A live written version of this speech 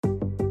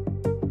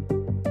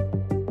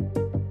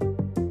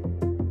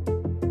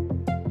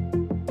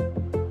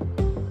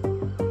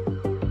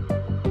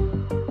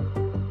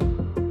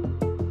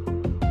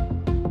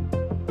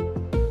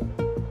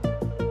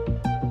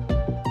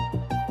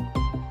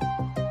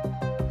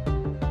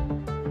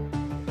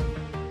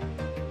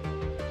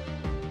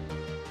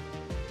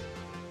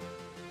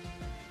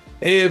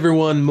Hey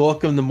everyone,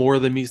 welcome to More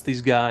Than Meets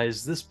These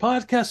Guys. This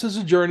podcast is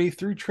a journey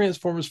through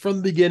Transformers from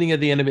the beginning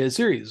of the animated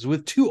series,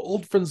 with two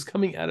old friends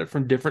coming at it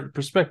from different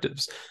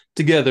perspectives.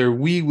 Together,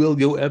 we will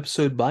go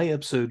episode by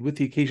episode with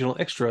the occasional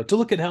extra to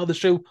look at how the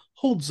show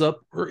holds up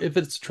or if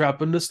it's a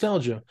trap of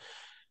nostalgia.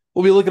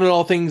 We'll be looking at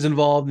all things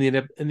involved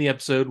in the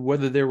episode,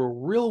 whether there were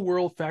real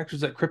world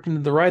factors that crept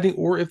into the writing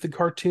or if the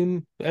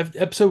cartoon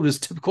episode is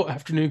typical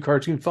afternoon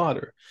cartoon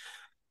fodder.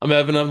 I'm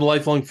Evan. I'm a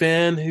lifelong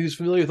fan who's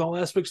familiar with all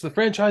aspects of the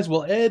franchise.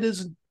 Well, Ed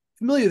is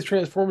familiar with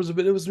Transformers,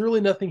 but it was really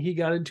nothing he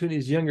got into when he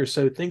was younger.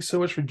 So thanks so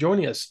much for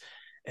joining us.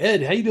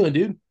 Ed, how you doing,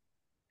 dude?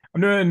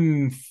 I'm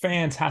doing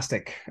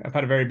fantastic. I've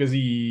had a very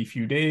busy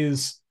few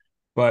days,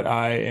 but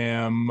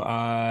I'm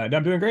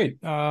doing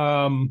great.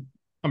 I'm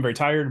very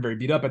tired, very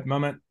beat up at the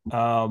moment.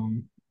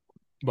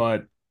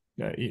 But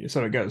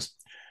so it goes.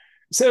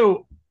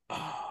 So,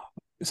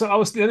 so I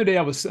was the other day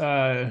I was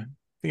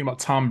thinking about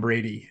Tom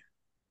Brady,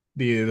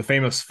 the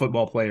famous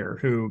football player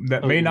who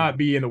that Oh may yeah. not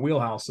be in the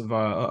wheelhouse of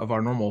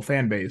our normal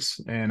fan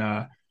base,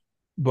 and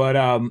but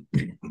Or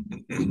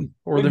when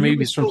there he may be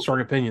was some still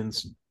strong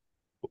opinions.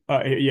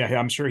 yeah,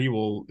 I'm sure he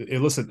will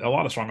elicit a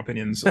lot of strong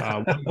opinions,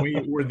 one way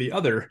or the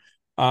other.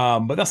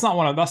 But that's not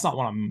why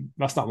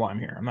I'm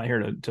here. I'm not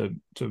here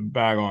to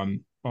bag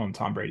on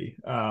Tom Brady.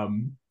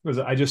 Because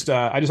I just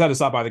had to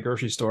stop by the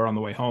grocery store on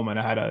the way home, and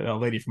I had a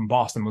lady from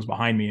Boston was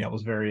behind me. I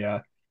was very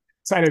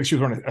excited. She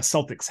was wearing a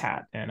Celtics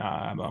hat, and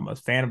I'm a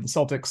fan of the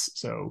Celtics,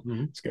 so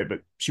Mhm. it's good. But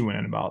she went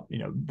in about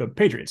the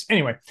Patriots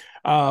anyway.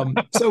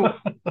 So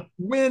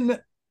when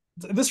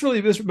this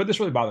really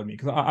bothered me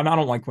because I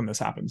don't like when this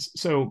happens.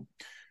 So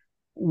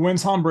when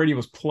Tom Brady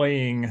was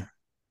playing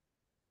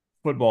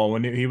football,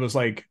 when he was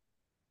like,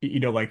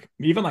 like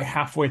even like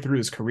halfway through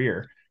his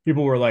career,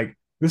 people were like,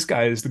 "This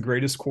guy is the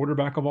greatest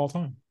quarterback of all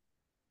time."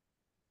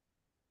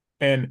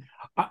 And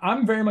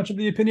I'm very much of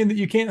the opinion that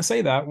you can't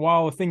say that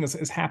while a thing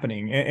is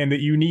happening, and that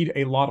you need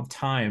a lot of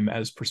time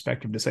as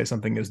perspective to say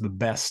something is the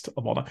best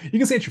of all time. You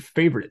can say it's your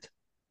favorite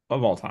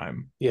of all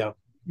time. Yeah.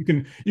 You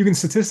can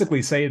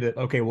statistically say that,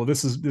 okay, well,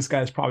 this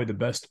guy is probably the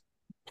best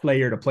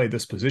player to play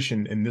this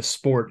position in this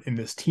sport in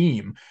this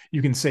team.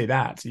 You can say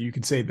that. So you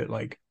can say that,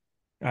 like,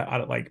 I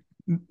don't like.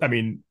 I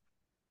mean,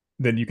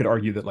 then you could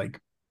argue that, like,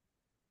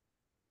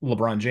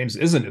 LeBron James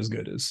isn't as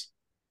good as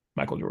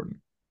Michael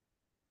Jordan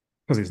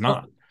because he's Well,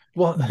 not.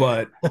 well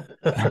But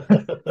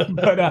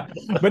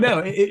but no,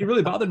 it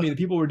really bothered me that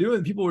people were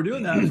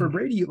doing that for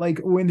Brady, like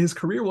when his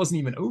career wasn't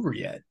even over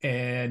yet.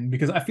 And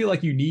because I feel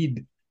like you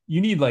need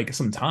like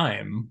some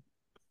time.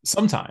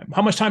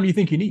 How much time do you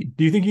think you need?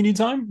 Do you think you need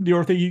time? Do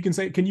you think you can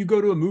say, can you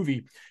go to a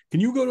movie? Can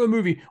you go to a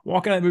movie,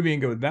 walk out of that movie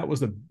and go, that was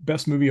the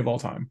best movie of all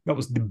time? That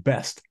was the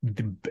best.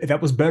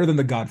 That was better than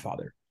The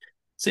Godfather.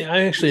 See,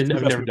 I actually It's the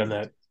have best never movie done of all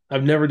that. time.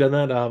 I've never done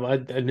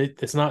that.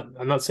 It's not.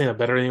 I'm not saying I'm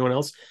better than anyone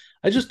else.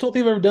 I just don't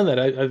think I've ever done that.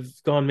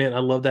 I've gone, man. I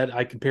love that.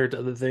 I compare it to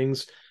other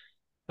things.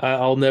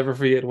 I'll never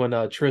forget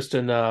when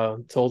Tristan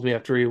told me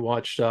after he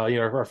watched,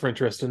 our friend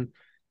Tristan,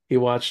 he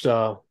watched,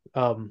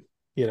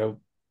 you know,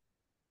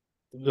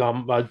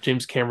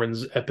 James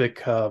Cameron's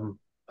epic um,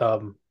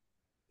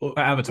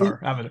 Avatar.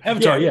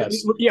 Avatar. Yeah,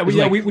 Yes, yeah, he's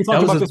we, like we that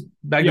talked was about a this. Yeah,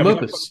 magnum we talked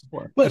about this opus.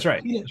 before. That's But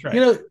right. That's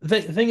right.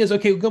 the thing is,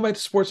 okay, go back to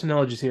sports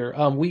analogies here.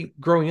 We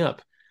growing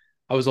up,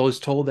 I was always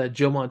told that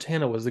Joe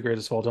Montana was the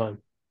greatest of all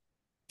time.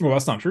 Well,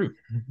 that's not true.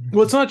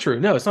 Well, it's not true.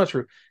 No, it's not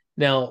true.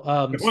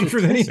 Now, It wasn't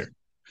true then statist. either.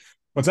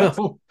 What's that?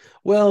 Well,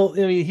 well,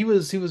 I mean, he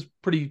was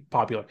pretty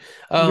popular.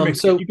 You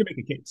So can make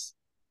a case.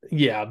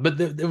 yeah, but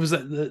there was the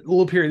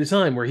little period of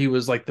time where he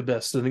was like the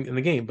best in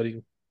the game. But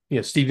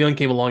Steve Young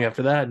came along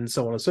after that, and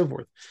so on and so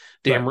forth.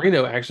 Dan Right.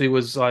 Marino actually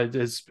was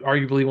is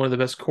arguably one of the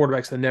best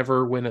quarterbacks to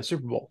never win a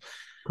Super Bowl.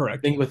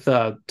 Correct. Thing with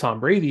Tom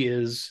Brady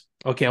is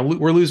okay.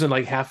 We're losing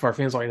like half of our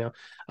fans right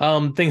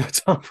now. Thing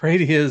with Tom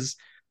Brady is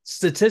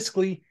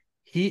statistically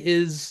he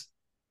is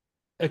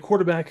a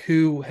quarterback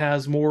who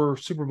has more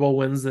Super Bowl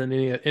wins than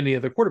any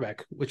other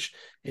quarterback. Which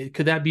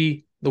could that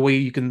be the way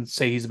you can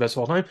say he's the best of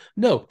all time?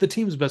 No, the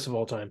team's best of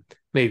all time,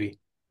 maybe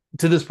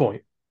to this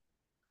point.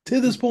 To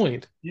this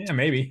point, Yeah,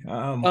 maybe.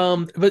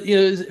 but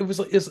it was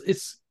like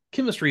it's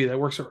chemistry that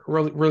works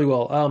really really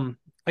well.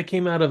 I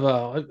came out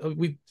of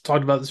we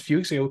talked about this a few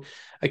weeks ago.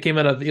 I came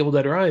out of Evil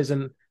Dead Rise,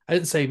 and I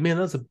didn't say, man,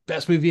 that's the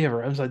best movie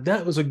ever. I was like,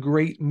 that was a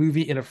great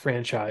movie in a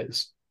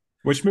franchise.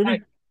 Which I,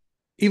 movie?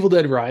 Evil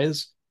Dead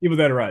Rise. Evil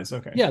Dead Rise.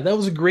 Okay. Yeah, that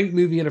was a great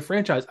movie in a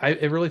franchise.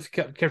 It really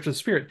captured the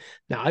spirit.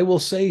 Now, I will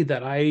say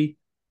that I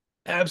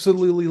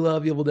absolutely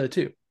love Evil Dead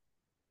 2,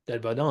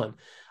 Dead by Dawn.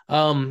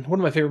 One of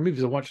my favorite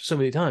movies. I've watched it so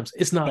many times.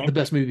 It's not the Okay.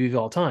 best movie of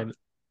all time.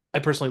 I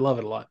personally love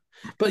it a lot.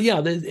 But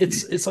yeah,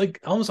 it's like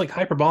almost like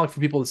hyperbolic for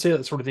people to say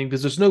that sort of thing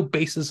because there's no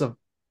basis of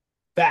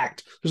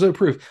fact. There's no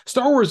proof.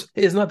 Star Wars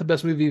is not the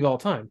best movie of all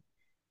time.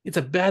 It's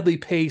a badly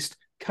paced,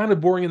 kind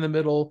of boring in the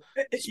middle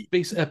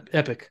space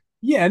epic.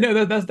 Yeah,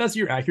 no, that's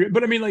you're accurate.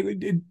 But I mean, like,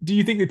 do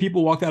you think that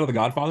people walked out of The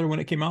Godfather when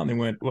it came out and they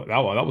went, well,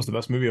 that was the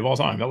best movie of all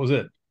time. That was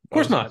it. Of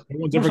course not. Of No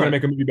one's course ever going not.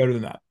 to make a movie better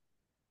than that.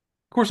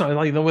 Of course not.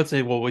 Like, no one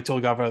say, "Well, wait till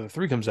Godfather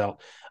 3 comes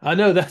out." I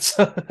know that's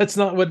that's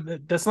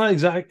not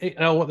exactly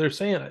what they're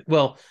saying.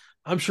 Well,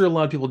 I'm sure a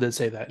lot of people did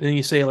say that. And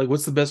you say like,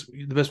 what's the best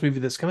movie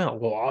that's come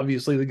out? Well,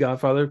 obviously The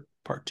Godfather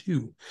Part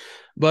Two.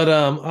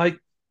 But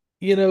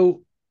you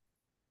know,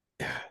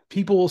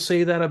 people will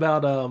say that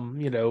about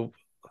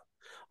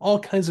all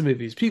kinds of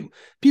movies.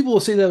 People will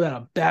say that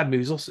about bad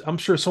movies. I'm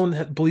sure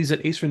someone believes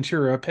that Ace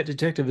Ventura: Pet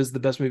Detective is the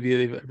best movie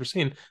they've ever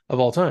seen of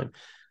all time.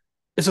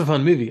 It's a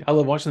fun movie. I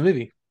love watching the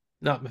movie.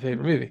 Not my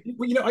favorite movie.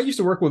 Well, I used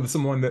to work with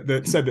someone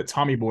that said that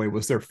Tommy Boy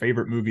was their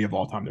favorite movie of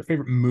all time, their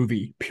favorite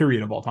movie,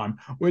 period, of all time.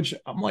 Which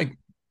I'm like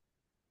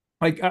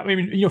I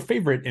mean,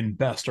 favorite and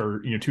best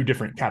are two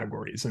different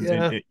categories,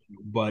 Yeah.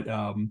 but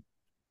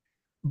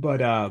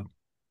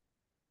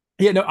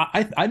yeah, no,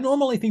 I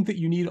normally think that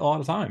you need a lot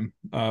of time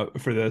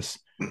for this.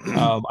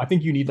 I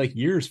think you need like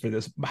years for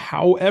this.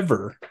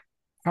 However,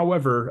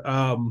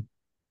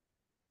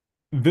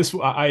 this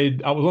I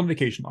was on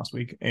vacation last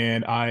week,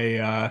 and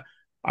I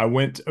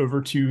went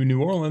over to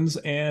New Orleans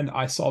and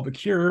I saw The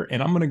Cure,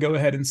 and I'm going to go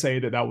ahead and say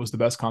that that was the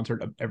best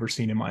concert I've ever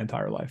seen in my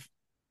entire life.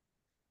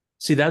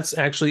 See, that's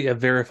actually a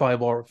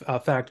verifiable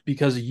fact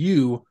because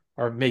you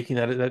are making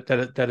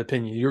that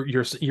opinion.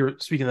 You're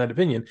speaking that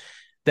opinion.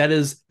 That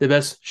is the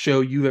best show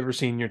you've ever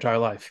seen in your entire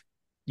life.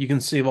 You can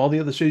see of all the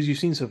other shows you've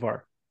seen so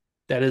far.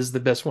 That is the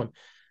best one.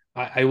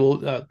 I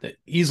will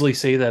easily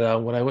say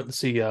that when I went to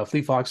see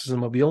Fleet Foxes in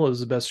Mobile, it was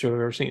the best show I've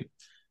ever seen.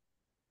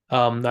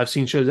 I've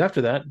seen shows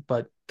after that,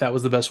 but that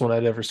was the best one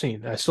I'd ever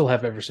seen. I still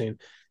have ever seen.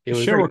 It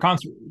was great.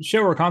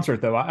 Show or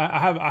concert though. I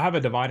have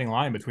a dividing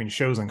line between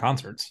shows and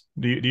concerts.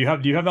 Do you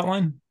have that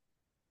line?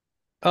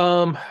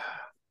 Um,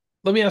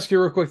 Let me ask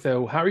you real quick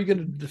though. How are you going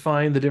to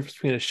define the difference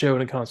between a show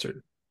and a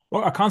concert?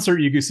 Well, a concert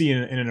you can see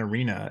in an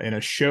arena, and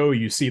a show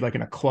you see like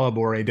in a club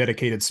or a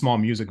dedicated small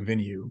music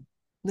venue.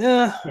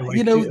 Yeah, Like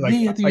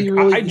you have to be I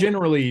really.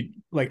 generally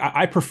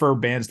I prefer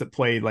bands that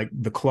play like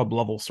the club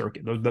level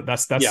circuit.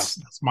 That's Yeah,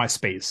 that's my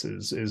space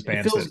is it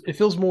bands that.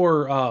 feels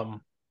more. I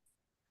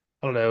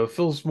don't know. It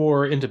feels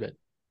more intimate.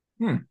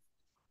 Hmm.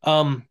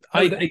 No,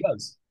 it I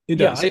does. It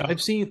Yeah,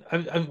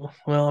 does.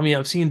 well, I mean,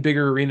 I've seen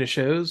bigger arena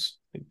shows,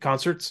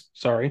 concerts.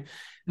 Sorry,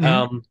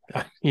 Mhm.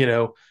 you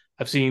know,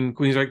 I've seen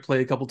Queensryche play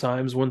a couple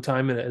times. One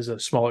time as a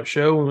smaller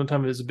show, and one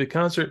time as a big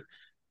concert.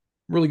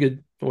 Really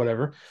good,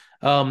 whatever.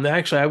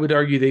 Actually, I would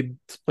argue they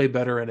play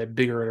better in a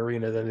bigger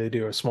arena than they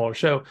do a smaller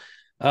show.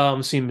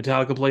 Seen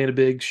Metallica play in a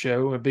big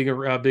show, a big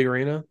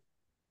arena,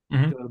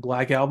 Mhm. doing a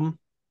Black Album,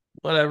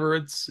 whatever.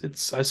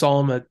 It's. I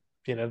saw them at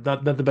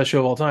not the best show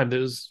of all time. It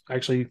was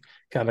actually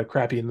kind of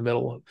crappy in the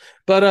middle.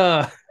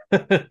 But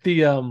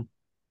the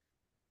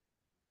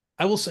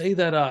I will say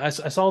that I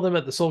saw them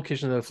at the Soul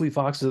Kitchen, the Fleet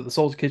Foxes at the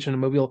Soul Kitchen in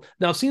Mobile.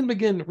 Now I've seen them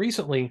again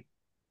recently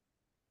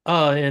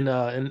in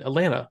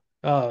Atlanta.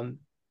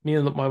 Me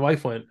and my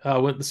wife went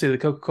to see the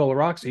Coca-Cola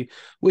Roxy,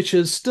 which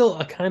is still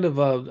a kind of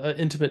a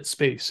intimate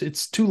space.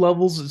 It's two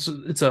levels.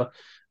 It's a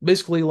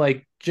basically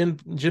like gin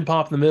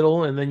pop in the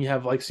middle, and then you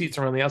have like seats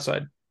around the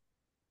outside.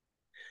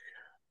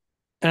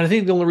 And I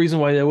think the only reason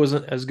why that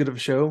wasn't as good of a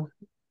show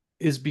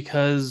is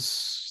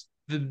because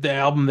the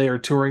album they are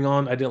touring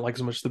on, I didn't like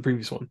as much as the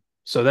previous one.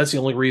 So that's the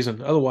only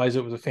reason. Otherwise,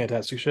 it was a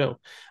fantastic show.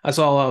 I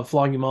saw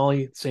Flogging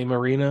Molly, same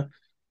arena,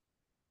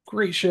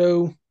 great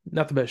show,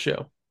 not the best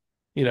show.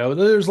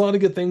 There's a lot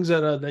of good things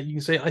that you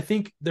can say. I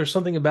think there's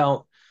something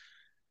about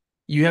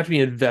you have to be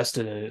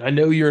invested in it. I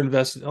know you're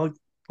invested,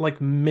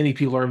 like many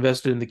people are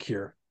invested in The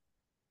Cure,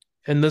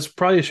 and that's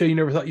probably a show you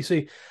never thought you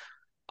see.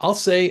 I'll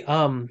say,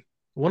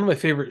 one of my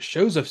favorite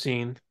shows I've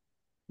seen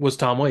was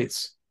Tom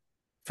Waits.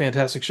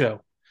 Fantastic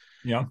show.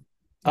 Yeah.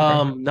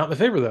 Okay. Not my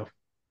favorite though.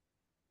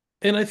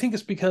 And I think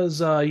it's because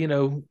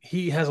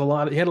he had a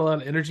lot of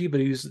energy, but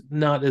he's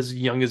not as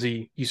young as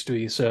he used to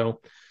be.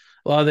 So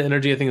a lot of the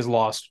energy I think is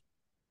lost.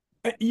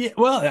 Yeah,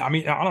 well, I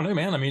mean, I don't know,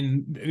 man. I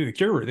mean, the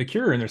Cure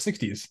in their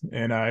 60s,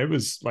 and it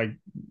was like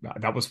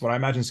that was what I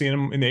imagine seeing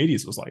them in the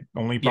 80s was like.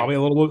 Only Yeah. probably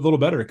a little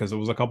better because there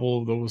was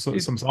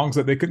It, some songs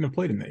that they couldn't have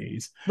played in the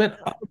 80s. but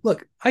Uh,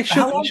 look, how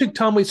I long? shook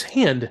Tom Waits'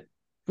 hand. It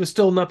was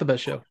still not the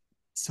best show.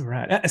 So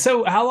rad.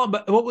 So how long?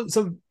 But what was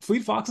so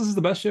Fleet Foxes is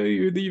the best show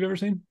that you've ever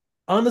seen,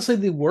 Honestly,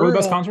 they or the were.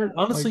 best concert? Like,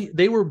 Honestly,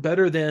 they were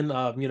better than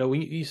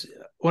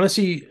when I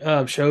see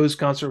shows,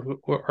 concert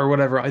or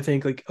whatever. I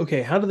think like,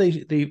 okay, how do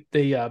they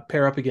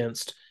pair up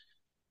against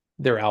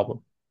their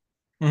album?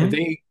 And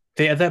mhm.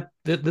 they at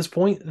this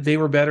point they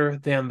were better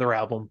than their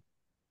album,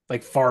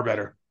 like far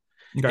better.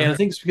 And Okay. I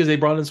think it's because they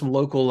brought in some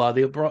local.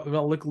 They brought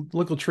a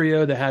local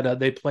trio that had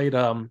they played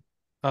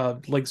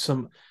like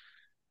some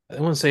I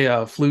want to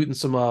say flute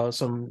and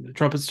some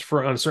trumpets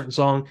for on a certain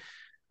song.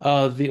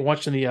 The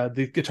watching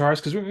the guitars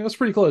because it was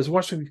pretty close.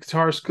 Watching the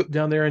guitars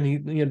down there and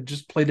he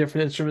just play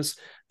different instruments.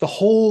 The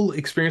whole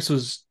experience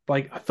was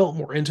like I felt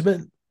more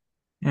intimate,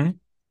 Mhm.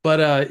 but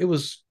it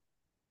was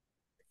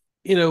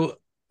you know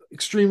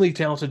extremely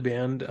talented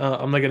band.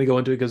 I'm not going to go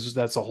into it because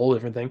that's a whole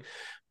different thing,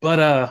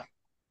 but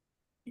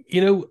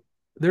you know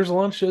there's a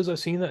lot of shows I've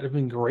seen that have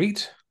been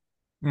great.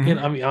 And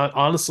Mhm. I mean,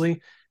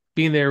 honestly,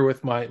 being there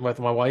with my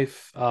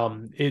wife,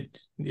 that's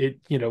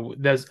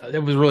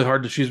it was really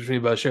hard to choose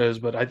between both shows.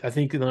 But I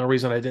think the only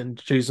reason I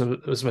didn't choose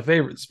them as my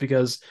favorites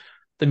because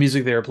the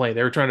music they were playing.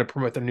 They were trying to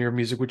promote their newer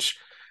music, which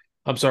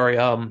I'm sorry.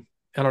 I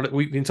don't know.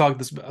 We can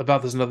talk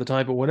about this another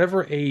time, but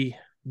whenever a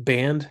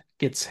band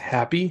gets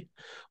happy,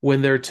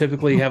 when they're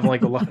typically having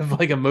like a lot of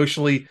like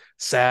emotionally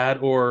sad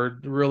or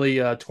really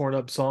torn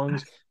up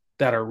songs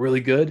that are really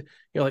good,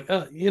 you're like,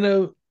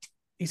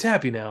 he's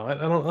happy now. I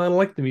don't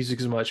like the music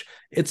as much.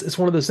 It's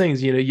one of those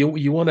things,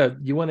 you want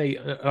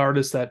an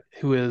artist that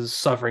who is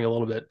suffering a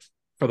little bit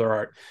for their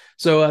art.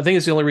 So I think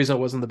it's the only reason it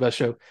wasn't the best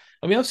show.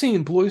 I mean, I've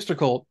seen Blue Oyster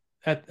Cult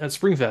at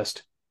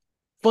Springfest.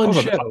 Fun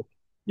Also, show.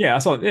 yeah, I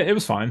saw it. It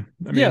was fine.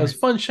 I Yeah, it mean, was a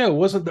fun show. It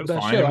wasn't it the was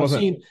best fine. show. It I've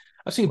wasn't. seen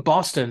I've seen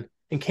Boston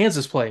and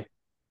Kansas play.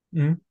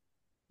 Mhm.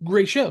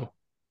 Great show.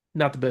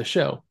 Not the best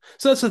show.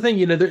 So that's the thing,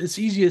 it's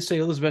easy to say,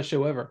 oh, this is the best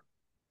show ever.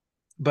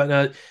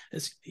 But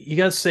you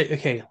got to say,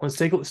 okay, let's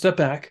take a step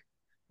back,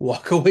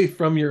 walk away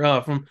from your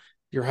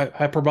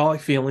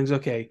hyperbolic feelings.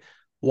 Okay,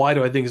 why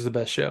do I think it's the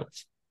best show?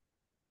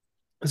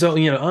 So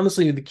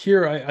honestly, The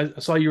Cure. I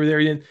saw you were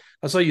there.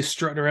 I saw you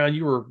strutting around.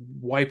 You were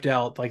wiped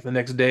out like the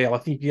next day. I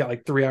think you got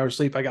like 3 hours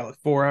sleep. I got like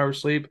 4 hours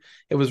sleep.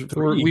 It was we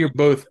Three. were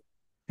both.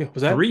 Yeah,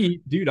 was that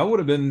Three, dude, I would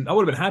have been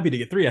happy to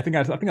get three. I think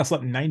I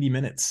slept 90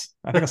 minutes.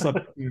 I think I slept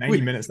 90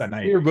 we minutes that we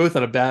night. were both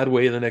in a bad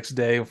way the next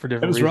day for It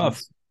different was rough.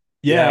 reasons.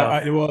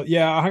 Yeah,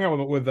 Yeah. I hung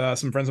out with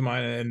some friends of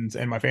mine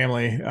and my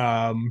family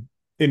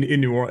in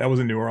New Orleans. I was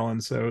in New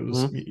Orleans, so it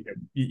was Mhm.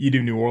 you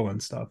do New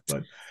Orleans stuff.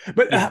 But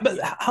Yeah. but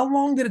how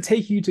long did it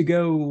take you to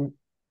go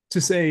to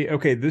say,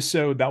 okay, this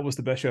show that was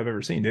the best show I've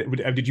ever seen?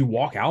 Did you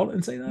walk out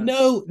and say that?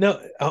 No, no.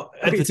 At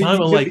Okay, the so time,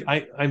 you I'm because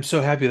like, I'm so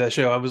happy with that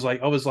show. I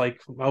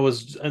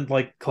was in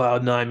like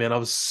cloud nine, man. I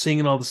was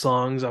singing all the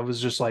songs. I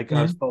was just like,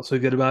 I Mhm. felt so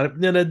good about it.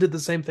 And then I did the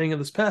same thing in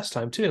this past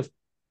time too.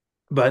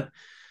 But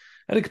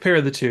I had to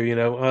compare the two.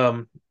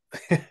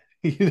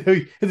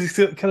 It's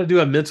kind of do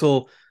a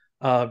mental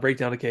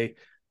breakdown. Okay,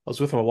 I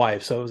was with my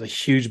wife, so it was a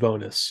huge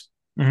bonus.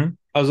 Mhm.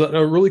 I was at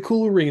a really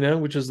cool arena,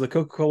 which is the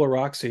Coca-Cola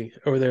Roxy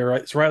over there,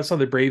 right? It's right outside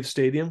the Braves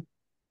Stadium.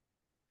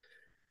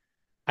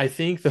 I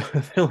think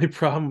the only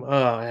problem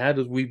I had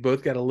was we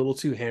both got a little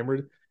too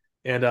hammered,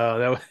 and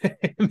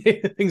that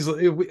made things.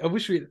 I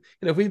wish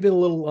if we'd been a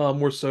little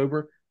more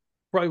sober,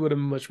 probably would have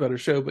been a much better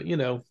show. But There's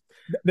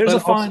but a also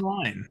fine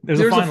line. There's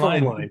a there's a fine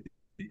fine line. line.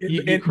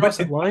 You cross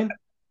that line,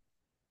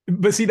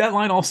 But see, that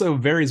line also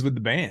varies with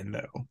the band,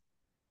 though.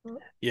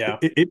 yeah,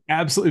 It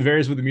absolutely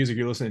varies with the music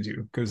you're listening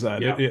to, because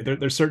yeah.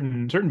 there's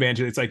certain bands.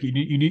 It's like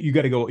you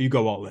got to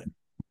go all in.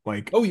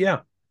 Like Oh yeah,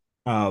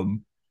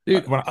 um,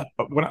 dude.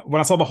 when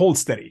I saw the Hold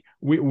Steady,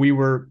 we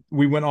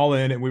went all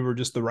in, and we were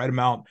just the right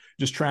amount,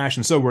 just trash,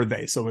 and so were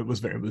they. So it was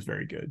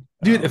very good.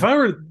 Dude, if I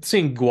were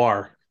seeing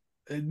Guar,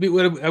 I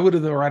would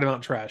have the right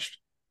amount trashed.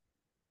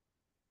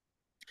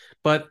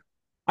 But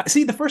I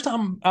see, the first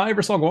time I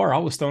ever saw Guar, I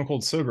was stone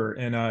cold sober,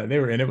 and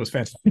it was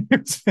fantastic.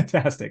 It was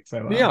fantastic.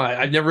 So yeah,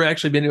 I've never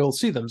actually been able to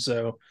see them,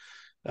 so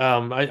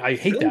I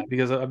hate really? that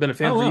because I've been a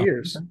fan Oh for wow.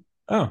 years. Okay.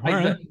 Oh, all I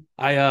right.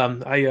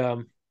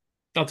 I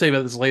I'll tell you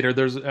about this later.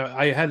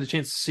 I had a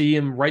chance to see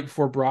him right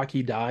before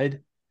Brocky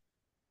died.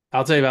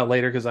 I'll tell you about it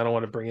later because I don't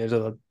want to bring it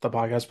into the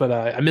podcast, but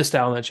I missed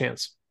out on that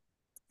chance.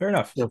 Fair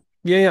enough. So,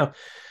 yeah,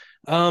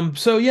 yeah.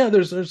 So yeah,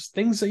 there's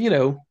things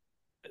that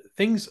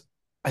things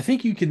I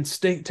think you can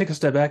take a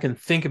step back and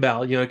think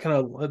about, kind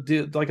of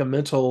do like a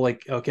mental,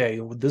 like, okay,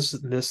 this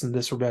and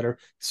this were better.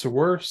 This is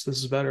worse. This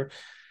is better.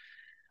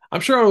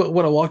 I'm sure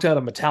when I walked out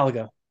of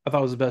Metallica, I thought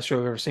it was the best show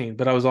I've ever seen,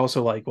 but I was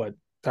also like, what,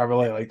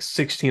 probably like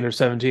 16 or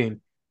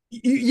 17.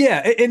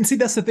 Yeah, and see,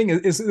 that's the thing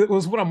is it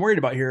was what I'm worried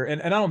about here,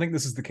 and I don't think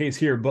this is the case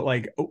here, but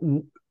like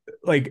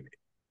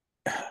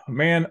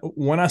man,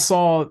 when I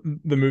saw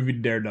the movie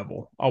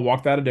Daredevil, I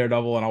walked out of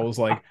Daredevil and I was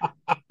like,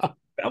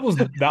 that was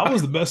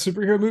the best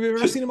superhero movie I've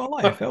ever seen in my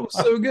life. That was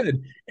so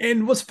good.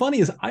 And what's funny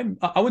is I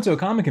went to a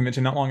comic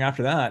convention not long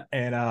after that,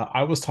 and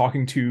I was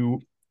talking to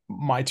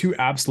my two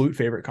absolute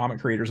favorite comic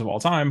creators of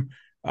all time,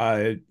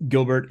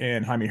 Gilbert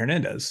and Jaime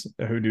Hernandez,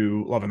 who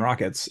do Love and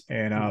Rockets,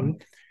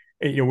 Mhm.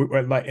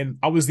 and, and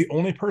I was the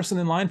only person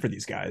in line for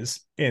these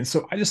guys, and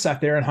so I just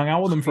sat there and hung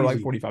out with them for like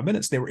Crazy. 45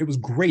 minutes. It was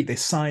great. They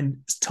signed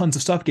tons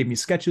of stuff, gave me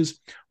sketches.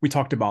 We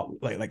talked about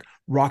like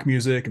rock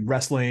music and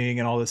wrestling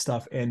and all this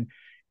stuff, and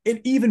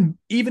even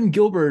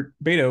Gilbert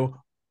Beto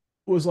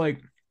was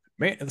like,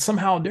 man,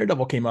 somehow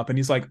Daredevil came up, and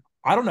he's like,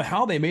 I don't know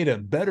how they made a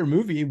better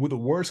movie with a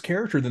worse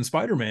character than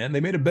Spider-Man.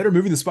 They made a better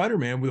movie than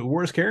Spider-Man with a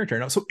worse character.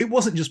 And so it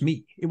wasn't just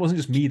me. It wasn't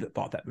just me that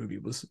thought that movie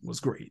was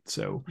great.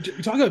 So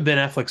You're talking about Ben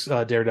Affleck's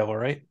Daredevil,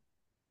 right?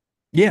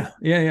 yeah,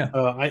 yeah, yeah.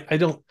 I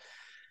don't.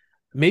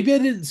 Maybe I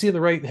didn't see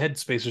the right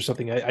headspace or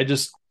something. I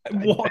didn't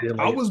I like it.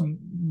 was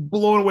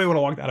blown away when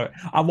I walked out of it.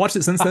 I watched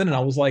it since then, and I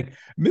was like,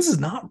 this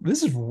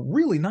is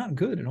really not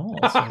good at all.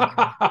 So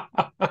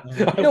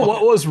you know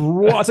what was?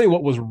 I'll tell you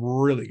what was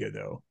really good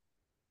though.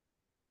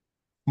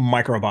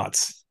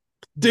 Microbots.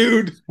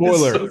 Dude, it's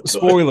Spoiler, so good.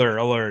 spoiler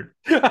alert.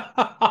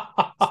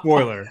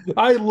 Spoiler.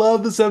 I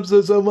love this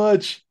episode so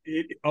much.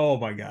 Oh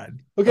my god.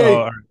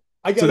 Okay,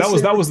 I So gotta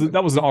say,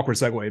 that was an awkward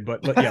segue,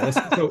 but yeah, let's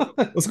go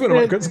to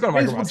man, let's go to may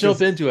as well Microbots jump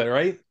because into it,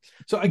 right?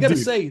 So I gotta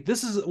dude, say,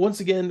 this is once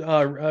again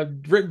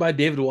written by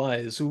David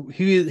Wise, who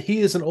he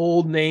is an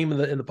old name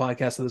in the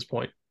podcast at this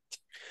point.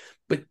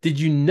 But did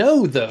you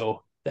know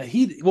though that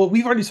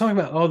we've already talked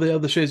about all the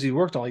other shows he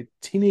worked on, like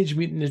Teenage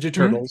Mutant Ninja hmm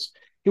Turtles.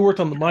 He worked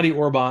on the Mighty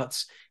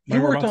Orbots. He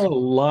worked on Microbots. a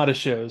lot of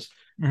shows.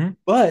 Hmm.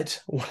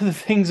 But one of the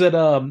things that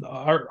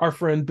our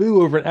friend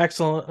Boo over at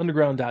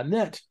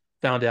AxonUnderground.net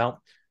found out,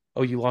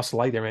 oh, you lost the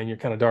light there, man. You're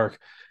kind of dark.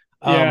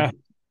 Um, Yeah,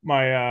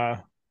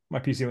 my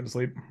PC went to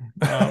sleep.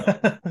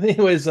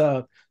 anyways,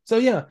 so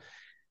yeah,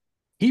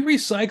 he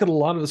recycled a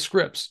lot of the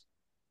scripts.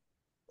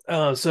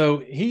 So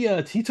he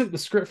took the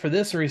script for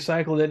this and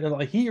recycled it, and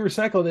like he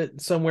recycled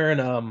it somewhere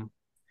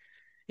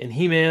in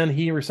He-Man.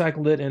 He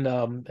recycled it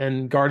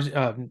in Guards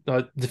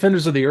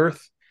Defenders of the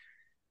Earth.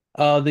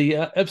 The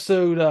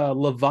episode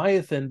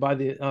Leviathan by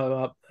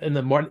the in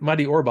the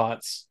Mighty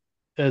Orbots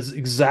is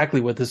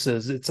exactly what this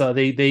is. It's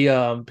they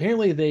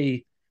apparently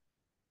they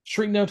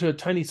shrink down to a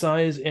tiny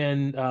size,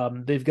 and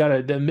they've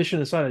got the mission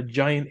inside a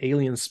giant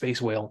alien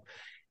space whale,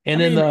 I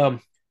and then mean,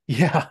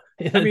 yeah,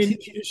 I mean,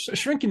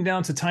 shrinking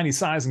down to tiny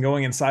size and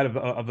going inside of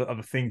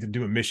a thing to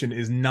do a mission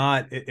is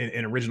not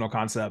an original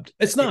concept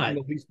it's in not.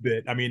 the least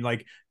bit. I mean,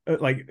 like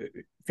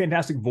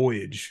Fantastic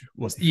Voyage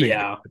was the thing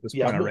Yeah, at this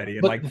yeah, point already,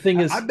 and but like the thing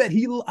I is, bet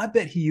he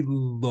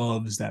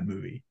loves that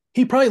movie.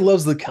 he probably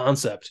loves the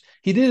concept.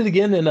 He did it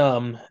again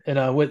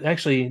in with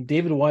actually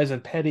David Wise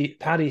and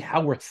Patty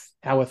Howarth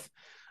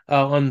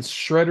on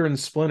Shredder and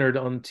Splintered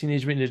on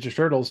Teenage Mutant Ninja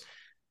Turtles.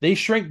 They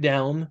shrink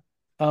down.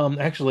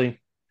 Actually,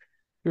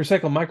 we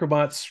recycle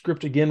Microbot's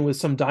script again with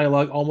some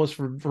dialogue almost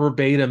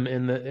verbatim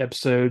in the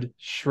episode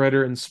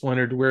Shredder and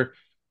Splintered, where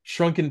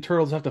shrunken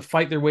turtles have to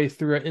fight their way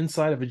through an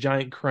inside of a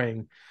giant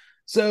krang.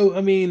 So,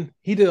 I mean,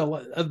 he did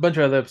a bunch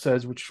of other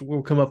episodes, which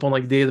will come up on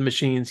like Day of the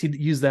Machines. He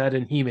used that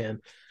in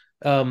He-Man.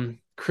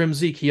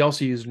 Krimzik, he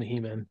also used in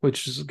He-Man,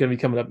 which is going to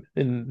be coming up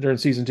during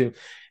season 2.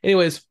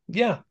 Anyways,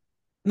 yeah,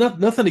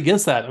 nothing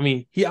against that. I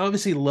mean, he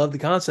obviously loved the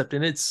concept,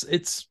 and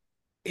it's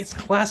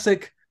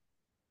classic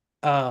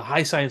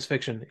high science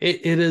fiction.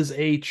 It is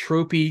a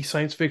tropey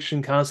science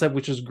fiction concept,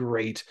 which is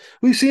great.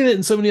 We've seen it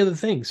in so many other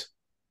things,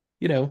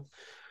 you know.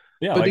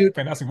 Yeah, But like dude,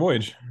 Fantastic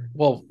Voyage.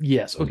 well,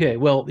 yes, okay.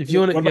 Well, if you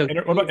want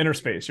to, What about Inner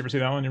Space? You ever see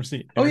that one? You ever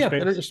see oh Inner yeah,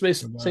 Space? Inner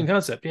Space, same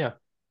concept, yeah.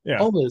 Yeah,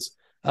 All this.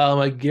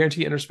 I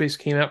guarantee Inner Space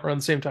came out around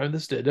the same time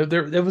this did.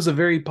 There was a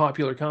very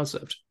popular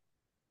concept.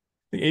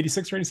 I think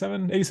 86 or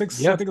 87. 86,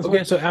 I Yeah. think it was Okay.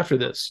 what. So after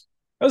this,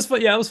 That was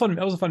fun. Yeah, it was fun.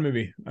 That was a fun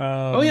movie.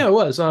 oh yeah, it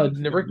was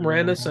Rick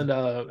Moranis It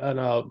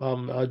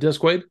and Dennis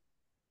Quaid.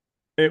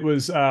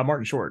 was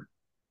Martin Short.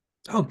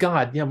 Oh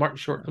God, yeah, Martin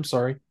Short. I'm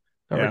sorry,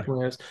 not Yeah, Rick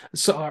Moranis.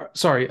 So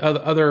sorry,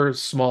 other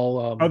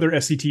small. other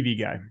SCTV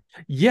guy.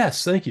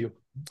 Yes, thank you.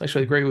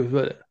 Actually, a great way to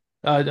put it.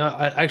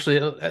 Actually,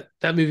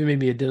 that movie made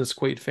me a Dennis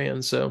Quaid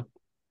fan. So,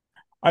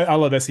 I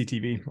love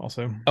SCTV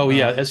also. oh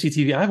yeah,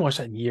 SCTV. I haven't watched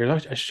that in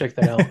years. I should check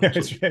that out.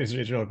 It's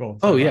really cool.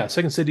 Oh So, yeah,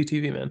 Second City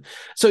TV, man.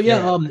 So yeah.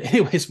 yeah,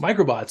 Anyways,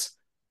 Microbots.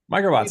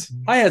 Microbots.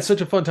 I had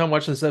such a fun time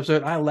watching this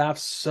episode. I laughed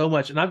so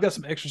much, and I've got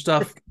some extra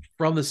stuff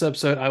from this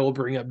episode I will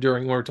bring up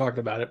during when we're talking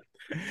about it.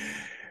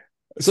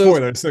 So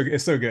Spoiler,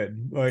 it's so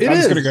good. Like it I'm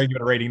just gonna go is. give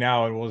it a rating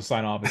now, and we'll just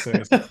sign off. I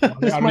This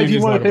don't might even be need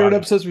to one of talk my favorite about it.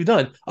 episodes we've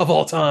done of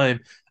all time.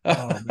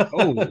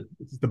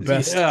 This is the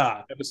best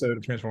Yeah. episode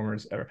of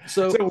Transformers ever.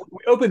 So So we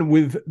open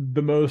with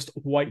the most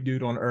white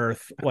dude on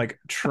earth, like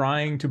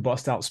trying to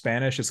bust out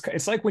Spanish.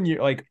 It's like when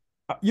you like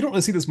you don't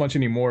really see this much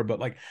anymore, but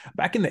like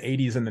back in the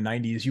 80s and the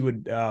 90s, you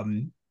would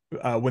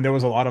when there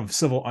was a lot of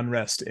civil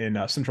unrest in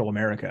Central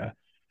America,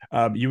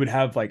 you would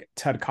have like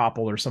Ted Koppel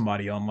or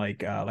somebody on like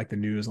the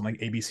news on like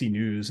ABC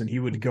News, and he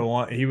would go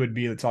on. He would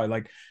be talking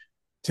like,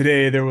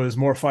 today there was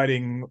more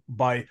fighting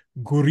by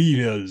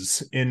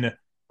guerrillas in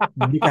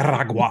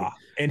Nicaragua,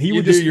 and he you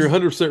would do. just You're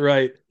 100%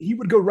 right. he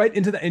would go right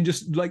into that and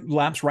just like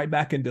lapse right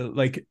back into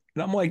like.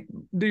 And I'm like,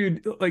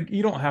 dude, like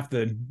you don't have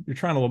to. You're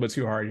trying a little bit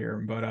too hard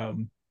here, but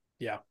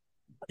Yeah,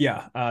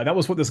 yeah, that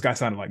was what this guy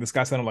sounded like. This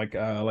guy sounded like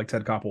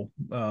Ted Koppel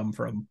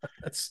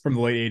that's from the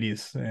late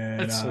 80s, and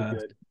that's so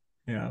good.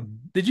 yeah.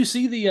 Did you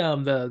see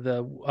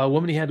the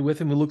woman he had with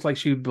him who looked like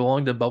she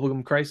belonged to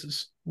Bubblegum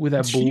Crisis with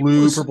that She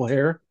blue was purple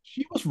hair?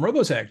 she was from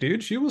Robotech,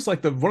 dude. She was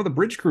like the one of the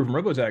bridge crew from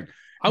Robotech.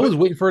 I But was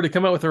waiting for her to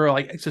come out with her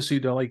like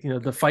exosuit to like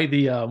to fight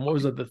the what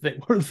was it the thing?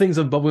 What are the things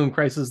in Bubblegum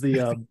Crisis?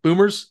 The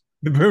boomers.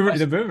 the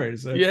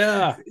boomers.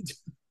 Yeah.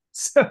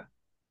 So,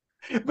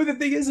 but the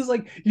thing is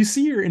like you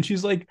see her and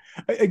she's like,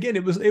 again,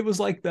 it was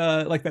like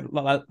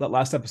that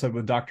last episode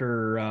with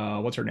Doctor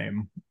what's her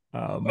name?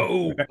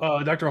 Oh,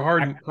 Dr.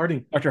 Harding.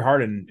 Dr.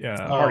 Harding, Oh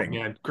Harding.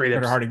 man, great Dr.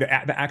 episode. Harding,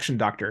 the action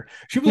doctor.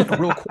 She was like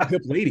a real cool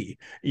hip lady,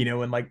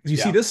 and like you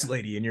see Yeah. this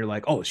lady, and you're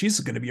like, oh, she's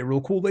gonna be a real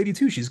cool lady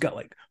too. She's got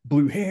like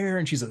blue hair,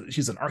 and she's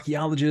an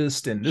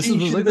archaeologist, and She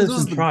should have been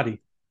some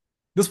trotty.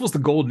 this was the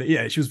golden,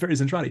 yeah, she was very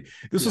Zentradi.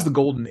 This was Yeah. the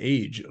golden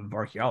age of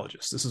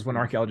archaeologists. This is when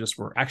archaeologists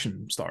were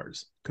action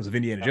stars because of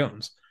Indiana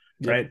Jones.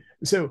 Yep. right?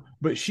 So,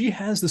 but she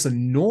has this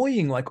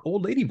annoying like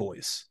old lady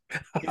voice.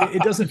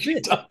 It doesn't She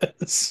fit.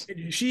 does.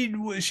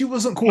 She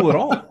wasn't cool at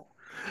all.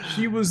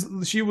 She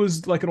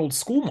was like an old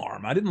school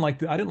marm. I didn't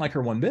like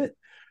her one bit.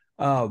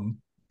 Um,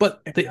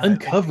 But and, they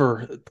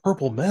uncover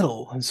purple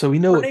metal, and so we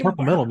know her what name,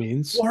 purple metal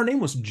means. well, her name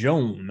was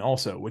Joan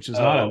also, which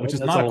Oh, is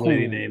that's not an a old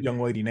lady cool name. young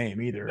lady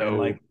name either. And No,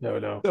 like no,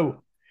 no.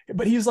 so,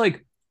 but he's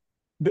like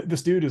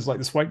this dude is like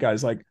this white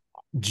guy's like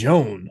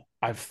Joan.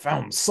 I've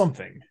found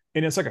something,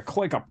 and it's like a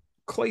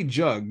clay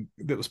jug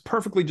that was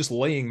perfectly just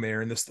laying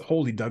there in this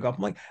hole he dug up.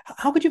 I'm like,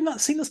 how could you have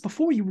not seen this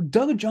before? You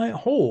dug a giant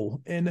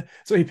hole, and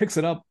so he picks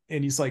it up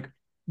and he's like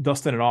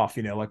dusting it off,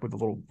 like with a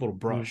little Mm.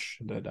 brush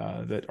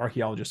that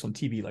archaeologists on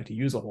TV like to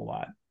use a whole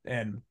lot.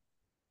 And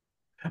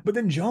but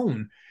then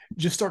Joan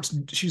just starts.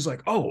 She's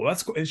like, "Oh,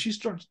 that's cool," and she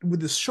starts with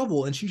this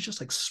shovel, and she's just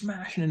like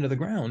smashing into the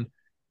ground,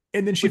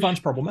 and then she finds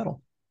Which purple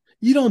metal.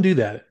 you don't do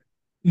that.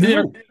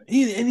 No,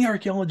 Any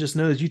archaeologist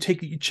knows you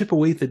chip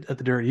away at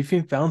the dirt. If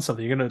you found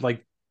something, you're gonna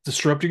like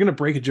disrupt. You're gonna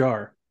break a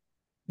jar,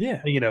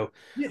 yeah, you know,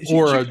 yeah. She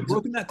or she could have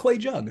broken that clay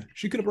jug.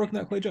 She could have broken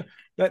that clay jug,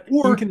 that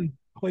or Incan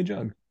clay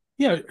jug.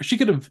 yeah, she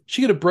could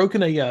have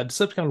broken a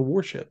Decepticon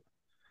warship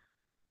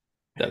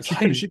that's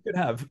hiding. She could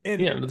have,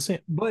 and Yeah, under the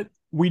sand. but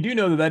we do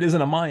know that that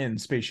isn't a Mayan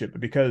spaceship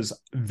because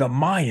the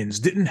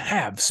Mayans didn't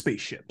have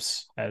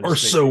spaceships Or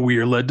as they so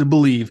we're led to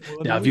believe.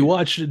 led to Now, if you believe.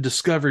 watch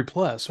Discovery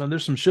Plus, well,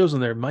 there's some shows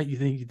on there. Might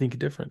you think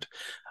different?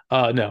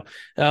 No.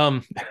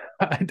 Um,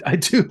 I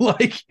do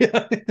like.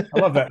 I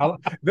love that.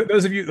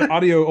 Those of you, the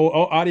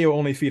audio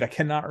only feed. I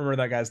cannot remember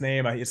that guy's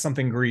name. It's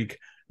something Greek.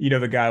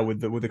 The guy with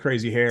the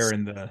crazy hair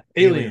and the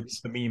alien,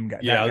 Aliens. the meme guy.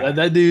 That Yeah, guy.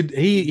 that dude.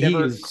 He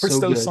Never is so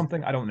Christos good.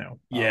 something. I don't know.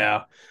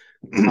 Yeah.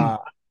 Uh,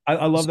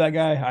 I love that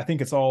guy. I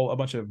think it's all a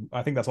bunch of.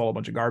 I think that's all a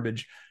bunch of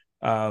garbage.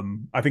 I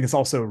think it's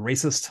also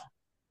racist,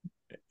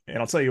 and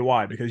I'll tell you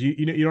why. Because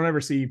you don't ever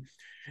see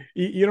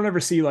you don't ever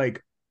see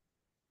like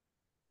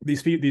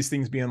these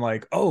things being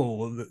like,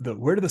 oh, the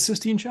where did the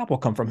Sistine Chapel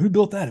come from? Who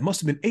built that? It must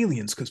have been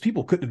aliens because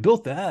people couldn't have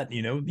built that.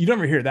 You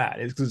never hear that.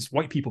 It's because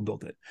white people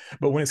built it.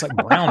 But when it's like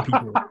brown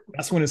people,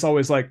 that's when it's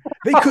always like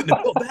they couldn't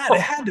have built that. It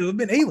had to have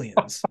been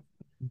aliens.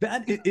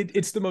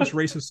 It's the most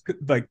racist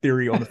like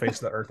theory on the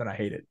face of the earth, and I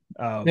hate it.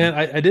 Man,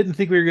 I didn't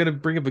think we were going to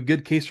bring up a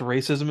good case for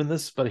racism in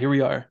this, but here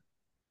we are.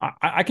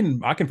 I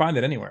can find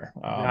it anywhere.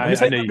 I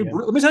know you can.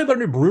 Let me tell you about a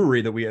new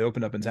brewery that we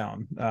opened up in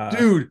town.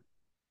 Dude.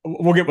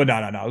 We'll get, but no.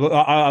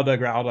 I'll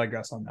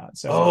digress on that.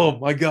 So, Oh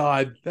my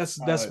God, that's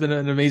uh, been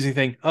an amazing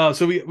thing.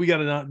 So we got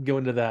to not go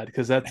into that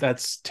because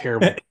that's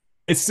terrible.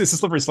 it's a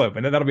slippery slope,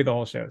 and that'll be the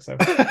whole show. So,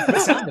 but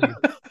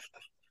Soundwave,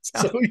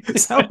 So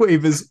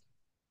Soundwave is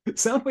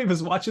Soundwave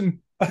is watching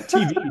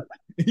TV.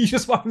 He's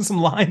just watching some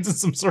lines and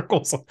some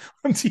circles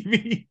on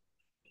TV.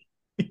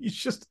 He's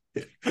just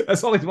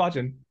that's all he's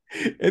watching,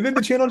 and then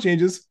the channel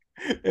changes,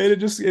 and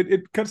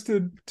it cuts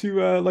to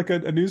like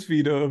a news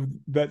feed of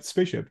that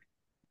spaceship.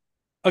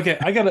 okay,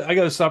 I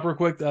gotta stop real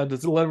quick to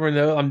let everyone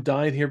know I'm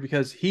dying here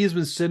because he's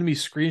been sending me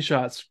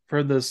screenshots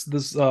for this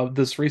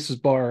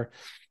racist bar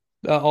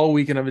all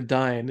week, and I've been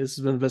dying. This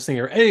has been the best thing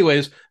ever.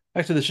 Anyways,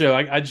 back to the show.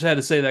 I just had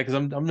to say that because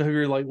I'm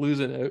here like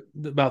losing it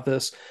about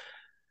this.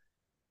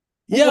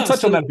 We'll Yeah, touch on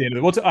so that at the end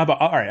of it.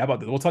 All right. How about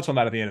this? We'll touch on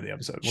that at the end of the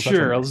episode. We'll touch on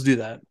sure, that. let's do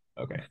that.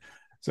 Okay.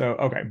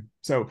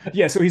 So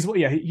yeah. So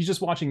he's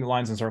just watching the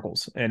lines and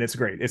circles, and it's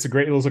great. It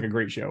looks like a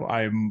great show.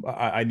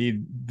 I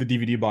need the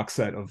DVD box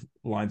set of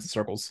lines and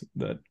circles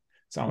that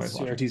Soundwave's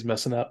watching. CRT's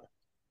messing up.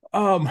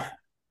 Um.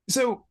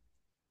 So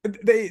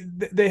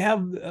they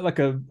have like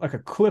a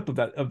clip of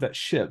that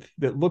ship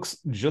that looks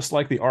just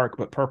like the Ark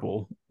but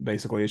purple.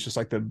 Basically, it's just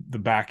like the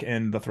back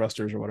end, the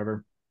thrusters or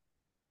whatever.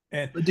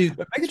 But dude,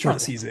 But Megatron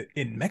sees it,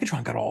 and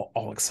Megatron got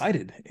all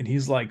excited, and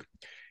he's like,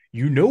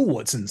 "You know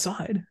what's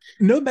inside?"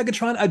 No,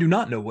 Megatron, I do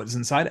not know what's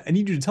inside. I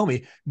need you to tell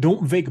me.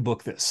 Don't fake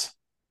book this.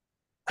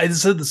 I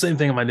just said the same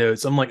thing in my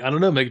notes. I'm like, I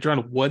don't know,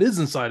 Megatron, what is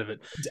inside of it?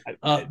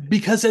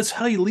 Because that's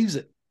how he leaves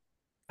it.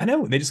 I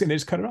know. They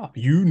just cut it off.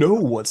 You know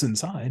what's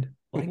inside.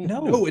 Like,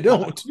 No, I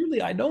don't.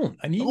 Clearly, I don't.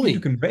 I need Tell you me. to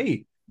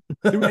convey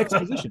through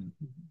exposition.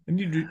 I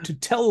need you to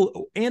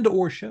tell and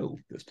or show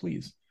this,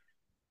 please.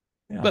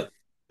 Yeah. But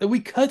we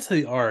cut to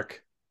the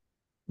arc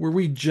where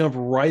we jump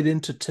right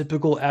into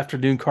typical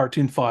afternoon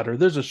cartoon fodder.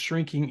 There's a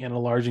shrinking and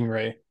enlarging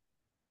ray.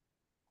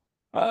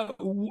 But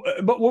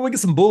we get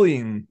some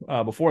bullying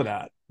before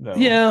that, though.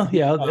 Yeah.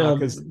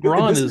 Because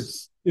Ron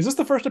is this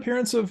the first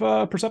appearance of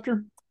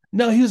Perceptor?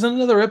 no, he was in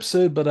another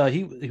episode, but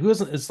he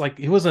wasn't. It's like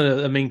he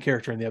wasn't a main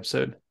character in the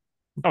episode.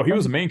 Oh, he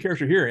was a main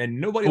character here, and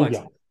nobody Oh likes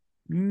yeah, him.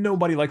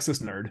 Nobody likes this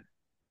nerd.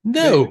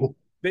 no,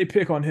 They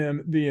pick on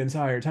him the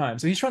entire time.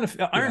 So he's trying to.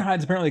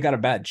 Ironhide's apparently got a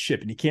bad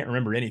chip, and he can't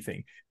remember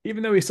anything,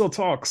 even though he still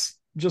talks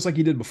just like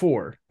he did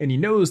before, and he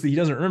knows that he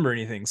doesn't remember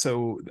anything.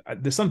 So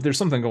there's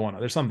something going on.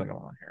 There's something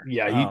going on here.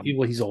 yeah.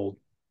 Well, he's old.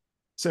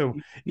 So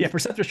yeah,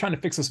 Perceptor's trying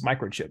to fix this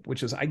microchip,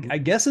 which is I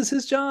guess is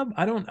his job.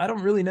 I don't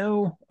really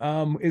know.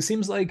 It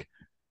seems like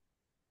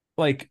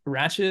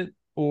Ratchet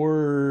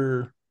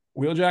or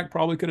Wheeljack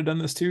probably could have done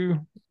this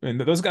too. And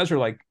those guys are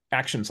like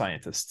action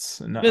scientists,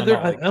 and Yeah, I'm not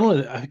I like, don't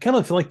know. I kind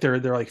of feel like they're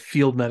like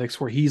field medics,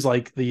 where he's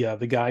like the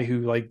guy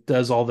who like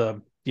does all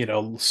the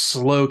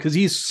slow, because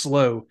he's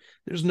slow.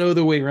 There's no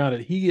other way around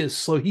it. He is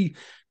slow. He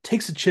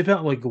takes the chip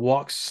out, like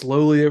walks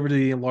slowly over to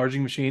the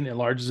enlarging machine,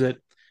 enlarges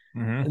it,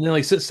 mhm. and then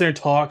like sits there and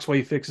talks while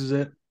he fixes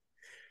it,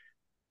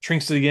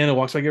 shrinks it again, and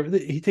walks back over.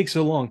 He takes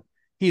so long.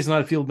 He's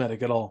not a field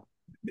medic at all.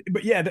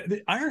 But yeah,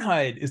 the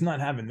Ironhide is not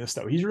having this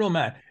though. He's real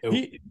mad. Nope.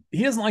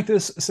 He doesn't like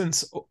this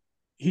since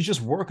he's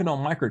just working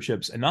on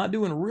microchips and not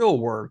doing real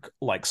work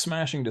like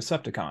smashing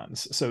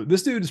Decepticons. So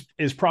this dude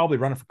is probably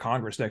running for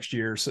Congress next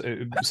year,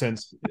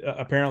 since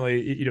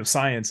apparently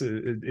science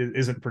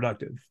isn't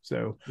productive.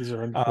 So, These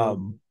are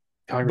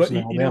Congress but in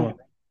Alabama.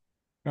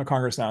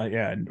 Congress now,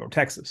 yeah, or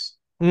Texas.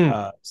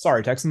 Mm.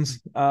 Sorry, Texans.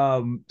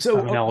 I'm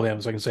in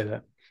Alabama, so I can say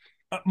that.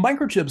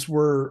 Microchips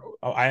were.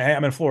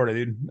 I'm in Florida,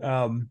 dude.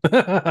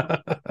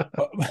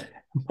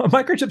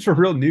 Microchips were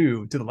real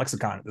new to the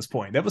lexicon at this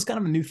point. That was kind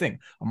of a new thing.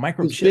 A It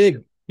was microchip, big.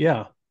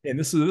 Yeah. and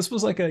this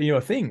was like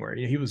a thing where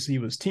he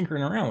was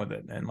tinkering around with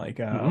it, and like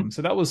Mhm.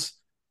 so that was,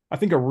 I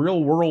think, a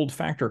real world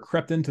factor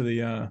crept into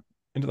the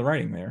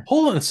writing there,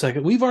 Hold on a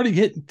second. We've already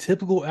hit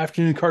typical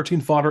afternoon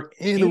cartoon fodder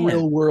and and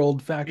real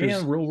world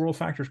factors. real world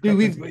factors Dude,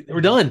 crept into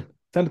we're done.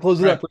 Time to close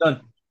it right, up. We're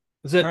done.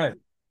 That's it. right.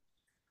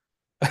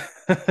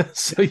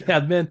 So yeah,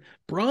 man,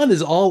 Braun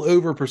is all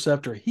over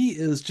Perceptor. He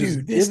is just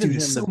Dude, this giving dude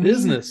is him the so mean.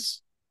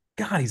 business.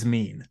 God, he's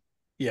mean.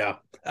 Yeah.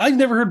 I've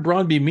never heard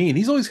Braun be mean.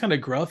 He's always kind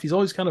of gruff. He's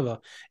always kind of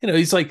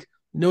he's like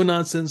no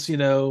nonsense,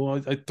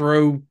 I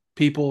throw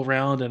people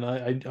around and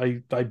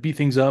I beat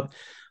things up,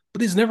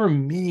 but he's never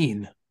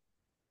mean.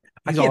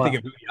 I He's can't all think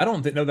out. of. I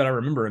don't know that I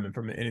remember him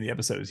from any of the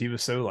episodes. He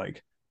was so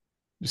like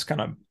just kind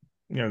of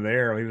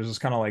there. He was just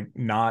kind of like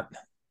not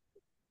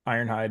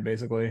Ironhide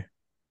basically.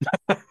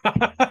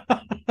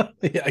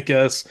 Yeah, I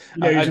guess.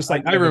 He's just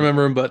like I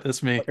remember him, but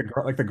that's me.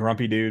 like the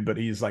grumpy dude, but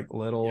he's like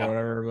little or Yeah.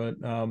 whatever.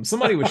 But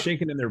somebody was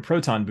shaking in their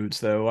proton boots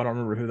though. I don't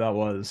remember who that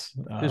was.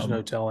 There's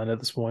no telling at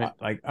this point.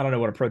 I don't know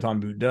what a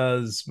proton boot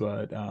does,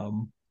 but yeah.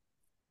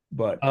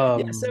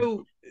 Um,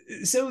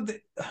 So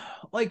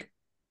like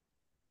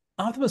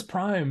Optimus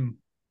Prime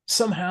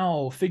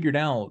somehow figured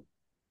out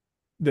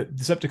that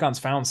Decepticons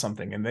found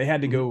something and they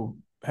had to go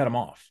head them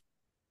off.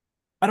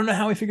 I don't know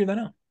how he figured that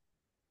out.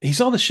 he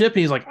saw the ship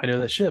and he's like, I know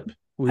that ship.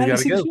 We How did he got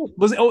to see the go. ship?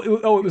 Was it? Oh, it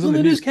It was was on in the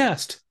the news.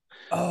 newscast.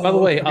 By the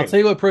Oh, way, okay, I'll okay. tell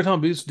you what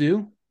proton boots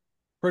do.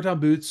 Proton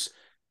boots,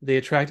 they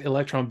attract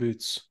electron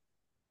boots,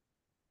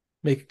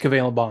 make a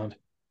covalent bond.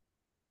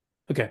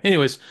 Okay.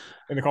 Anyways,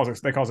 And they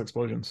cause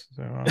explosions.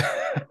 So,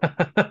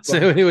 so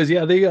but anyways,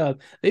 yeah,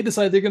 they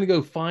decide they're gonna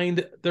go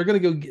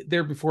get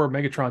there before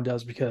Megatron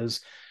does,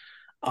 because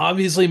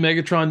obviously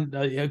Megatron,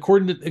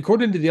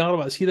 according to the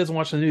Autobots, he doesn't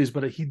watch the news,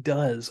 but he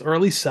does, or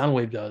at least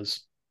Soundwave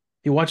does.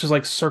 He watches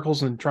like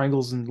circles and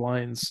triangles and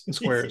lines and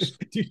squares.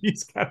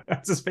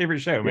 that's his favorite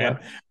show, Yeah. man.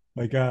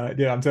 Like,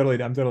 yeah, I'm totally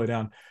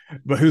down.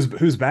 But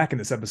who's back in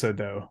this episode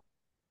though?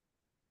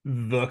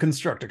 The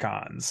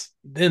Constructicons.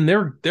 And they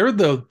are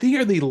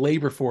the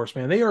labor force,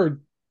 man. They are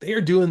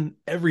doing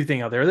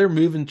everything out there. They're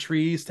moving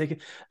trees, they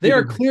Dude,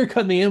 are clear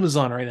cutting the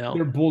Amazon right they're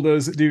now.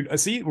 bulldozers, dude. I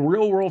see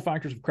real world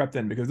factors have crept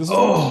in because this is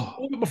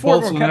Oh, before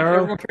Bolsonaro.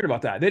 everyone cared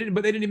about that.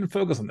 But they didn't even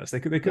focus on this. They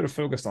could have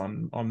focused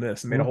on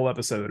this and made a whole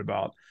episode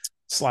about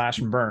slash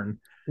and burn.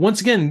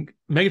 Once again,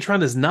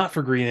 Megatron is not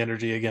for green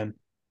energy again.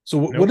 So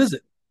Nope. what is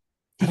it?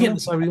 He I don't can't know.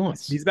 decide what he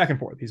wants. He's back and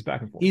forth. He's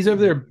back and forth. He's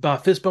over there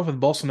fist bump with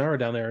Bolsonaro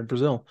down there in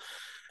Brazil.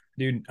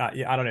 Dude.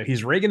 Yeah, I don't know.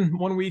 He's Reagan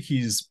one week.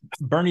 He's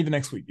Bernie the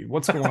next week. Dude,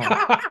 what's going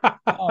on?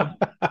 Um,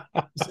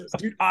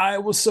 dude, I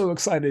was so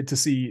excited to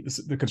see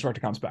the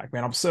Constructicons back,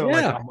 man.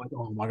 Yeah. I'm like,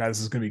 oh my god, this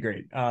is gonna be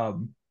great.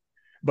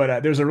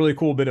 But there's a really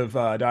cool bit of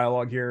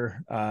dialogue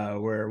here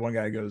where one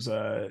guy goes,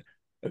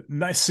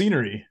 "Nice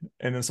scenery,"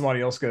 and then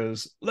somebody else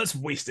goes, "Let's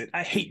waste it.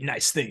 I hate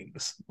nice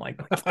things." Like,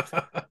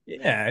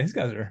 yeah, these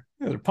guys are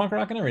punk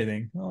rock and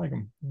everything. I like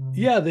them.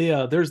 Yeah,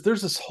 there's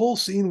this whole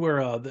scene where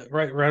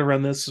right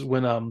around this,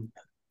 when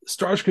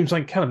Starscream's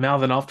like kind of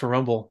mouthing off to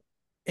Rumble,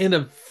 and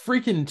a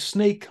freaking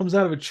snake comes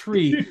out of a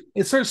tree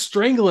and starts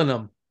strangling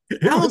him.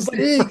 How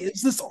big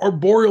is this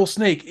arboreal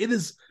snake?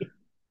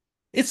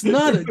 It's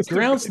not a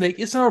ground snake,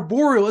 it's an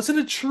arboreal, it's in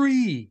a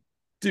tree.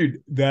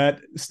 Dude,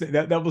 that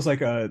was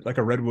like a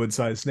redwood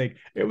sized snake.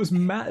 It was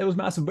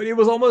massive, but it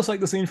was almost like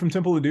the scene from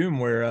Temple of Doom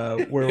where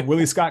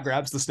Willie Scott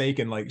grabs the snake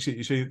and like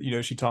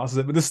she tosses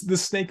it, but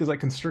this snake is like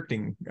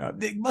constricting.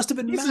 It must have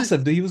been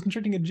massive. He was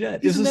constricting a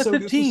jet. He's an F-15.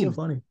 This is so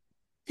funny.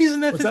 He's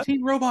an F-15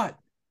 robot.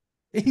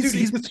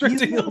 He's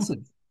constricting him. Massive.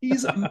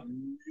 He's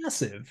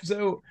massive.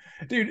 So,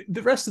 dude,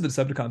 the rest of the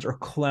Decepticons are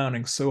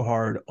clowning so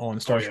hard on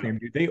Starscream.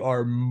 Dude, they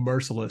are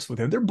merciless with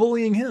him. They're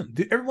bullying him.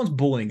 Dude, everyone's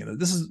bullying him.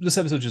 This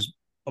episode just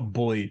a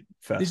bully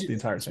fest the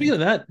entire thing. Speaking of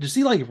that, did you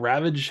see like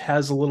Ravage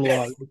has a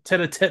little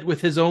tete-a-tete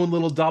with his own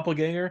little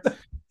doppelganger?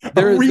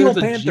 A real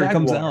panther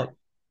comes out.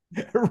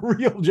 A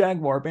real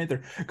jaguar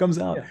panther comes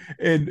out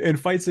and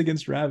fights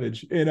against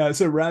Ravage. And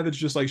so Ravage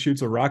just like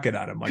shoots a rocket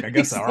at him. Like, I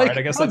guess, all right,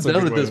 I guess that's I'm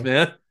done with this,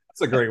 man.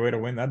 That's a great way to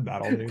win that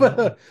battle, dude.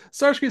 But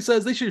Starscream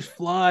says they should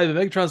fly. But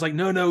Megatron's like,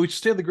 no, we should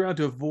stay on the ground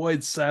to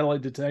avoid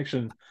satellite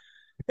detection.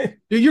 Dude,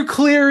 you're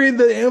clearing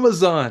the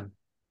Amazon.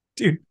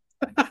 Dude,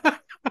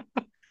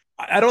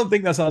 I don't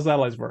think that's how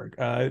satellites work.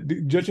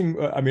 Judging,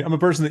 I mean, I'm a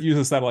person that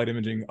uses satellite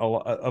imaging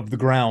of the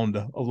ground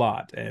a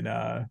lot, and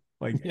Yeah.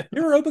 you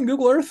ever open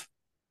Google Earth?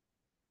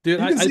 Dude,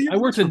 I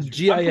worked in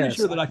GIS. I'm pretty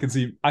sure that I could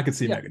see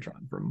yeah.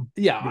 Megatron from.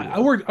 Yeah,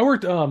 Google I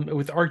worked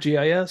with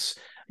ArcGIS.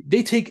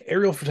 They take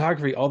aerial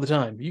photography all the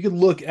time. You can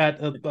look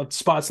at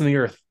spots in the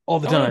earth all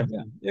the time.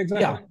 Yeah,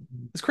 exactly. Yeah,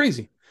 it's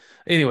crazy.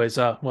 Anyways,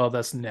 well,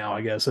 that's now,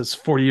 I guess. It's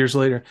 40 years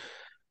later.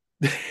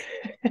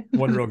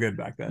 Wasn't real good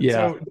back then.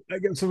 Yeah.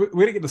 So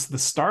we gotta get the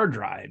star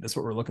drive. That's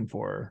what we're looking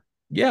for.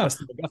 Yeah. That's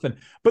the MacGuffin.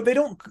 But they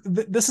don't.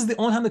 This is the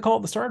only time they call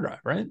it the star drive,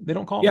 right? They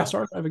don't call it the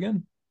star drive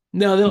again.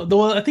 No,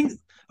 well, I think.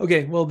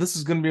 Okay, well, this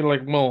is going to be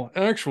like, well,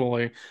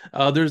 actually,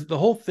 there's the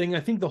whole thing. I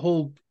think the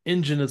whole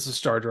engine is a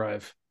star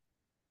drive.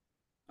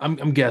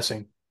 I'm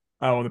guessing.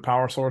 Oh, the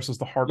power source is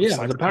the heart of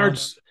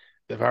Cybertron.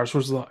 The power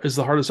source is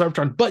the heart of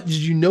Cybertron. But did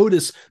you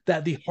notice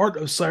that the heart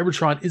of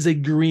Cybertron is a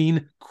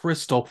green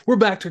crystal? We're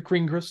back to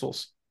green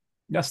crystals.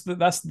 That's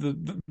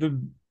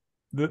the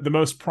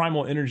most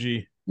primal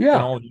energy in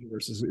all of the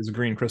universe is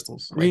green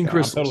crystals. Green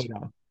crystals.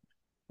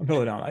 I'm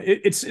totally down.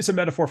 It's a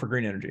metaphor for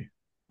green energy.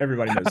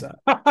 Everybody knows that.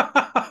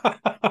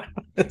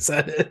 Is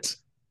that it?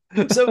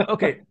 So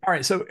okay, all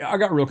right. So I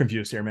got real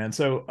confused here, man.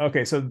 So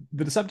okay, so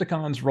the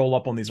Decepticons roll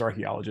up on these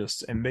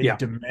archaeologists, and they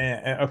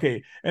demand.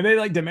 Okay, and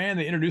they demand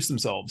they introduce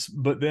themselves,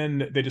 but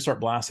then they just start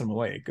blasting them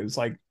away because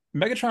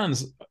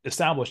Megatron's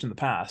established in the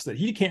past that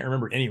he can't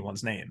remember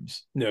anyone's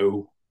names.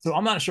 No. So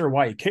I'm not sure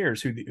why he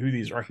cares who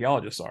these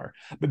archaeologists are.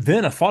 But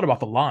then I thought about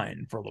the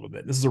line for a little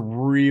bit. This is a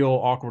real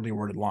awkwardly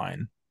worded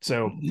line.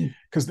 So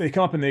because they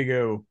come up and they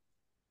go,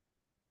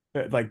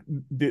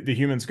 the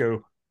humans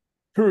go,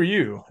 "Who are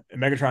you?"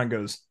 And Megatron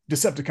goes,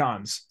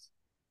 "Decepticons.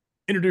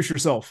 Introduce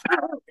yourself."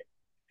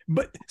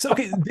 But so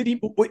okay,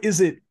 what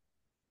is it?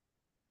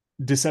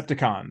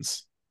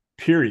 Decepticons,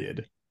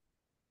 period.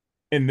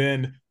 And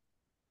then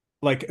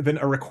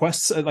a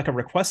request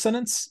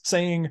sentence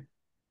saying,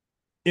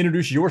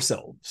 "Introduce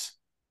yourselves,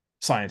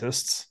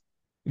 scientists."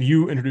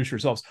 You introduce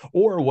yourselves.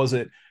 Or was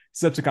it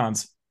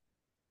Decepticons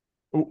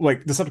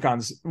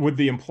with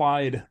the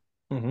implied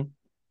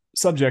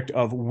subject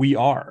of "we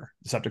are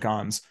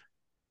Decepticons,"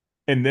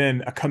 and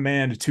then a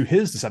command to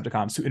his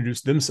Decepticons to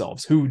introduce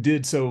themselves, who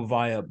did so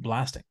via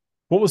blasting?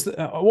 What was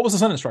the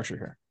sentence structure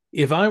here?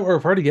 If I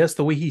were to guess,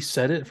 the way he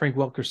said it, Frank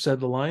Welker said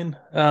the line,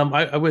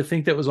 I would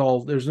think that was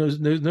all. There's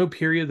no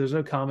period, there's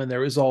no comma.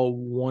 There is all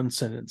one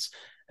sentence.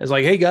 It's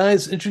like, "Hey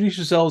guys, introduce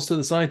yourselves to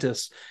the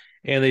scientists,"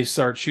 and they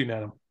start shooting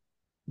at him.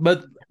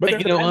 But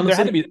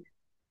honestly,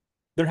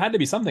 there had to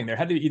be something. There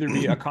had to either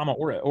be a comma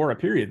or a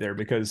period there,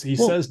 because he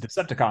says,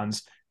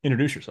 "Decepticons,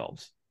 introduce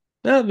yourselves."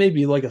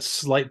 Maybe like a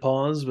slight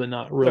pause, but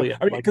not really.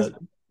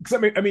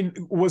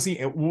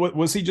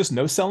 Was he just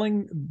no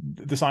selling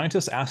the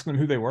scientists, asking them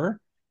who they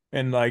were,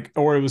 and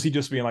or was he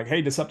just being like,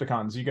 "Hey,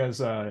 Decepticons, you guys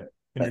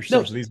introduce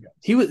yourselves to these guys"?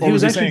 He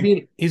was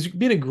actually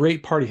being a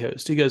great party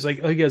host. He goes like,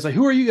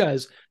 "Who are you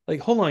guys?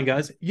 Hold on,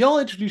 guys, y'all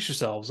introduce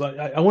yourselves.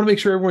 I want to make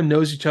sure everyone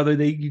knows each other.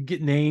 You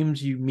get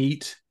names, you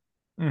meet."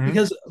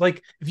 Because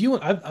if you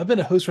want, I've been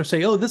a host where I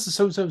say, "Oh, this is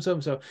so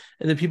and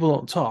then people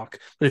don't talk.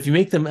 But if you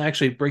make them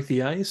actually break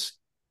the ice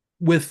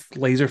with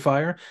laser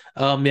fire,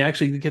 they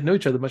actually get to know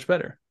each other much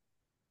better.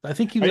 I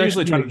think he was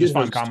usually trying to just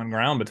find common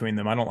ground between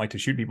them. I don't like to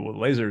shoot people with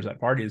lasers at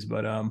parties,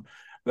 but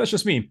that's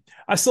just me.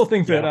 I still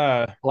think that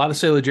a lot of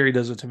Sailor Jerry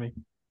does it to me.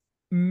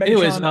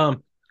 Anyways,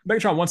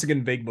 Megatron once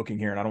again vague booking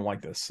here, and I don't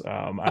like this.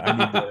 I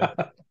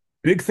need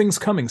big things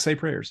coming. Say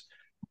prayers.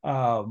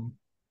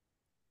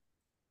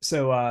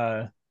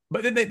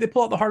 But then they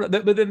pull out the heart.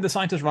 But then the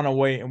scientists run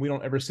away, and we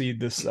don't ever see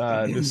this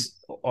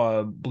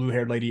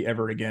blue-haired lady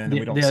ever again. And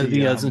we don't see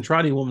the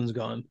Zentradi woman's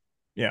gone.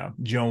 Yeah,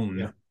 Joan.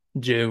 Yeah.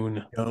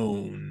 Joan.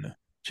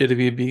 She had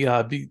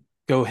to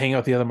go hang out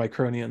with the other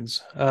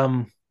Micronians.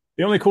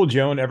 The only cool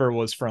Joan ever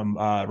was from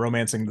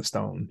Romancing the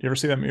Stone. You ever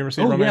see that? You ever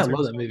see Romancing? Yeah, I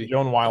love that movie.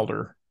 Joan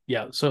Wilder.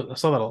 Yeah, so I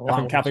saw that a lot.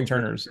 From Kathleen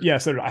Turner's. Yeah,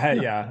 so I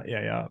had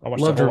I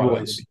watched loved her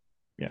voice.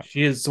 Yeah,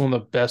 she is one of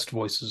the best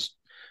voices.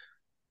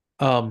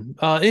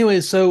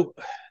 Anyway, so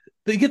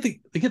they get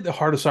the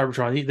heart of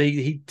Cybertron.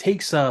 He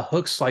takes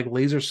Hook's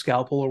laser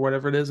scalpel or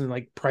whatever it is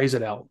and pries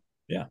it out.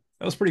 Yeah,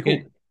 that was pretty cool.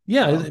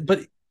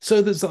 But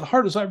so there's the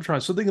heart of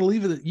Cybertron. So they can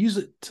use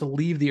it to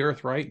leave the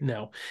Earth, right?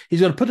 No, he's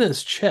going to put it in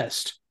his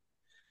chest.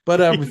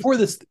 But before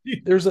this,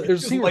 there's a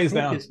scene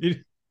where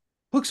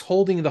Hook's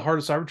holding the heart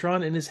of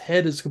Cybertron, and his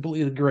head is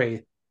completely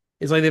gray.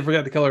 It's like they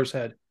forgot to color his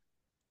head.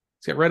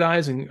 He's got red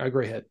eyes and a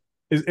gray head.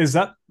 Is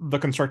that the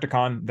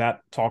Constructicon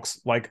that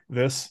talks like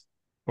this?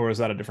 Or is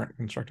that a different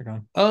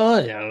Constructicon?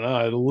 I don't know.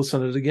 I'll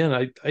listen to it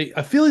again.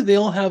 I feel like they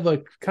all have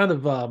a kind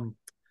of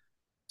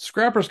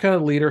Scrapper's kind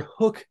of leader.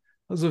 Hook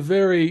has a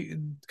very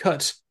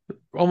cut,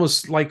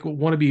 almost like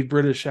wannabe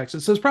British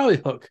accent. So it's probably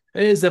Hook.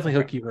 It is definitely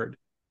Hook you heard.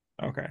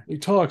 Okay. He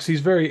talks.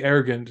 He's very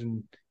arrogant,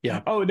 and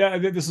Yeah. Oh, no,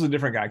 this is a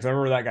different guy because I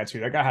remember that guy too.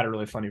 That guy had a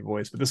really funny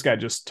voice, but this guy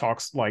just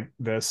talks like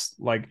this.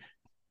 Like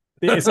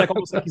it's like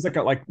almost like he's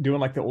like doing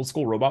like the old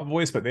school robot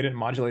voice, but they didn't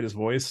modulate his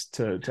voice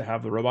to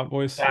have the robot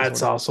voice. Is That's what it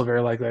is. also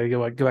very likely. I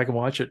go back and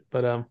watch it.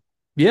 But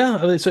yeah,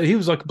 I mean, so he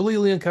was like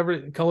completely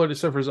uncovered colored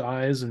except for his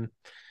eyes and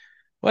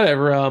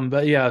whatever.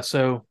 But yeah,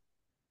 so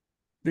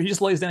He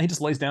just lays down. He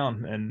just lays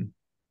down, and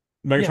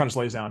yeah, Megatron just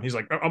lays down. He's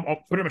like,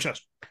 I'll put it in my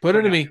chest put it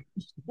right to now. me.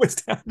 Just lays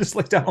down, just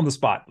lays down on the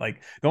spot.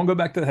 Like, don't go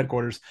back to the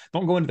headquarters.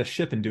 Don't go into the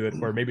ship and do it,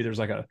 where maybe there's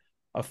like a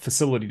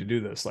facility to do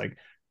this, like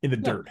in the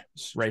No, dirt,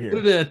 just right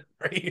put it here. in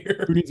right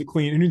here. Who needs a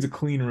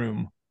clean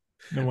room?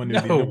 No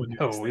No, one knew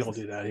no, these we don't things.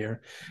 do that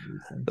here.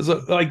 These things,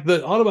 So, like the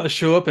Autobots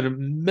show up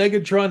and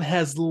Megatron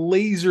has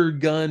laser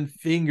gun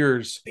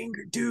fingers.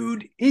 finger,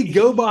 dude. He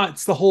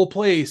GoBots the whole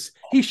place.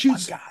 He My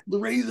shoots God, the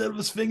rays out of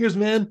his fingers,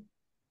 man.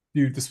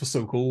 dude, this was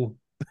so cool.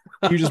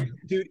 He just,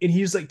 dude, and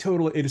he's like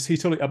totally, he's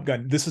totally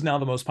upgunned. This is now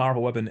the most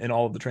powerful weapon in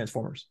all of the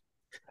Transformers.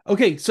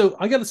 Okay, so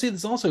I got to say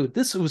this also.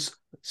 This was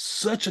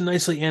such a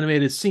nicely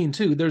animated scene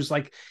too. There's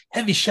like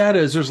heavy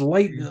shadows. There's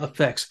light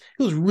effects.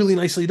 It was really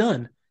nicely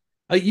done.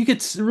 You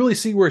could really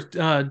see where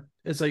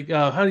it's like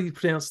how do you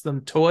pronounce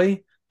them?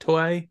 Toei,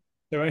 Toei,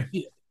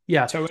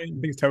 yeah, Toei, I think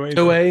it's Toei.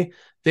 Toei.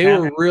 They Yeah.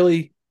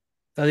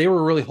 they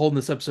were really holding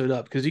this episode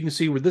up because you can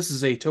see where this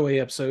is a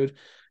Toei episode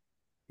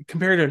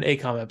compared to an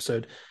ACOM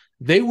episode.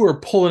 They were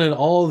pulling in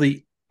all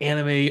the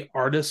anime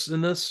artists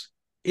in this.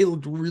 It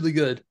looked really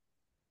good.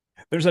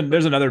 There's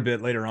another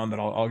bit later on that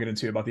I'll get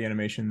into about the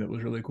animation that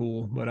was really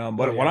cool. But Oh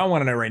what yeah, I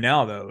want to know right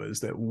now though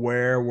is that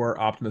where were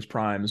Optimus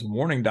Prime's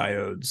warning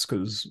diodes?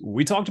 Because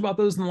we talked about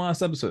those in the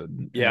last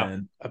episode, yeah.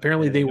 and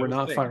Apparently they that were was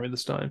not big. firing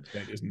this time.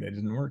 They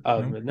didn't work.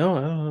 No, No,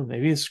 I don't know.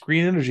 Maybe it's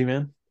green energy,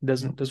 man. It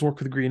no. doesn't work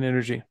with green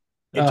energy.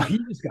 Yeah,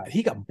 dude, Uh,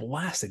 he got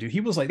blasted, dude.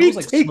 He was like there he was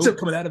like takes smoke it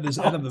coming out of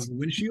the out.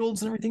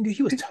 windshields and everything, dude.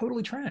 He was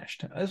totally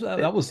trashed.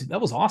 That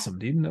was awesome,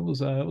 dude. That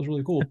was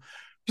really cool.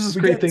 This is a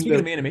We great get thing speaking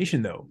that of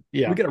animation though, we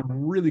yeah, get a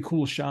really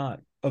cool shot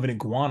of an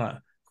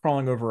iguana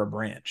crawling over a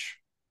branch.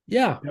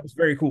 yeah. That was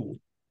very cool.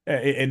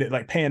 And it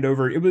like panned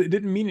over. It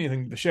didn't mean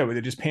anything to the show.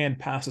 It just panned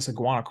past this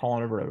iguana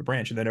crawling over a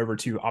branch and then over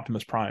to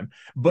Optimus Prime.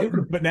 They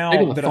were But big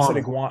on now the that I said fauna.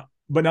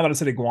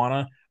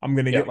 iguana, I'm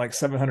gonna Yeah, get like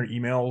 700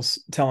 emails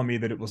telling me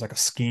that it was like a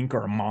skink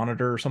or a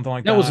monitor or something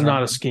like that was that. Or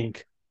not a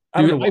skink,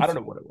 dude. I don't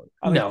know what it was.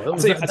 No, it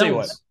was I tell that you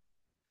what, was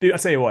dude. I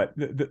tell you what,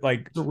 a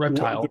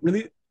reptile,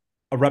 really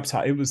a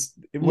reptile. It was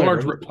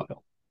large whatever.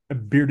 reptile. A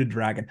bearded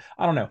dragon.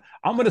 I don't know.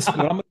 I'm gonna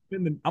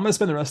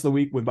spend the rest of the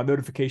week with my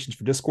notifications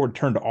for Discord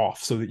turned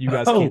off so that you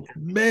guys can't. Oh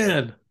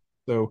man.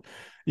 So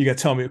you got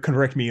to tell me,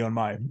 correct me on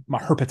my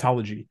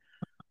herpetology.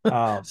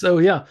 So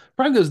yeah,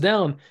 Prime goes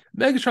down.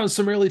 Megatron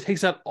summarily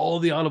takes out all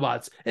the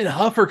Autobots, and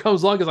Huffer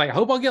comes along. Is like, I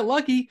hope I'll get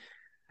lucky.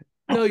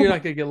 No, you're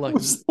not gonna get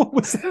lucky. What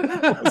was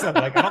that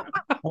like? I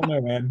don't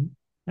know, man.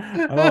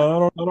 I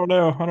don't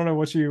know. I don't know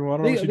what you. I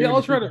don't know what you They do.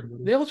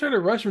 all try to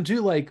rush him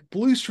too. Like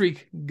Blue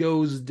Streak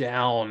goes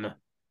down.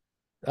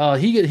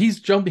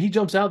 He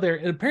jumps out there,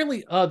 and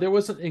apparently there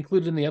wasn't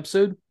included in the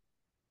episode.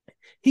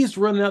 He's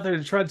running out there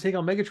to try to take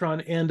on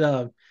Megatron, and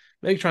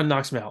Megatron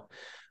knocks him out.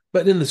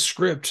 But in the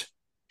script,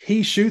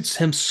 he shoots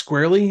him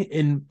squarely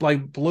and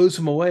like blows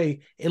him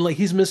away, and like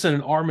he's missing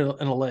an arm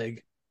and a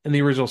leg in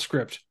the original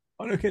script.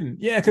 Oh, no kidding.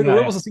 Yeah, because Yeah,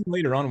 there yeah. was a scene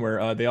later on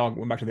where they all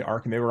went back to the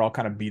Ark and they were all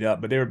kind of beat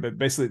up, but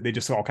basically they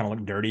just all kind of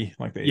looked dirty,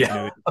 like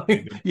Yeah,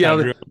 they yeah,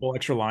 kind of drew a couple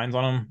extra lines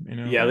on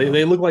them, yeah.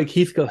 They look like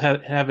Heathcliff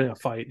having a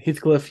fight.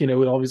 Heathcliff,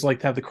 would always like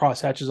to have the cross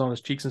hatches on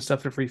his cheeks and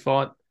stuff if he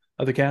fought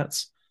other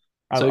cats.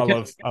 So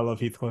I love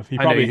Heathcliff.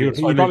 I know you do.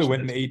 So I He probably mentioned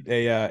went and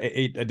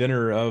ate a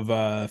dinner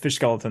of fish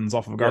skeletons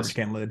off of a garbage yes,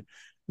 can lid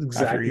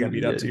after he exactly got what he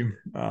beat up did. too.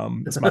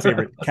 It's my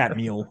favorite cat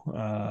meal.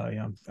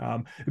 Yeah.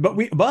 But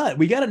we got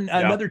Yeah,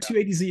 another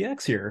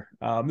 280ZX here.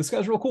 This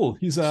guy's real cool.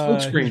 He's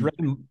smokescreen.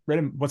 red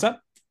and what's that?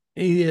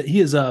 He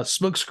is a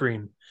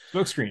smokescreen.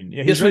 Smoke screen.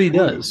 Yeah, Guess he's what red he and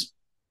blue. does?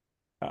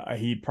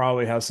 He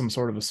probably has some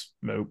sort of a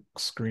smoke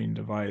screen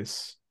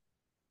device.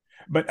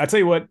 But I tell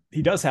you what,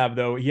 he does have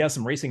though. He has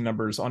some racing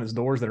numbers on his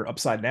doors that are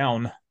upside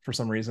down for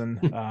some reason.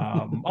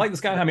 I like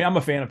this guy. I mean, I'm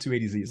a fan of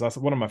 280Zs. That's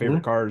one of my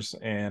favorite cars.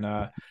 And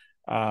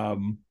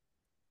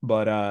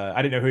but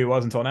I didn't know who he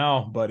was until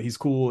now. But he's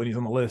cool and he's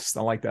on the list.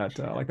 I like that.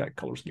 I like that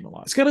color scheme a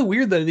lot. It's kind of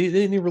weird that they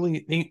didn't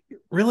really.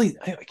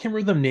 I can't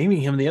remember them naming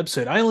him in the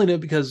episode. I only know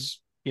because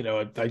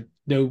I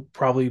know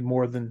probably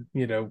more than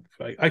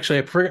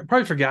I've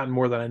probably forgotten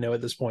more than I know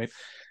at this point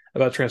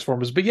about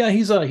Transformers. But yeah,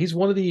 he's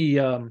one of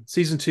the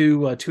season 2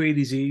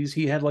 280Zs.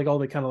 He had like all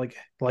the kind of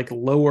like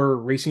lower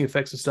racing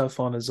effects and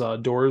stuff on his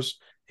doors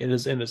in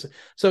his.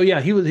 So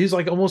yeah, he's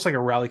like almost like a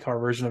rally car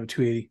version of a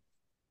 280.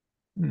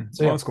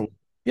 So Well, yeah, that's cool.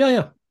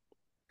 yeah.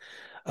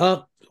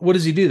 What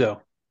does he do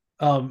though?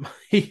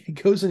 He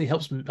goes and he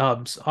helps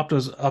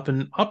Optimus up,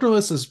 and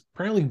Optimus is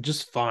apparently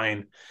just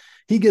fine.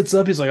 He gets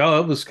up. He's like,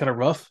 "Oh, that was kind of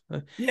rough."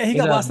 Yeah, he And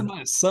got blasted by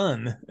his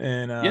son,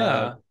 and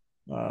yeah,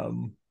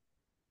 um,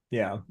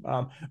 yeah.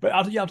 But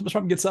Optimus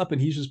Prime gets up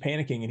and he's just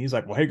panicking, and he's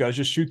like, "Well, hey guys,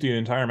 just shoot the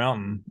entire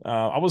mountain."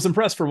 I was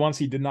impressed for once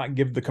he did not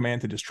give the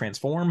command to just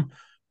transform.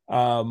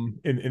 in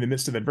the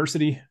midst of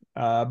adversity.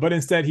 But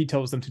instead, he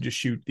tells them to just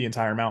shoot the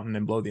entire mountain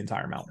and blow the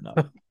entire mountain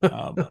up,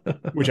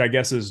 which I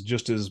guess is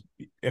just as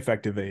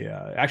effective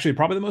actually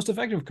probably the most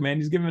effective command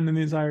he's given in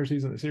the entire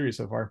season of the series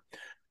so far.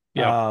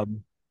 Yeah.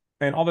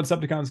 And all the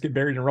Decepticons get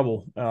buried in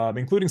rubble,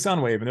 including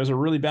Soundwave. And there's a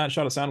really bad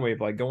shot of Soundwave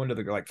like going to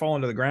the fall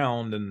into the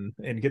ground and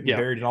getting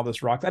buried in all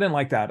this rocks. I didn't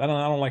like that. I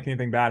don't like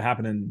anything bad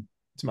happening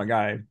to my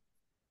guy.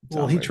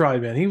 Well, he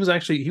tried, man. He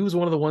was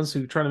one of the ones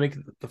who tried to make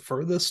it the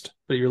furthest,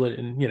 but you're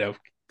letting,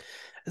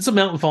 it's a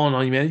mountain falling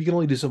on you, man. You can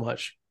only do so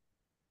much.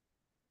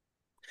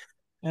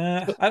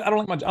 I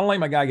don't like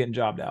my guy getting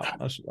jobbed out.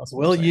 That's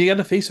well, you got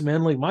to face it,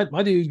 man. Like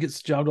my dude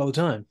gets jobbed all the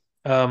time.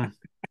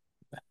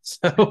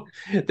 So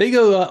they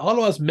go.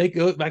 Autobots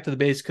go back to the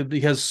base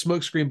because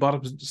Smokescreen bought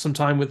up some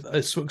time with a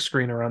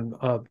smokescreen around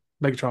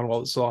Megatron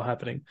while this is all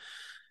happening.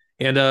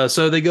 And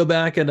so they go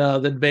back and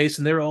the base,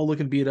 and they're all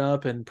looking beat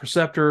up. And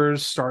Perceptors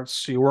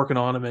starts working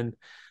on them. And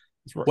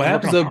what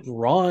happens though?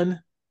 Ron.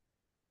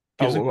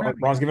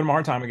 Ron's giving him a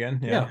hard time again.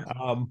 Yeah.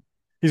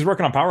 He's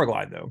working on Power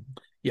Glide though.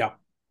 Yeah.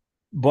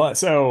 But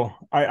so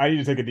I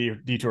need to take a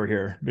detour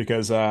here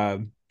because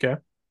friend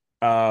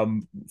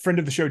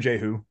of the show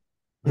Jehu,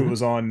 who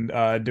was on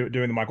doing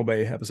the Michael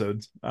Bay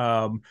episodes.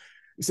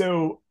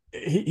 So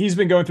he's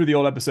been going through the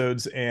old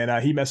episodes, and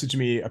he messaged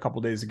me a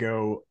couple days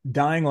ago,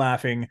 dying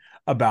laughing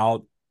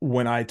about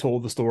when I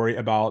told the story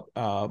about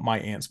my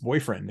aunt's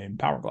boyfriend named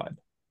Powerglide,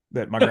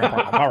 that my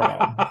grandpa had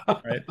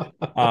Powerglide,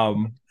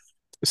 right?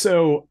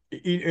 So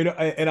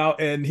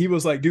and he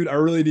was like, dude, I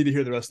really need to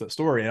hear the rest of the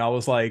story, and I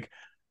was like,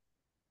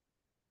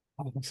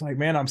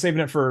 man, I'm saving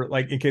it for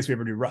like in case we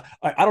ever do.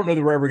 I don't know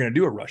that we're ever going to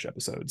do a Rush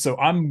episode. So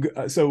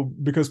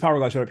because Power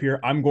Glide showed up here,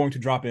 I'm going to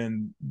drop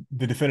in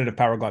the definitive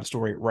Power Glide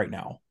story right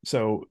now.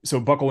 So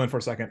buckle in for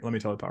a second. Let me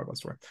tell the Power Glide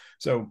story.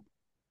 So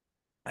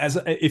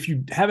if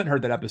you haven't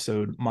heard that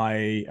episode,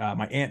 my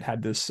aunt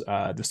had this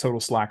total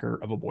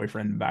slacker of a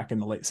boyfriend back in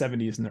the late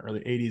 70s and the early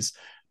 80s.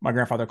 My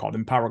grandfather called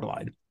him Power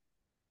Glide.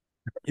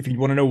 If you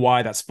want to know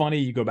why that's funny,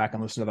 you go back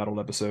and listen to that old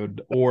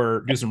episode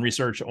or do some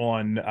research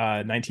on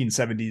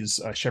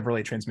 1970s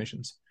Chevrolet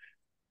transmissions.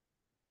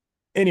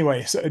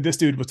 Anyway, so this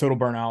dude was total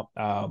burnout.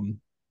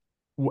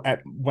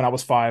 When I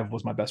was 5,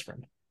 was my best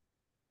friend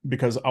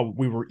because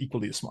we were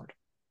equally as smart.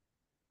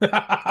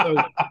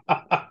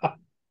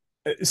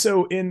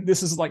 So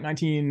this is like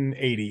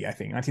 1980, I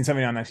think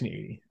 1979,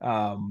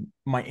 1980.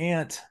 My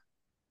aunt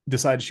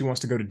decided she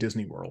wants to go to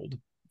Disney World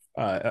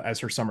as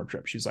her summer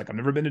trip. She's like, I've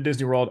never been to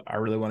Disney World. I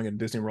really want to go to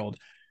Disney World.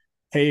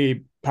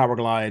 Hey,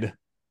 Powerglide,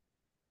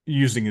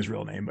 using his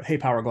real name, but hey,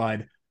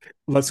 Powerglide,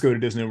 let's go to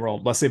Disney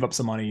World. Let's save up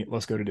some money.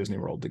 Let's go to Disney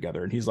World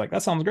together. And he's like,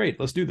 that sounds great.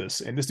 Let's do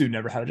this. And this dude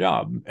never had a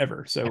job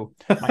ever. So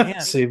my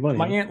aunt, save money.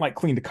 My aunt like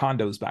cleaned the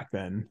condos back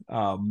then.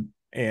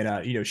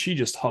 She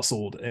just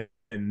hustled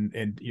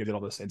and did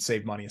all this and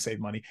saved money.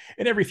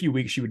 And every few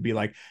weeks she would be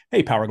like,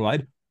 hey,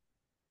 Powerglide,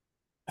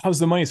 how's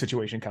the money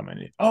situation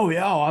coming? Oh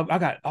yeah,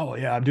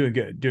 I'm doing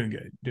good.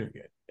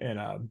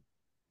 And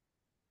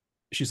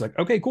she's like,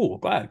 okay, cool,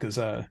 glad, because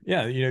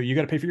you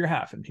got to pay for your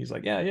half. And he's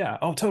like, yeah,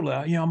 oh totally.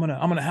 I'm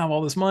gonna have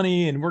all this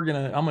money, and we're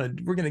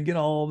gonna get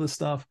all this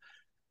stuff.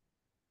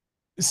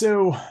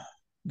 So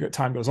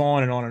time goes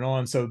on and on and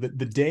on. So the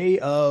day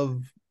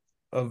of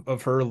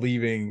her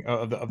leaving,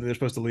 they're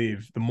supposed to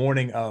leave, the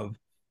morning of,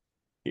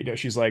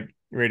 she's like,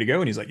 ready to go,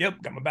 and he's like, yep,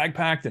 got my bag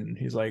packed, and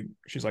she's like,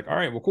 all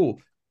right, well,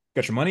 cool.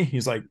 Got your money?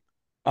 He's like,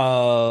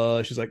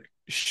 she's like,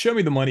 show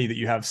me the money that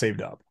you have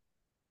saved up.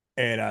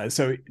 And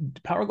so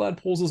Powerglide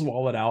pulls his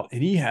wallet out,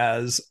 and he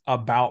has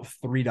about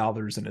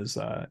 $3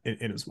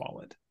 in his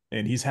wallet,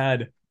 and he's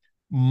had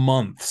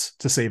months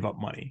to save up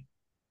money.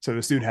 So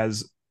this dude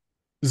has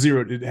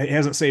zero. He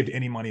hasn't saved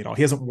any money at all.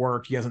 He hasn't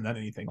worked. He hasn't done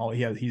anything. All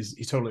he has,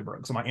 he's totally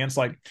broke. So my aunt's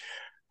like,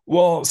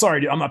 well,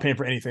 sorry, dude, I'm not paying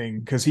for anything,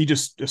 because he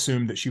just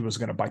assumed that she was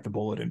going to bite the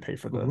bullet and pay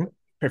for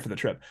the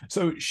trip.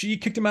 So she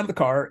kicked him out of the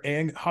car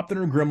and hopped in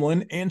her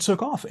gremlin and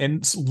took off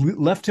and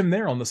left him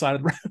there on the side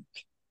of the road.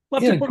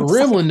 Yeah,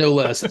 gremlin, no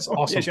less. That's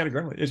awesome. Yeah, she had a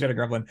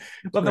gremlin.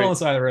 Left him on the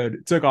side of the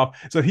road, took off.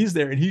 So he's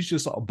there, and he's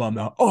just all bummed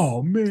out.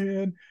 Oh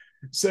man.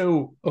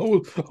 So I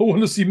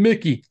want to see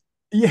Mickey.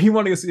 Yeah, he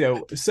wanted to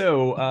see.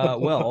 So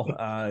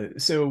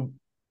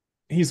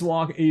he's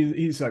walking.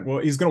 He's like, well,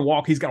 he's gonna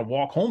walk. He's got to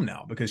walk home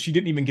now because she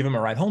didn't even give him a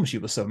ride home. She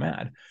was so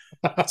mad.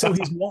 So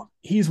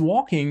he's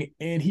walking,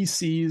 and he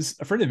sees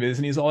a friend of his,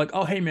 and he's all like,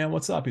 oh hey man,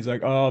 what's up? He's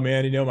like, oh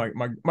man,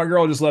 my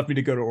girl just left me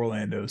to go to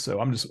Orlando, so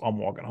I'm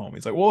walking home.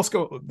 He's like, well, let's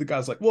go. The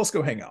guy's like, well, let's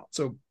go hang out.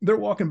 So they're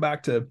walking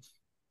back to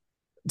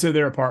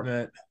their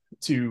apartment,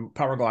 to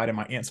Powerglide and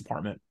my aunt's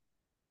apartment,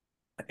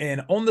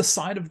 and on the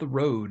side of the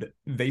road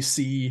they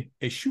see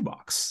a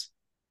shoebox.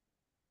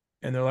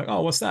 And they're like, oh,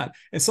 what's that?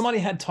 And somebody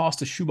had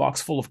tossed a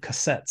shoebox full of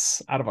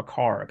cassettes out of a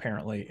car,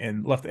 apparently,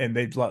 and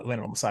they landed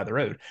on the side of the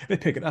road. They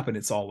pick it up, and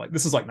it's all like,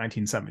 this is like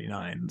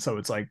 1979. So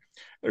it's like,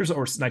 or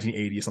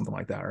 1980, something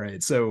like that,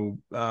 right? So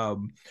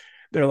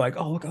they're like,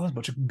 oh, look, there's a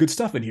bunch of good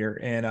stuff in here.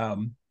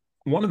 And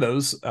one of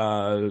those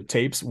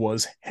tapes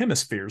was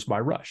Hemispheres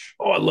by Rush.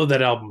 Oh, I love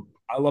that album.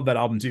 I love that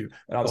album too.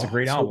 That was a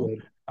great album.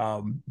 Good.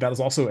 That is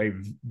also a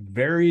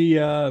very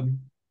man,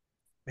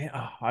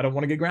 I don't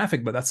want to get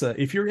graphic, but that's a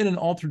if you're in an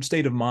altered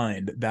state of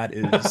mind, that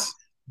is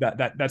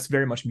that's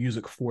very much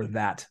music for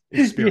that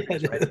Yeah,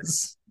 experience, it right?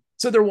 is.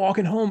 So they're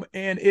walking home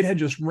and it had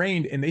just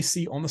rained, and they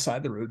see on the side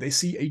of the road, they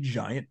see a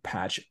giant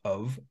patch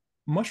of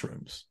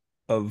mushrooms,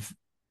 of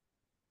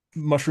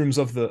mushrooms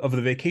of the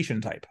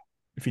vacation type,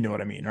 if you know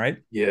what I mean, right?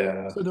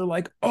 Yeah. So they're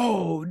like,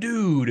 "Oh,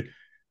 dude,"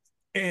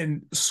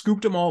 and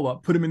scooped them all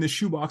up, put them in the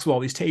shoebox with all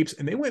these tapes,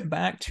 and they went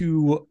back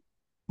to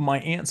my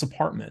aunt's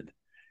apartment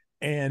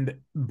and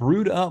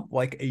brewed up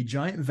like a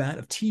giant vat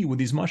of tea with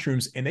these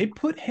mushrooms, and they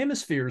put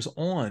hemispheres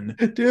on.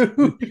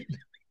 Dude.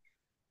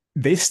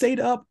 They stayed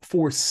up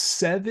for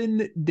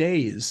 7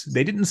 days.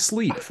 They didn't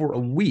sleep for a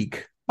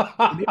week.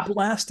 And they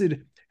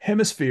blasted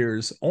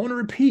hemispheres on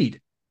repeat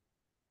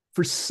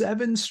for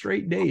 7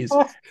 straight days,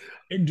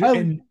 and I,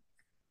 and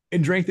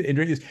and drank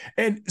this.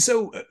 And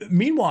so,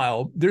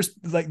 meanwhile, there's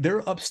like they're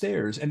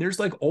upstairs, and there's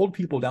like old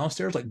people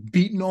downstairs, like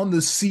beating on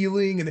the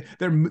ceiling, and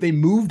they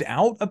moved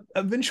out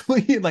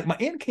eventually. Like my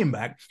aunt came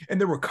back,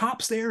 and there were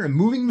cops there and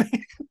moving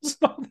vans,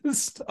 and all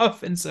this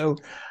stuff. And so,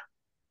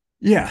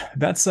 yeah,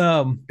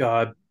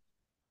 God,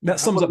 that I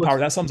sums would up love,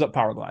 That sums up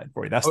Power Glide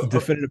for you. That's the I,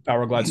 definitive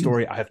Power Glide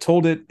story. I have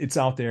told it. It's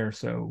out there.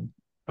 So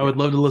I would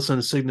yeah. love to listen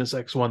to Cygnus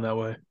X1 that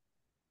way.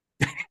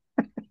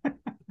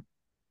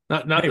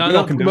 Not not Hey, not,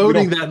 not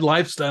promoting that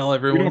lifestyle,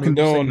 everyone. I'm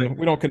just saying like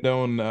we don't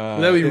condone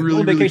that'd be the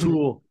really, only really vacation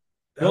cool.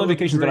 the That only would be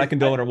vacations that I great.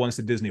 condone are ones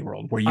to Disney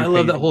World where I you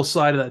love pay that for. whole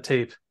side of that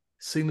tape.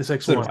 Cygnus So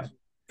do X1. I. So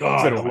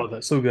God, do I I. love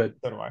that. So good.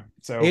 So do I.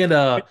 So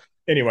And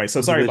anyway, so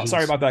sorry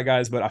subdivisions. about that,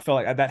 guys, but I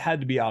felt like that had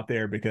to be out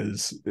there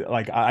because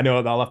like I know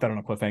I left that on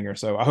a cliffhanger.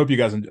 So I hope you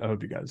guys Dude,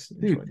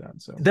 enjoyed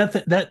that. So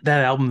that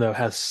album though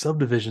has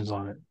subdivisions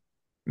on it.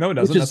 no, it Which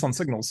doesn't. is That's on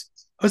Signals.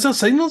 oh, it's on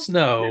Signals? Yeah,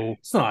 No,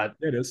 it's not.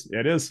 it is.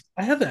 It is.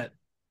 I have that.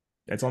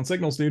 It's on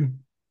Signals, dude.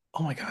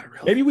 Oh my god,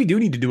 really? Maybe we do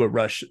need to do a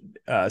Rush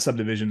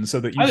subdivision so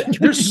that you can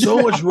There's get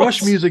so much Rush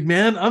those. music,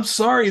 man. I'm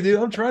sorry, dude.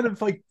 I'm trying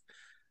to like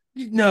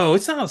no,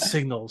 it's not on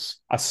Signals.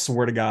 I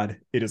swear to God,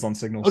 it is on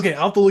Signals. Okay,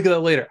 I'll have to look at that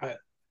later.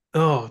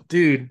 Oh,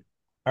 dude.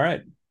 All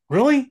right.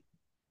 Really?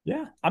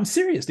 Yeah, I'm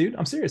serious, dude.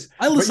 I'm serious.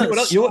 I But you listen know to what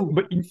else? You know so what?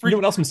 But you know freak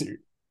what else I'm serious.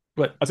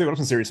 but I'll tell you what else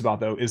I'm serious about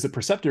though is that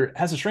Perceptor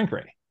has a shrink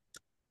ray.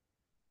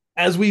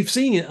 as we've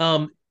seen,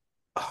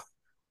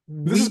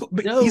 This is we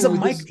but know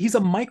this he's a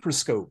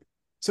microscope,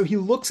 so he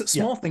looks at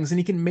yeah, small things and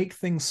he can make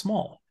things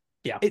small.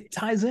 yeah. It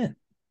ties in.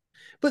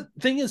 But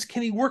thing is,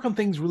 can he work on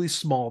things really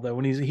small though?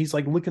 When he's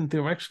like looking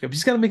through a microscope,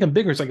 he's got to make them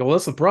bigger. It's like, well,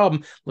 that's the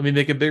problem. Let me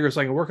make it bigger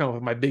so I can work on it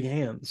with my big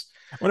hands.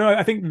 Well, no,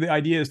 I think the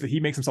idea is that he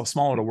makes himself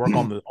smaller to work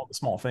on the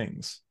small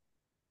things.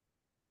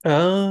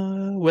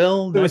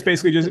 Well, So it's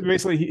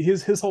basically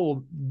his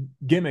whole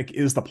gimmick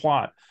is the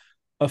plot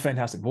of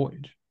Fantastic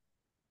Voyage.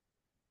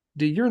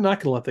 dude, you're not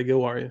gonna let that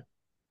go, are you?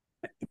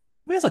 I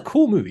mean, it's a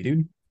cool movie,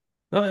 dude.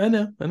 No, I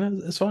know,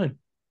 it's fine.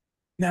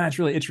 Nah, it's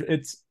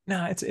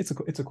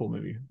a cool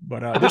movie,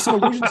 but there's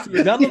some illusions to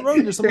it down the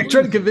road. There's some You're trying to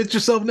illusions. convince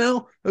yourself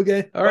now.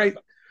 Okay, all right.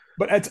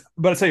 But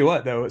I tell you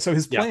what though, so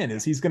his Yeah. plan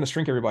is he's going to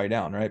shrink everybody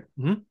down, right?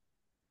 Mhm.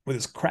 With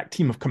his crack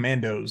team of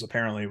commandos,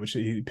 apparently, which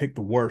he picked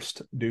the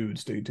worst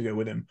dudes to go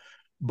with him.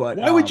 But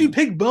Why would you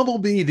pick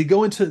Bumblebee to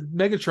go into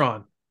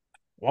Megatron?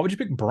 why would you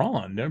pick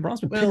Braun? Braun's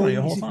been picking Well, on you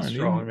the whole he's time,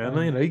 strong, dude.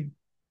 man. You know,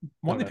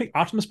 Why don't they pick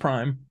Optimus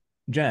Prime,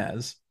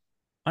 Jazz,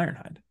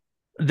 Ironhide?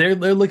 they're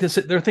looking.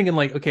 They're thinking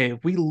like, okay,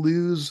 if we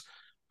lose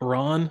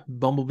Brawn,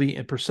 Bumblebee,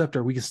 and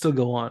Perceptor, we can still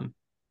go on.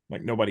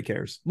 Like nobody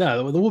cares.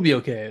 No, we'll be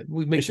okay.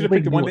 They should have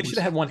picked the one. They should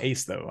have had one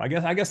ace though. I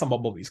guess the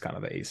Bumblebee's kind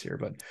of the ace here.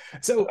 But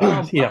so Yeah.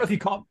 I don't know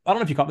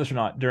if you caught this or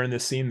not during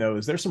this scene though.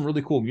 Is there's some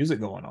really cool music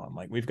going on?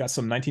 Like we've got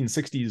some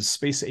 1960s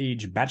space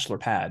age bachelor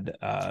pad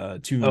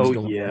tunes Oh going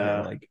on there.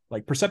 yeah.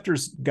 Like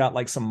Perceptor's got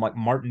like some like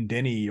Martin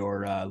Denny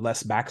or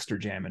Les Baxter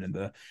jamming in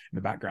the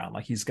background.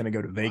 Like he's gonna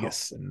go to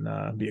Vegas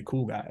and be a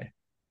cool guy.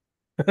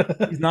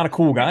 He's not a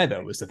cool guy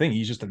though. Is the thing.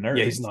 He's just a nerd.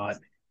 Yeah, he's not.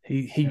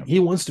 He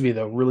wants to be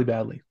though, really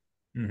badly.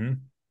 Mm-hmm.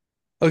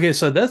 Okay,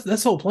 so that's the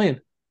whole plan.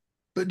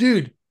 But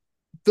dude,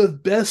 the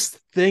best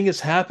thing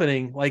is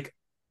happening like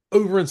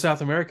over in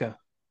South America.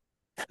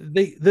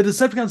 The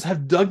Decepticons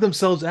have dug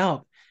themselves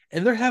out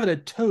and they're having a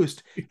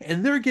toast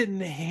and they're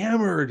getting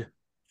hammered.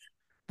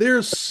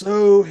 They're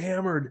so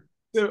hammered.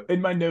 So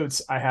in my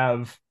notes, I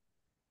have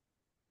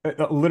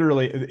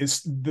literally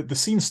it's the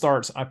scene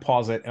starts. I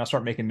pause it and I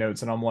start making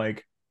notes, and I'm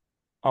like,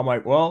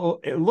 well,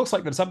 it looks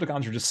like the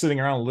Decepticons are just sitting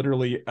around,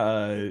 literally,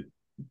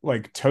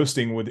 like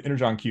toasting with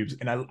energon cubes.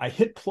 And I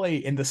hit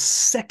play, and the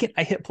second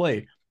I hit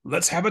play,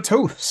 let's have a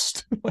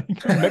toast. Like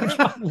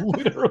Megatron,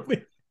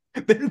 literally,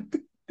 they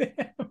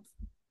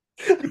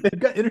they've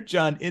got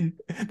energon in.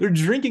 They're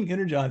drinking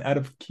energon out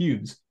of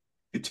cubes,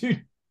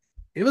 dude.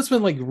 It must have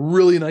been like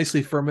really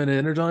nicely fermented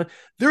energon.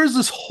 There's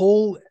this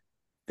whole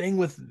thing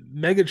with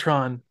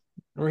Megatron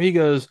where he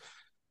goes,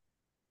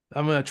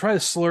 I'm gonna try to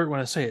slur it when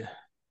I say it.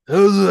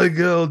 Those are the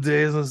good old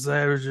days on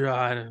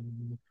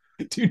Cybertron.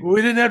 Dude,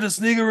 We didn't have to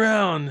sneak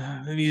around.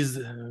 And he's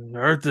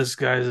Earth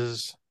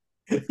disguises.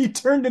 he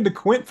turned into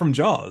Quint from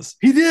Jaws.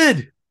 He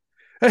did.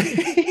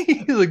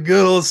 He's a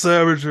good old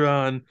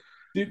Cybertron.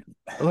 Dude,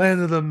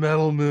 Land of the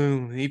metal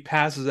moon. He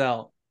passes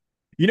out.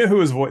 you know who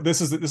his voice?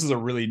 This is a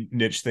really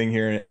niche thing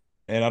here,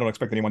 and I don't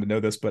expect anyone to know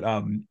this, but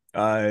Jonathan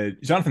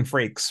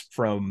Frakes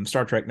from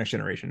Star Trek Next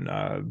Generation,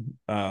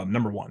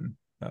 number one,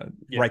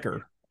 Yeah.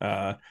 Riker.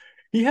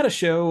 He had a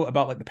show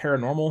about like the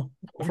paranormal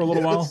Oh, for a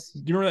little while. yes. Do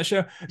you remember that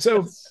show?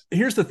 So Yes.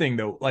 here's the thing,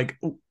 though. Like,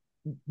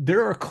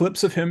 there are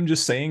clips of him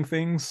just saying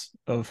things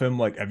of him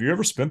like, "Have you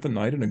ever spent the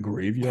night in a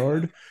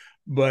graveyard?"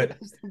 But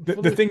That's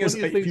the the thing is,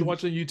 funniest thing to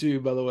watch on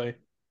YouTube, by the way.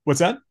 what's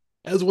that?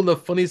 That's one of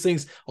the funniest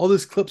things. All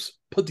these clips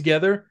put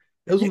together.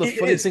 That was one of the It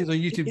funniest is. things on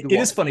YouTube to It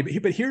is watch. funny,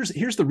 but here's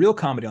the real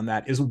comedy on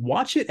that: is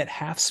watch it at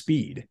half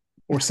speed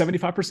or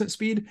 75%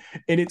 speed,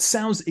 and it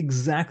sounds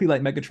exactly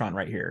like Megatron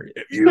right here.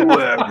 If you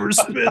ever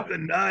spent the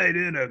night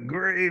in a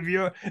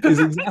graveyard, is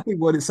exactly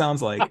what it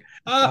sounds like.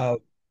 Uh,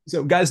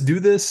 so guys, do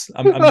this.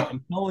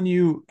 I'm telling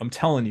you,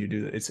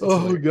 do it. It's Oh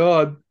hilarious.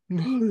 God.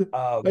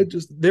 I Um,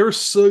 just they were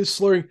so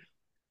slurring.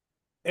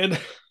 And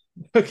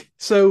okay,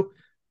 so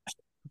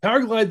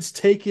Powerglide's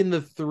taking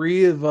the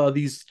three of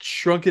these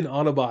shrunken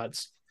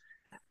Autobots,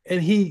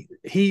 and he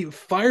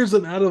fires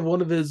them out of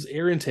one of his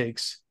air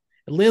intakes.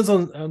 It lands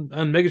on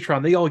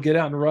Megatron. They all get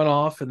out and run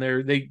off, and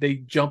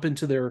they jump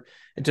into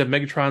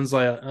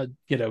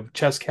Megatron's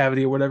chest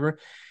cavity or whatever.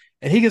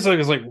 And he gets like,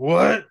 is like,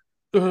 what?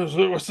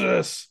 What's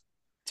this?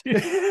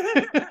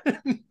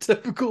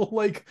 Typical,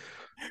 like,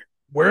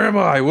 where am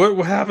I?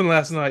 What happened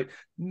last night?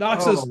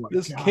 Knocks oh my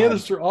this god,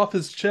 canister off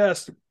his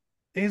chest.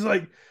 He's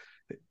like,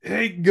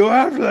 hey, go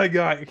after that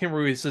guy. I can't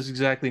remember what he says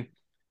exactly.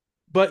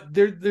 But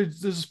there's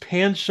this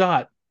pan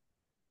shot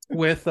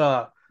with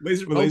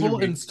laser Rumble and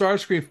beam.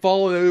 Starscream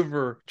falling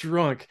over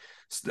drunk.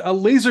 A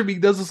laser beam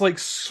does this like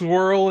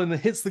swirl and it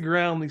hits the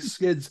ground, like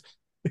skids.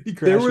 He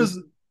There crashes.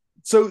 was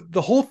so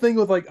the whole thing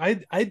with like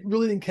I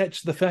really didn't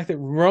catch the fact that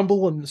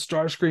Rumble and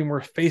Starscream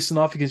were facing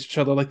off against each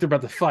other like they're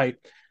about to fight.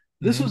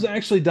 This was Mhm.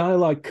 actually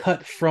dialogue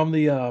cut from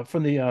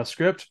the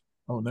script.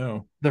 Oh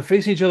no, They're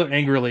facing each other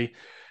angrily.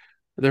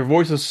 Their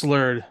voices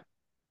slurred.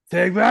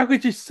 Take back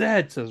what you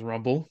said, says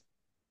Rumble.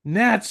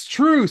 That's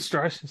true,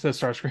 says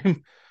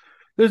Starscream.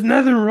 There's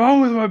nothing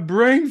wrong with my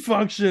brain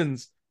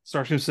functions.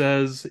 Starscream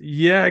says,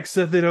 yeah,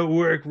 except they don't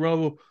work,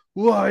 Rumble.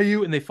 Why are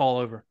you? And they fall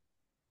over.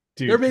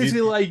 They're dude.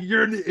 basically like,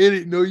 you're an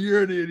idiot. No,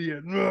 you're an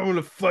idiot. No, I'm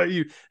gonna fight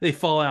you. They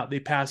fall out. They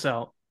pass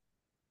out.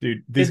 These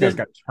And guys then,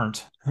 got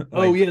turned.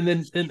 oh Like, yeah, and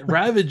then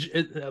Ravage,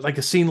 like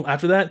a scene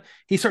after that,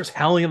 he starts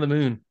howling on the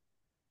moon.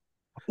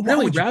 why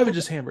Apparently, would you Ravage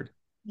is hammered.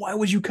 why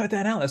would you cut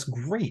that out? That's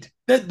great.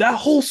 That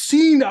whole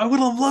scene, I would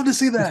have loved to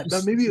see that.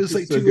 Now, maybe it This was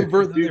was like so too good,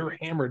 overt that they dude. were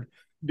hammered.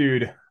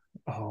 Dude,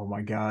 oh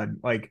my god,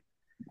 like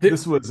Th-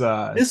 this was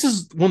this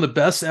is one of the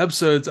best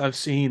episodes I've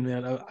seen,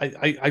 man.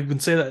 I can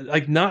say that,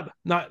 like, not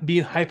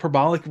being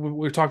hyperbolic. We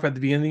were talking about at the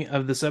beginning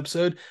of this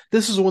episode.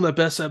 This is one of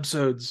the best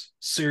episodes.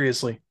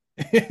 Seriously,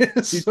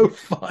 it's dude, so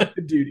fun.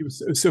 dude, it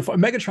was so fun.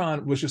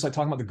 Megatron was just like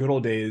talking about the good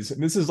old days,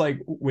 and this is like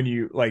when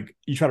you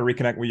try to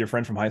reconnect with your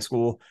friend from high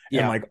school, and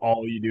Yeah, like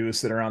all you do is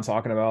sit around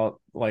talking about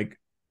like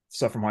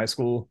stuff from high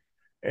school,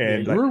 yeah.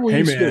 and You like, remember when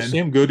you hey used to go to man,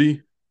 Sam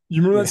Goody?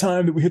 you remember that Yeah,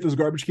 time that we hit those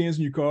garbage cans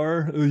in your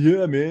car?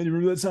 Yeah, man. You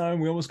remember that time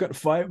we almost got in a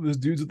fight with those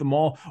dudes at the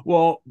mall?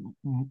 Well,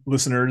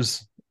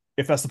 listeners,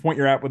 if that's the point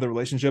you're at with a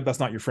relationship, that's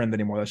not your friend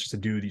anymore. That's just a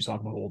dude you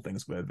talk about old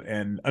things with.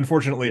 And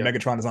unfortunately, yeah.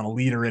 Megatron is not a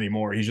leader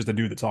anymore. He's just a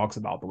dude that talks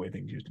about the way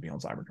things used to be on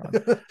Cybertron.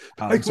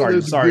 Back when Sorry,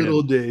 those good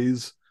old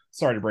days.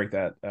 sorry to break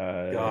that.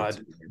 God,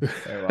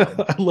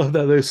 So, I love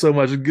that. There's so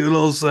much good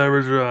old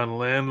Cybertron,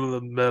 land of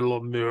the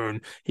metal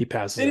moon. He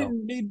passes they out.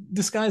 didn't need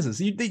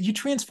disguises. You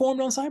transformed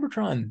on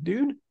Cybertron,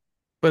 dude.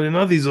 But in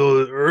all these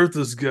old Earth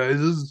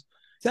disguises.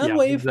 Yeah,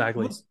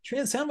 exactly.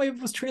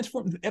 Soundwave was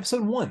transformed.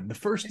 Episode one, the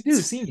first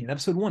Dude, scene in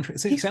episode one.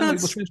 he's not. Soundwave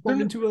was They're transformed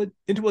not.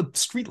 into a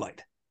streetlight.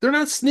 They're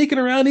not sneaking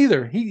around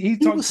either. He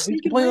was He's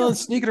sneaking complaining on around.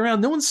 sneaking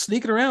around. No one's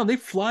sneaking around. They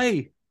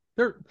fly.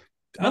 They're.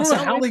 I No, don't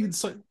know how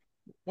Soundwave. they.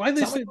 Why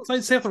they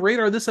Soundwave. stay off the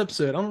radar this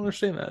episode? I don't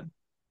understand that.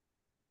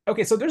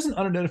 Okay, so there's an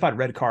unidentified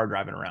red car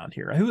driving around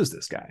here. Who is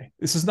this guy?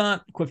 This is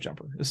not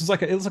Cliffjumper. This is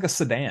like it was like a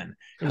sedan.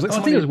 It was like Oh,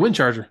 I think it was somebody.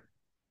 Windcharger.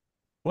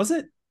 Was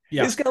it?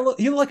 Yeah. This guy look.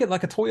 He looked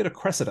like a Toyota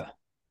Cressida.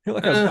 He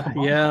looked like a bomb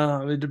car.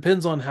 Yeah. It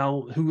depends on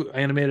who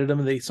animated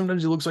him. They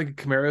sometimes he looks like a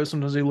Camaro.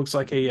 Sometimes he looks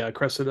like a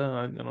Cressida.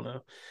 I don't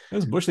know. It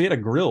was Bush. He had a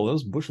grill. It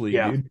was Bush League,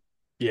 Yeah. dude.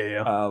 Yeah.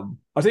 Yeah. I'll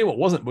tell you what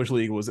wasn't Bush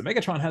League was that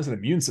Megatron has an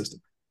immune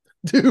system.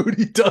 Dude,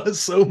 he does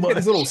so He's got much.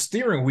 these little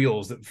steering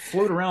wheels that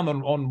float around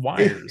on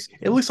wires.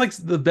 It looks like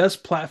the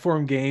best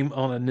platform game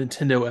on a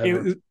Nintendo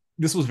ever.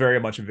 This was very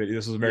much a video.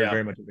 This was Yeah.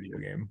 very much a video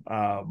game.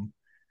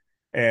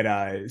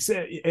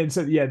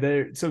 So yeah,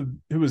 there. So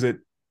who was it?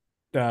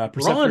 Perceptor,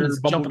 Ron's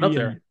jumping up Bumblebee, and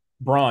there.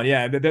 Brawn.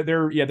 Yeah,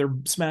 they're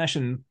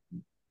smashing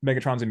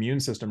Megatron's immune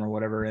system or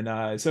whatever.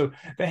 And so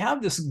they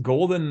have this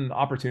golden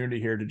opportunity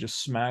here to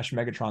just smash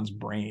Megatron's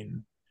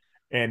brain,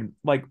 and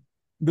like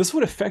this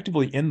would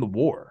effectively end the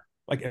war.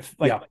 Like if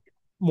like Yeah.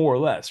 more or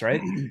less,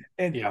 right?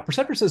 And Yeah.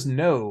 Perceptor says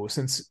no,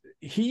 since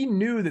he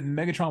knew that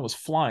Megatron was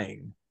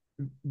flying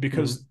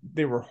because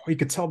he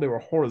could tell they were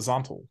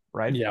horizontal,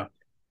 right? Yeah.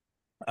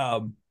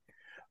 Um,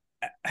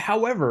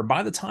 However,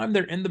 by the time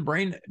they're in the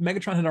brain,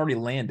 Megatron had already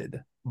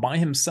landed by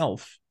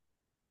himself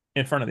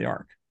in front of the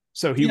arc.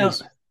 So Yeah,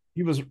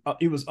 he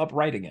was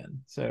upright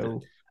again.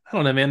 So I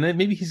don't know, man.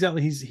 Maybe he's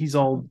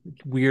all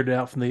weirded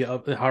out from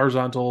the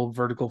horizontal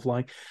vertical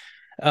flying.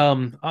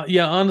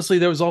 Yeah, honestly,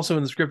 there was also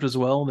in the script as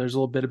well. There's a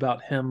little bit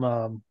about him,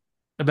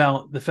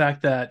 about the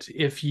fact that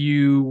if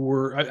you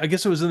were, I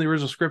guess it was in the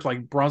original script,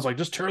 like Braun's like,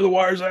 just tear the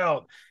wires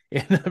out,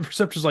 and the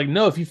Perceptor's like,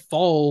 no, if he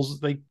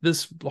falls, like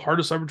this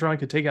hardest Cybertron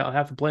could take out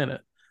half the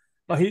planet.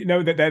 he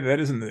no that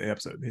is in the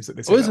episode. They Oh, say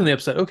it's that in the later.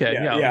 episode. Okay,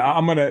 Yeah, yeah, yeah.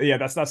 I'm gonna yeah.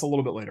 That's a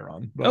little bit later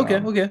on, but okay,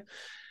 okay.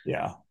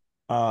 yeah.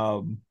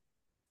 Um,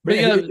 but But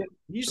yeah, yeah, he's it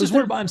was just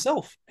there one. by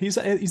himself. He's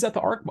at the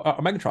arc.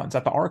 Megatron's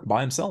at the arc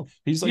by himself.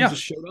 He's like Yeah,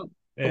 just showed up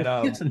oh,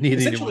 and he doesn't need anyone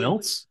essentially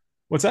else.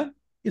 what's that?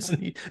 He doesn't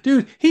need,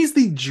 dude. He's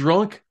the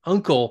drunk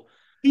uncle.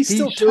 He's He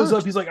still shows up.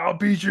 turned. He's like, I'll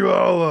beat you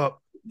all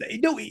up.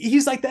 No,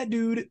 he's like that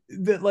dude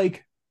that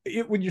like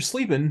when you're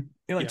sleeping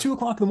and like Yeah. 2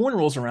 o'clock in the morning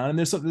rolls around and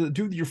there's the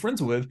dude that you're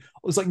friends with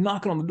was like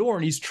knocking on the door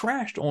and he's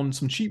trashed on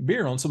some cheap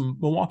beer on some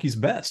Milwaukee's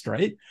Best,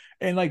 right?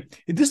 And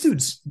like this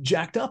dude's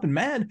jacked up and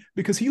mad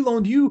because he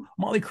loaned you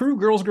Molly Crew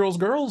Girls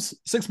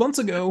 6 months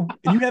ago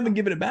and you haven't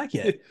given it back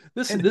yet.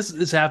 This And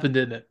this happened,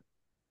 didn't it?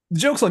 the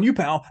joke's on you,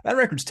 pal. That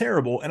record's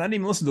terrible, and I didn't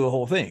even listen to the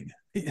whole thing.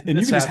 And you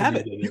This can just happened,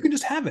 have you it. did You it. can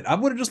just have it. I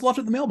would have just left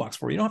it in the mailbox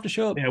for you. You don't have to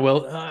show up. Yeah,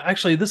 well,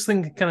 actually, this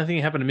thing happened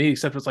to me.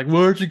 Except it's like,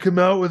 why don't you come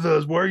out with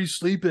us? Why are you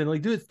sleeping?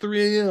 Like, dude, it's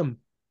 3 a.m.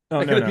 Oh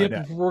I no, gotta be no,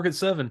 up no. for work at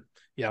 7.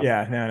 Yeah,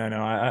 Yeah,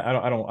 no. I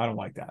don't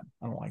like that.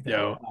 I don't like that.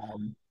 yo,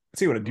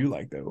 See what I do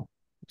like though.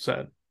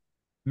 sad,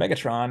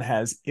 Megatron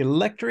has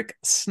electric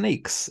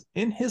snakes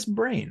in his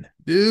brain.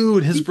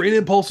 dude. His These brain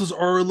impulses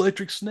are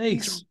electric these are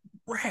snakes.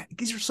 rad.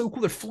 These are so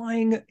cool. They're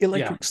flying Yeah,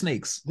 electric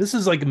snakes. this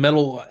is like a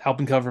metal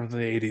album cover from the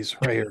 80s,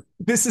 right here. It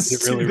really,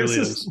 This really is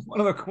is. one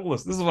of the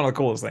coolest. This is one of the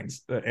coolest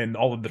things in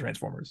all of the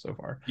Transformers so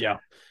far. Yeah,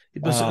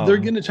 but so they're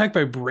Um, getting attacked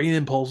by brain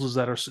impulses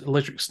that are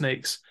electric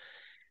snakes,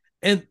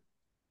 and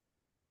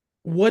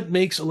what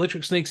makes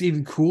electric snakes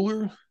even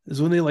cooler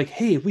is when they like,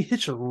 hey, if we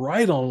hitch a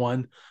ride on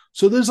one,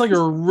 so there's like a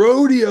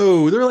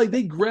rodeo. They're like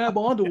they grab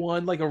onto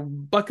one like a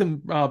bucking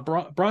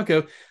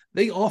bronco.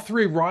 They all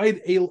three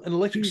ride an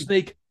electric dude,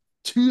 snake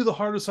to the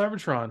heart of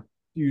Cybertron. oh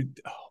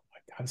my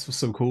god, this was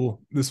so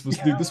cool. This was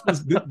dude.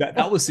 Yeah.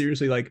 That was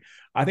seriously like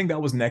I think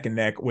that was neck and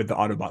neck with the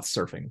Autobots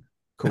surfing.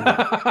 Cool.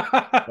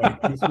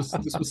 Like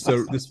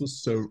this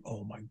was so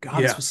oh my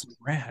god, this Yeah. was so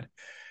rad,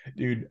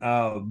 dude.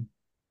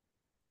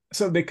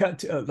 So they cut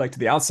to, like to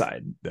the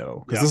outside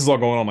though, because Yeah. this is all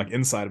going on like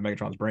inside of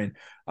Megatron's brain.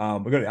 We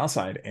go to the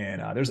outside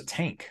and there's a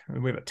tank.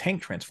 We have a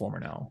tank transformer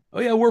now. Oh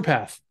yeah,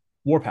 Warpath.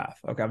 Warpath.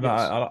 Okay,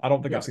 Yes. I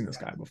don't think Yeah. I've seen this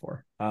guy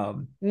before.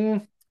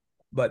 Mm,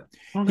 But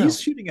I don't know. he's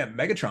shooting at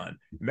Megatron.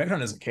 Megatron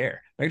doesn't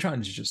care. Megatron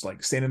is just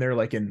like standing there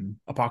like in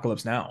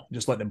Apocalypse Now,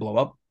 just letting it blow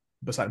up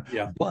beside him.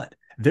 Yeah. But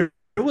there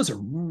was a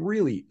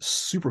really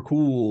super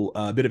cool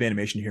bit of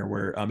animation here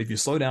where if you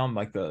slow down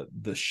like the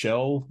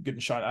shell getting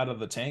shot out of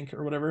the tank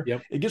or whatever,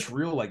 Yep. it gets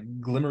real like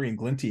glimmery and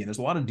glinty, and there's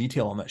a lot of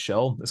detail on that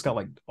shell. It's got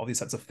like all these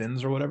sets of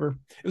fins or whatever.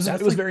 That's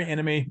It was like very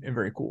anime and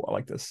very cool. I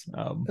like this.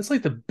 that's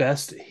like the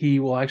best he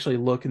will actually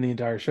look in the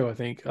entire show, I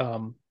think.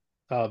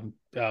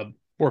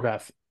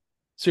 Warpath.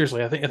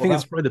 Seriously, I think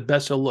that's probably the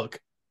best he'll look.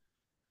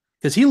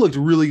 Because he looked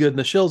really good and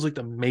the shells looked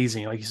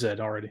amazing, like you said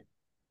already.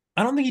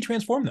 I don't think he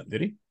transformed them,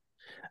 did he?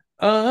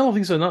 I don't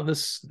think so. Not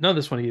this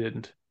one. He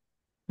didn't.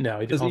 No,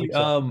 I Does don't he? think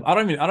so. I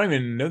don't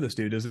even know this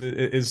dude.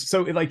 Is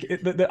so like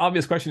the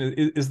obvious question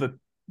is the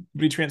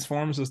when he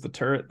transforms is the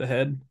turret the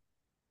head?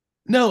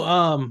 No,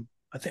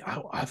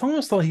 I've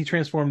almost thought he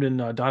transformed in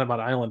Dynamite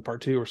Island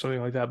Part 2 or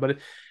something like that. But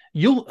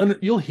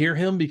you'll hear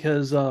him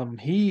because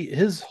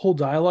his whole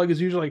dialogue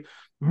is usually like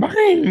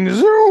bang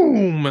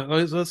zoom.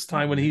 That's the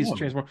time when he's Oh,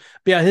 transformed.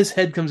 But yeah, his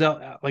head comes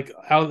out like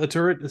out of the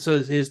turret. So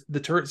the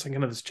turret's like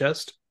kind of his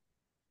chest.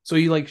 So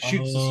he like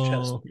shoots his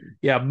chest. oh,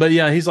 Yeah, but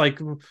yeah, he's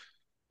like,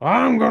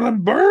 I'm gonna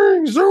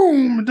bang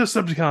zoom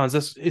Decepticons.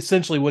 That's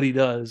essentially what he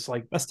does.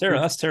 Like, that's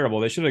terrible. That's terrible.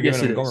 They should have yes,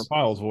 given it him Gomer is.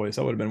 Pyle's voice.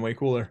 That would have been way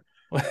cooler.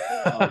 He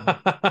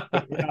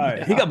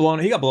Yeah. got blown.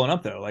 He got blown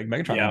up though. Like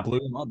Megatron Yeah. blew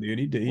him up,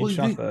 dude.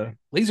 Well,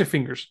 laser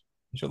fingers.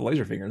 He shot the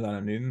laser fingers on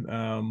him,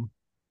 dude.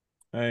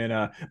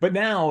 And but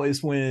now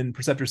is when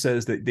Perceptor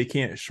says that they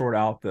can't short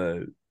out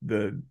the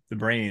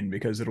brain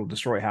because it'll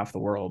destroy half the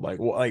world. Like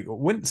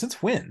when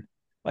since when?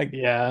 Like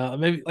Yeah,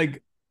 maybe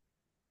like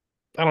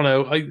I don't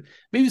know. Like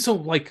maybe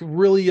some like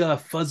really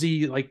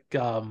fuzzy like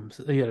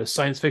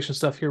science fiction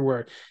stuff here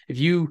where if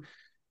you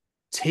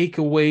take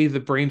away the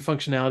brain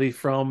functionality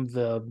from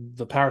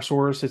the power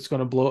source, it's going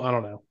to blow. I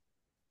don't know.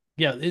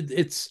 Yeah,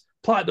 it's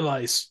plot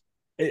device.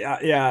 yeah,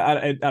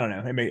 I don't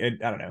know.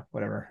 I don't know.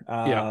 Whatever.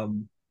 Yeah.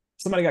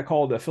 Somebody got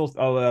called a filth.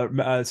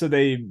 So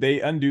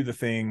they undo the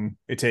thing.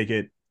 They take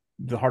it.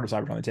 The heart of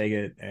Cybertron. They take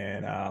it,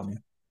 and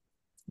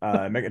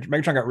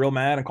Megatron got real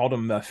mad and called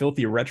them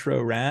filthy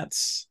retro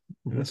rats.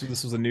 Mhm.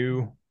 This was a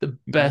new The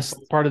best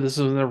part of this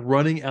is when they're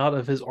running out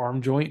of his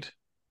arm joint,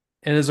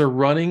 and as they're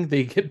running,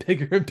 they get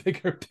bigger and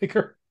bigger and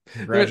bigger.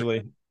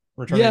 gradually.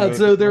 returning Yeah, the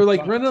so they're North like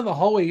Star. running down the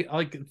hallway,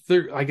 like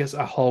through, I guess,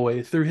 a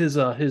hallway through his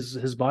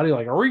body.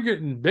 Like, are we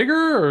getting bigger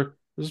or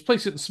is this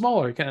place getting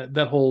smaller? Kind of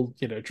that whole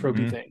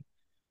tropey Hmm. thing.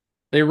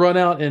 They run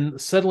out and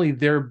suddenly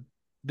their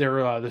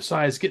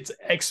size gets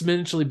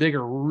exponentially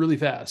bigger really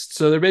fast.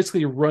 So they're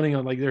basically running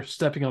on like they're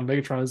stepping on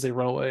Megatron as they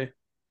run away, Or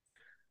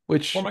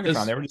which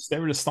Megatron, is they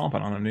were just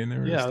stomping on him, dude. They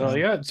were yeah, just they're like,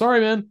 yeah,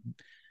 sorry, man.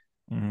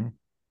 mhm.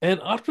 And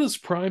Optimus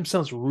Prime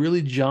sounds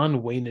really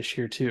John Wayne-ish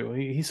here too.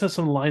 He says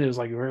some line that was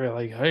like very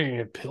like,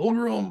 "Hey,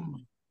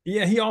 Pilgrim."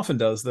 Yeah, he often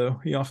does though.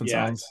 He often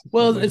Yeah. sounds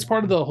Well, like it's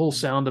part of the whole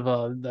sound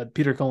of that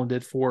Peter Cullen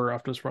did for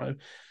Optimus Prime.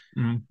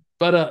 mhm.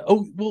 But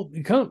oh well,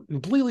 we kind of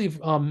completely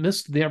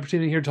missed the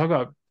opportunity here to talk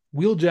about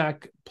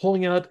Wheeljack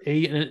pulling out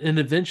an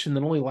invention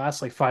that only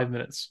lasts like 5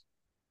 minutes.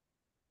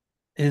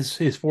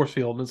 His force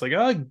field, and it's like,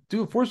 oh,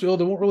 do a force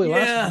field, it won't really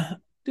last long. Yeah.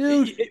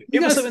 Dude, you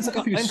It was guys so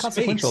fly through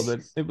inconsequential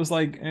space. that it was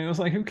like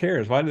who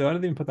cares? Why did they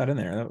even put that in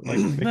there? Like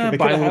Nah, they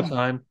buy could a have little had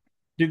time.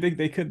 dude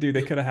they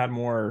could have had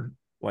more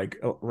like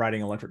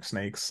riding electric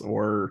snakes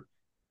or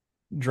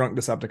drunk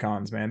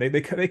Decepticons, man.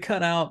 They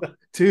cut out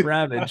Dude,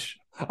 Ravage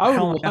I would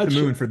howling at the watch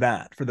moon for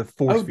that, for the I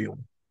force would field.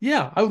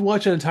 yeah, I would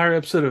watch an entire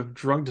episode of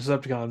drunk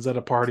Decepticons at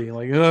a party,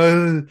 like, It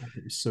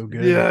was so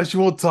good. yeah, she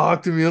won't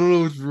talk to me. I don't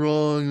know what's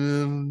wrong,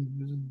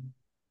 man.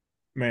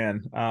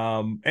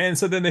 Man. And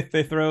so then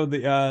they throw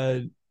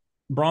the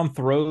Braun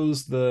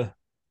throws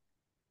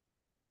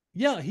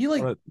Yeah, he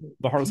like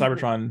the heart of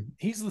Cybertron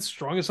he's the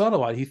strongest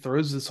Autobot. He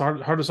throws this heart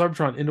of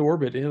Cybertron into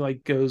orbit and it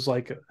like goes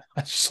like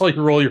I just saw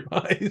you roll your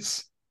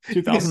eyes.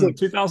 He gets like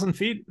 2,000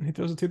 feet. He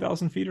throws it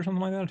 2,000 feet or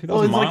something like that.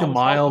 well, 2,000 it's like a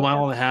miles, probably.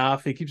 mile and a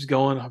half. He keeps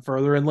going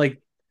further and like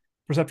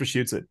Perceptor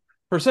shoots it.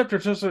 Perceptor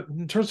turns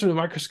to a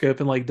microscope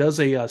and like does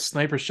a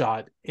sniper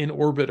shot in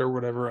orbit or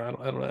whatever. I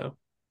don't know.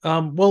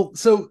 Well,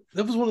 so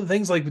that was one of the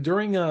things like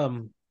during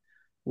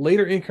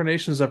later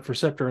incarnations of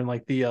Perceptor and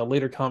like the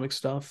later comic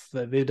stuff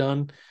that they've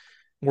done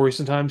more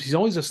recent times. He's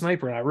always a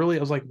sniper, and I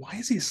was like, why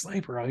is he a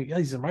sniper? I mean, yeah,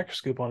 he's a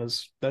microscope on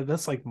his.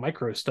 That's like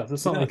micro stuff.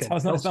 That's not like a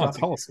It's not a telescopic.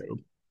 telescope.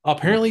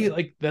 Apparently,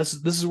 like this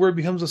is where he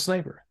becomes a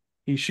sniper.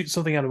 He shoots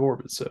something out of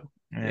orbit. So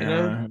Who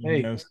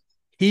hey, knows?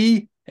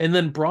 he and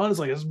then Braun is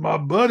like, this is my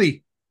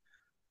buddy.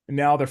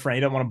 Now they're friends.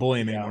 He don't want to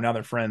bully him Yeah, anymore. Now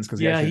they're friends because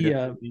he yeah, actually he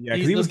did. Yeah,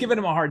 because he was giving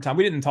him a hard time.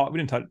 We didn't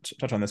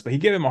touch on this, but he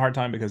gave him a hard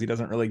time because he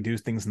doesn't really do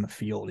things in the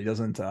field. He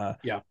doesn't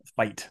yeah.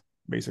 fight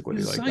basically.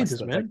 He's a Like that's scientist,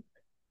 the man.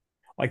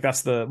 like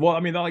that's the well. I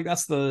mean, like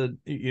that's the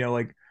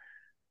like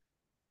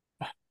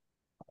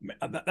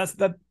that's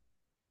that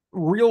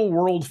real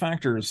world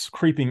factors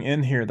creeping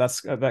in here.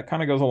 That's that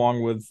kind of goes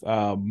along with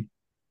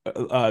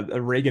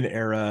a Reagan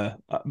era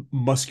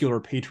muscular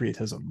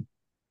patriotism.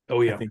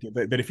 Oh I yeah, think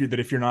that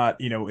if you're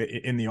not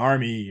in the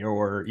army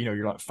or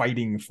you're not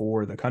fighting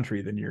for the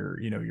country, then you're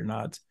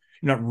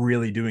not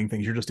really doing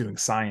things. You're just doing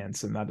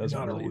science, and you're not a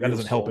that real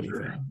doesn't help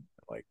soldier. anything.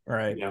 Like all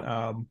right,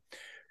 Yeah.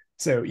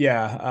 so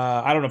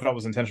yeah, I don't know if that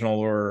was intentional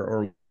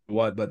or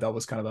what, but that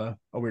was kind of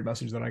a weird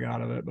message that I got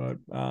out of it. But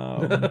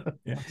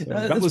yeah, so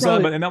that That's was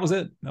probably but and that was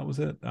it. That was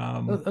it.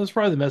 that's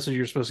probably the message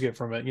you're supposed to get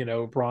from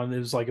it. Braun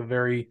is like a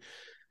very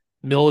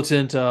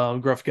militant,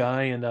 gruff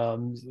guy,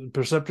 and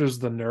Perceptor's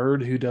the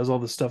nerd who does all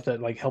the stuff that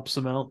like helps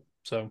him out.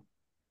 So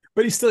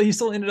But he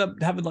still ended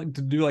up having like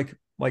to do like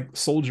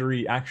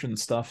soldiery action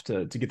stuff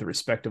to get the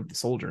respect of the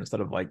soldier instead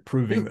of like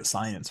proving that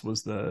science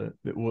was the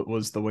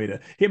way to.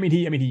 I mean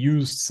he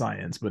used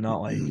science, but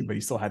not like but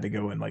he still had to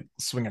go and like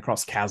swing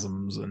across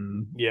chasms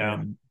yeah.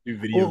 and do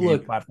video Well, game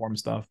look, platform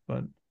stuff.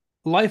 But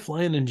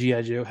Lifeline and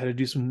GI Joe had to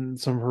do some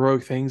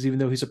heroic things, even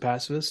though he's a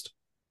pacifist.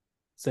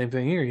 Same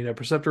thing here.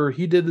 Perceptor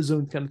he did his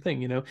own kind of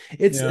thing. yeah,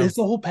 It's the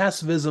whole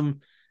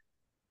pacifism.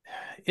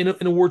 In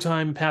a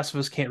wartime,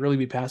 pacifists can't really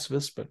be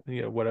pacifists, but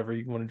whatever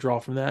you want to draw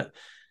from that.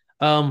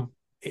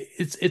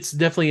 It's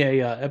definitely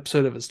a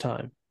episode of its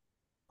time.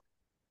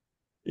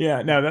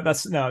 yeah, no,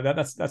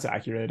 that's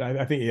accurate.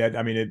 I think yeah,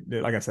 I mean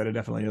like I said, it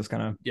definitely is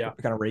Yeah.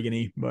 kind of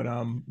Reagan-y, Oh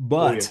yeah.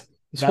 but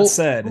This that whole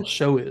said,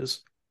 show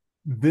is.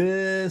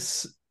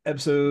 this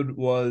episode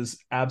was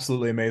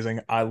absolutely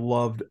amazing. I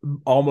loved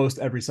almost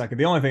every second.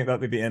 The only thing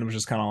that at the end was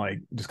just kind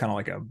of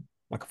like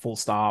a full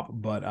stop.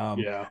 But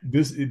Yeah.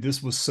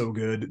 this was so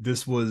good.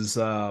 This was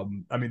I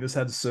mean this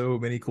had so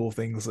many cool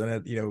things in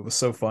it. It was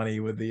so funny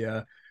with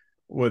the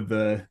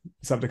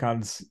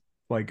Decepticons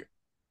like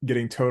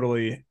getting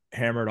totally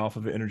hammered off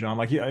of the energon.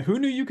 Like yeah, who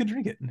knew you could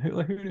drink it?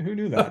 Who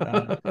knew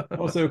that?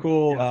 Also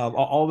cool. Yeah.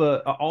 All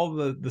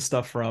the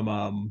stuff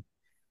from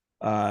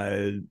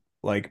uh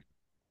like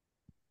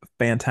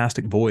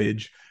Fantastic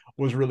Voyage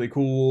was really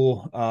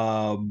cool.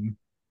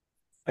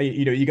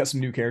 You got some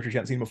new characters you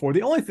haven't seen before.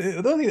 The only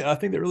thing that I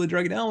think that really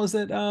drug it down was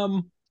that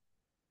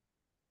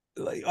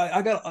like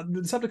I got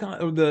the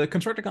Decepticon or the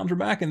Constructicons were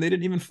back and they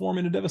didn't even form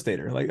into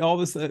Devastator. Like all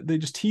this, they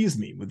just teased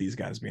me with these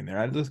guys being there.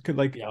 I just could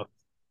Yeah.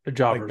 The like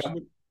jobbers.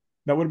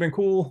 that would have been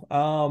cool.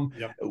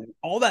 Yep.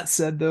 All that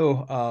said,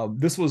 though,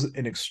 this was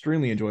an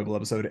extremely enjoyable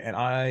episode, and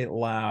I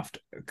laughed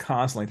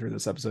constantly through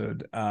this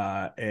episode.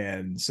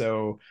 And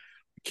so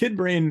Kid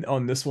brain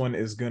on this one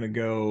is gonna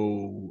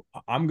go.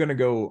 I'm gonna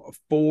go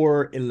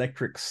 4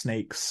 electric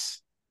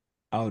snakes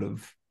out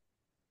of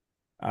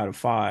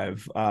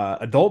 5.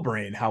 Adult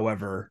brain,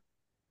 however,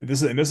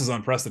 this is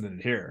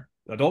unprecedented here.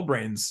 Adult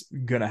brain's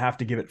gonna have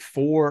to give it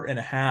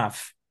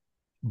 4.5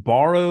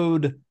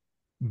 borrowed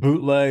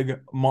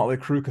bootleg Motley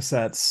Crue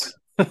cassettes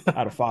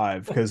out of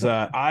 5 because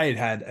I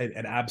had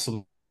an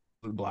absolute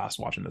blast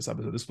watching this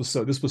episode.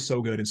 This was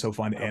so good and so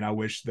fun, and I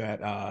wish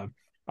that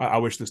I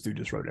wish this dude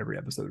just wrote every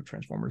episode of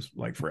Transformers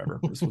like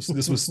forever.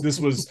 This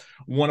was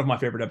one of my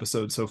favorite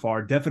episodes so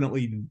far.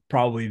 Definitely,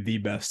 probably the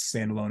best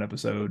standalone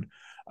episode.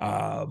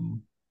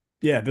 Um,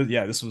 yeah,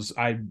 this was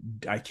I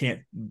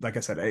can't, like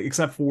I said,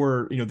 except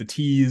for the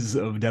tease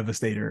of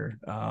Devastator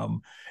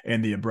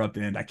and the abrupt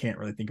end, I can't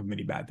really think of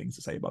many bad things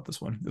to say about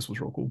this one. This was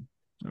real cool.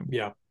 So.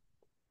 Yeah.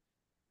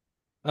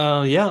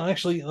 Yeah,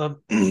 actually,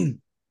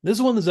 this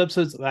is one of those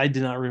episodes that I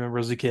did not remember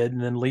as a kid,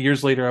 and then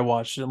years later I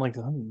watched it. I'm like,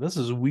 oh, this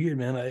is weird,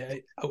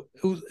 man.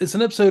 It's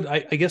an episode. I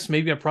guess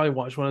maybe I probably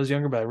watched when I was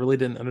younger, but I really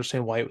didn't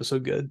understand why it was so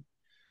good.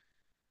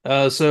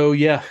 So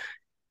yeah,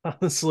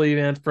 honestly,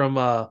 man, from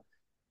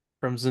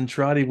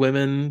Zentradi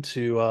women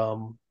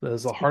to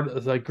there's a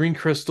heart like green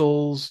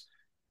crystals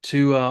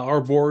to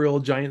arboreal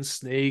giant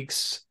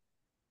snakes,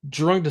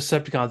 drunk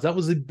Decepticons. That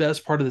was the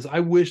best part of this. I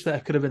wish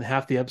that could have been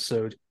half the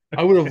episode.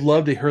 I would have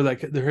loved to hear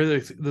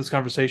those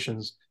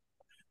conversations.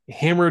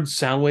 Hammered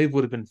Soundwave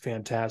would have been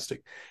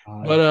fantastic.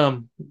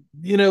 But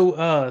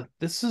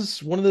this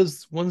is one of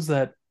those ones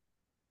that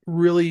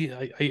really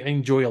I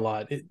enjoy a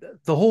lot.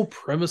 The whole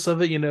premise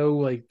of it,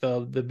 like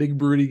the big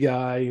broody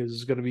guy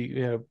who's going to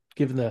be,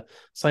 giving the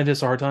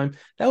scientists a hard time.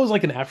 That was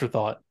like an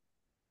afterthought.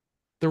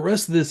 The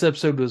rest of this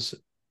episode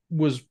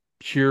was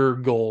pure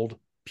gold,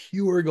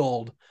 pure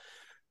gold.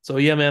 So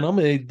yeah, man, I'm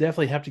gonna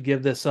definitely have to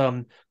give this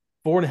 4.5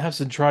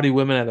 Centrati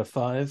women out of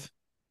 5.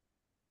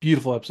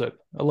 Beautiful episode.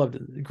 I loved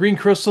it. Green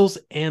crystals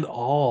and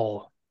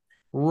all.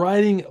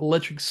 Riding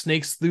electric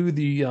snakes through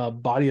the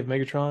body of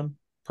Megatron.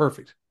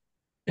 Perfect.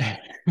 It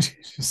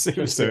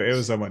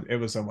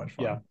was so much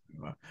Yeah.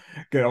 fun.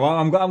 Good. Well,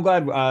 I'm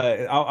glad.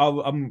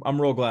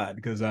 I'm real glad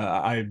because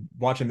I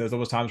watching this. There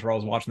was times where I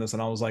was watching this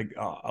and I was like,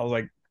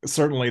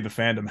 certainly the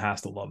fandom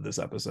has to love this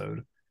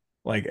episode.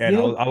 Like, and I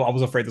Yeah. was, I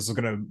was afraid this was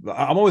gonna.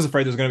 I'm always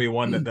afraid there's gonna be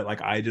one that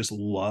like I just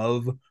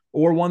love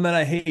or one that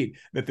I hate.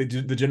 That the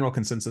general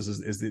consensus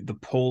is the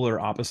polar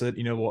opposite.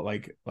 You know what?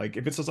 Like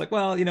if it's just like,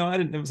 well, I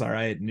didn't. It was all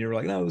right, and you're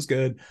like, no, it was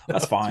good.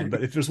 That's fine.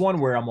 But if there's one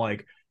where I'm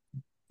like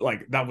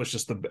that was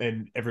just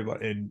and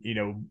everybody and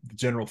the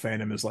general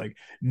fandom is like,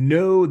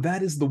 no,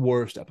 that is the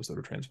worst episode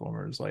of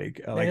Transformers.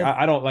 Like Man,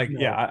 I don't like,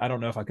 yeah, no. I don't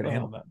know if I could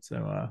handle that. So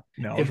I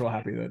was If real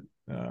happy that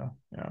yeah.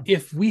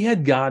 if we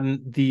had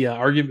gotten the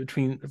argument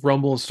between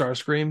Rumble and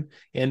Starscream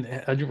and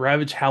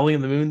Ravage howling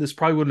in the moon, this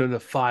probably would have been a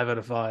 5 out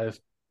of 5.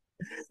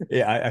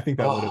 Yeah, I think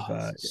that would have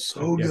Oh,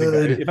 so yeah, I think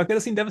that good. if I could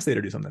have seen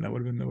Devastator do something, that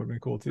would have been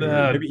cool too.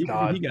 Maybe he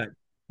God. got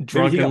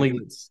Drunkenly.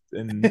 blitzed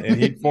and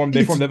they formed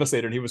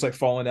Devastator and he was like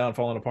falling down,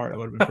 falling apart. That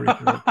would have been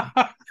pretty cool.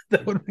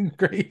 That would have been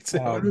great.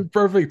 That would have been Um,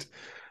 perfect.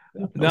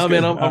 that was No,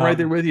 man, good. I'm right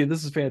there with you.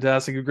 This is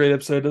fantastic. A great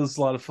episode. This is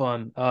a lot of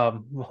fun.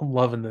 I'm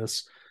loving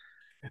this.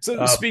 So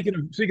Uh, speaking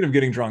of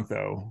getting drunk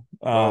though,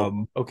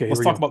 oh, okay, here let's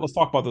we talk go.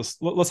 about this.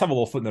 Let's have a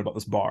little footnote about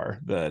this bar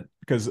that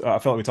because I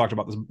felt like we talked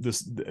about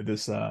this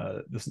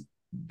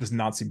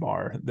Nazi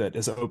bar that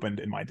is opened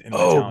in my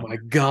Oh town. my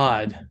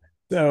God.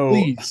 So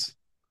Please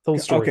tell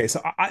the story. okay,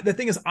 so the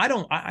thing is,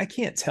 I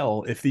can't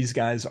tell if these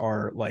guys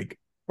are like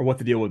or what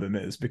the deal with them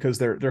is because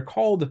they're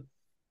called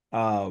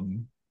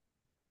um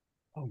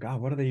oh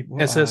God, what are they?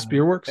 SS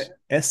Beerworks?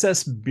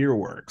 SS Beer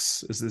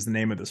Works is the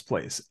name of this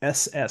place.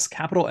 SS,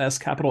 capital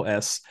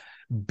S,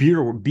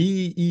 beer,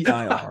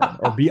 BEIR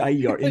or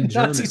BIER in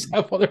Nazis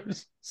German. have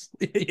others.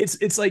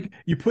 It's like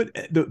you put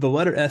the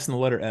letter S and the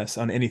letter S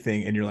on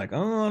anything, and you're like,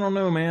 oh, I don't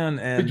know, man.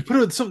 But you put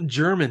it with something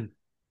German.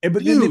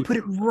 But then they Dude. put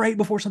it right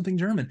before something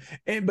German.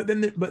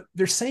 But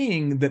they're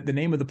saying that the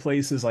name of the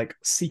place is like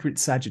Secret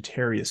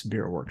Sagittarius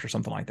Beer Works or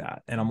something like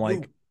that. And I'm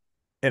like,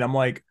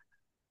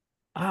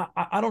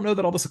 I don't know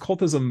that all this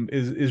occultism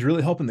is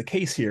really helping the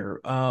case here.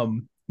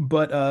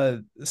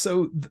 But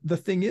so the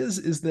thing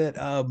is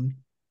that I'm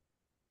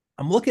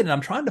looking and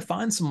I'm trying to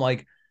find some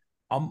like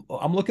I'm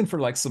looking for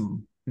like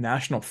some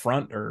National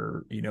Front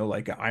or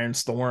like Iron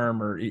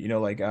Storm or and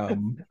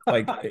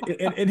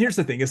here's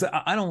the thing is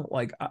that I don't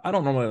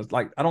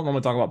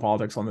normally talk about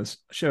politics on this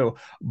show,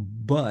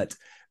 but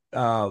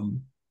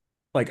um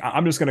like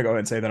I'm just gonna go ahead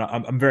and say that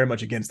I'm very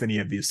much against any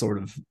of these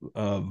sort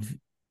of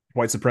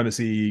white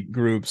supremacy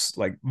groups,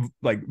 like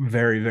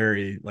very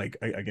very like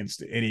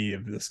against any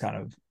of this kind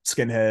of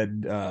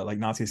skinhead like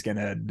Nazi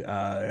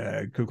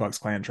skinhead Ku Klux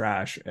Klan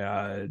trash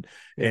and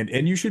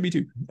you should be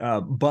too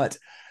but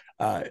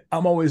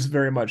I'm always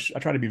very much I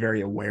try to be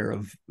very aware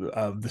of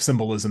the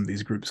symbolism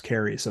these groups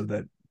carry so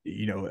that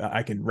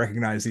I can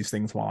recognize these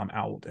things while I'm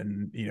out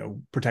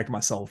and protect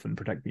myself and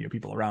protect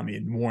people around me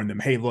and warn them,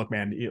 hey, look,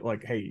 man,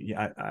 like, hey,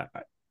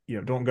 yeah,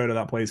 don't go to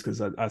that place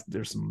because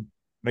there's some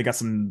they got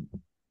some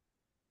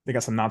they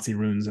got some Nazi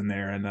runes in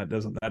there, and that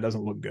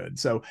doesn't look good.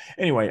 So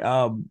anyway,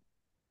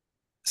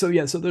 so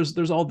yeah, so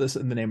there's all this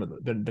in the name of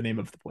the name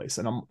of the place,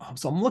 and I'm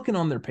looking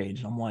on their page,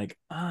 and I'm like,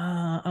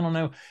 I don't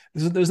know.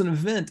 There's an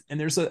event, and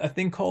there's a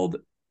thing called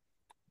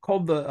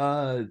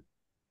the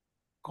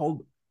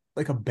called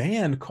like a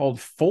band called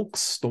Folk No,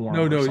 Storm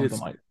or no, something it's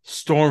like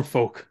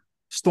Stormfolk.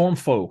 Storm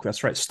Folk.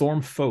 That's right,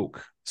 Storm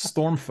Folk.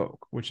 Storm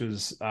Folk, which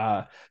is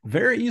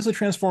very easily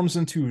transforms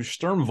into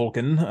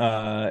Sturmvolken,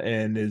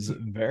 and is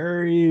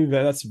very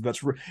that's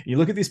you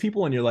look at these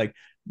people and you're like,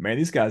 man,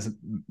 these guys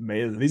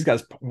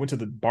went to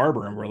the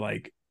barber and were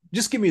like,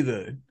 just give me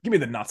the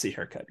Nazi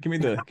haircut, give me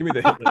the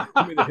Hitler,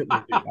 give me the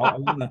Hitler dude.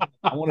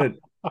 I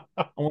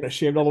want to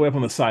shaved all the way up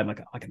on the side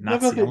like a How about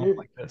Nazi. I want it the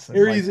like this. And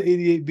like Aries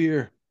 88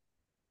 beer?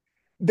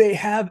 they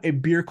have a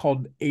beer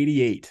called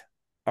 88.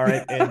 All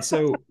right. And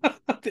so The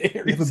they have a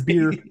Aries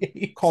beer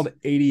 88. called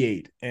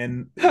 88.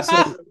 And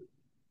so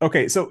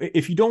okay, so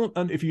if you don't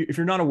if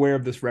you're not aware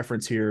of this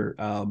reference here,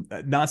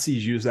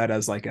 Nazis use that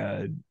as like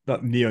a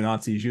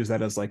neo-Nazis use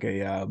that as like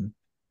a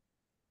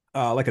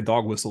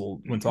dog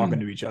whistle when talking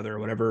to each other or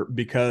whatever,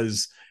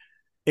 because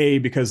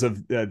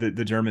of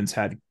the Germans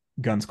had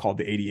guns called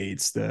the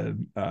 88s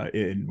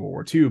in World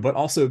War II, but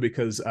also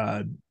because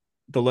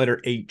the letter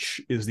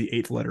H is the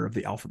eighth letter of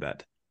the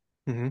alphabet.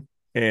 Mm-hmm.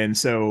 And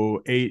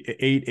so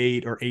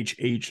 88 or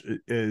HH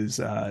is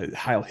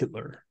Heil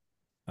Hitler.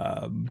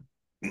 Um,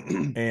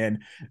 and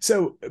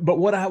so, but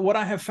what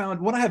I have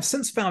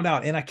since found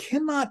out, and I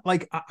cannot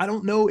like, I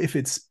don't know if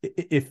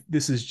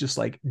this is just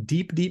like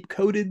deep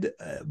coded,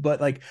 but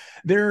like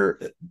their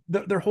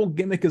whole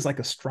gimmick is like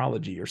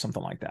astrology or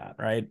something like that,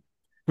 right?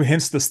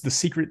 Hence the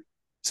secret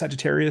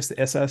Sagittarius, the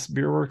SS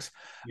beer works.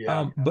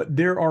 Yeah. But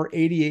there are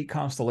 88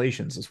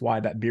 constellations. Is why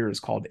that beer is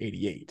called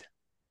 88.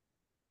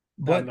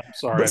 I'm But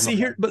sorry.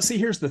 I'm not.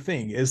 here's the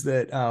thing is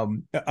that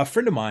a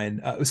friend of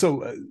mine,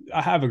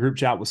 I have a group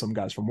chat with some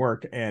guys from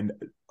work, and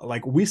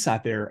like we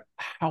sat there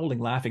howling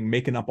laughing,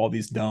 making up all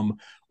these dumb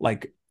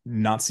like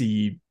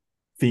Nazi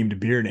themed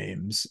beer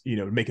names,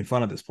 making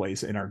fun of this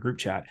place in our group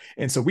chat.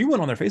 And so we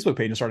went on their Facebook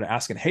page and started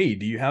asking, hey,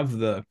 do you have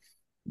the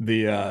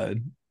uh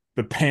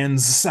the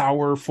Pans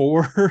Sour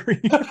 4?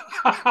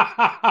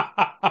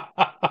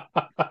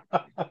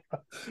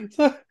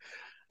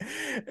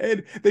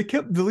 And they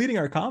kept deleting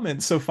our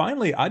comments. So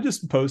finally, I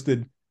just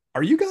posted,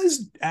 "Are you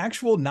guys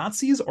actual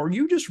Nazis? Or are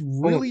you just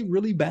really,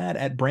 really bad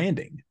at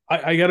branding?"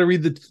 I got to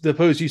read the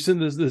post. You sent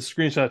the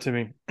screenshot to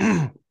me.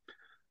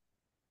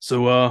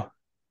 So,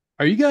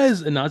 are you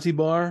guys a Nazi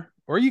bar,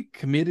 or are you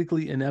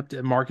comedically inept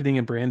at marketing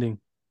and branding?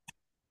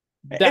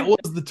 That And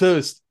was the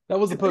toast. That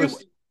was the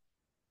post.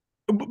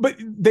 but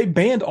they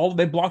blocked all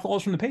of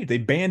us from the page. They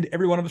banned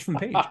every one of us from the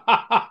page.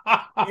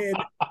 And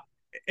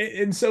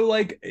and so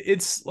like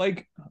it's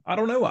like I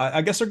don't know.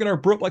 I guess they're gonna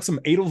brew up like some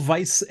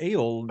Edelweiss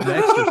ale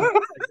next or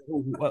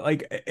something.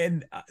 Like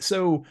and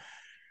so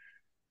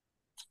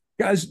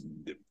guys,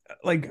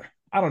 like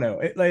I don't know.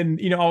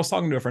 And I was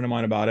talking to a friend of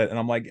mine about it, and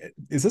I'm like,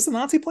 "Is this a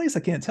Nazi place? I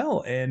can't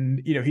tell."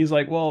 And he's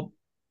like, "Well,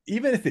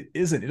 even if it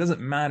isn't, it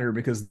doesn't matter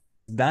because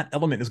that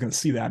element is going to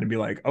see that and be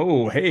like,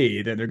 oh,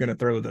 hey, then they're going to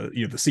throw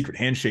the secret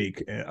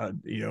handshake,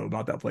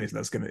 about that place.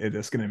 That's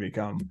gonna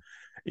become,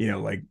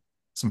 like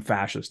some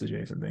fascist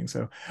adjacent thing."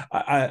 So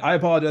I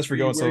apologize for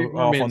going so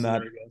off on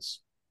that.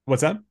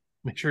 What's that?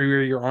 Make sure you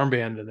wear your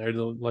armband in there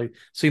to like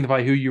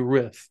signify who you're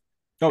with.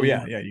 Oh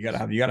yeah, you gotta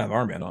have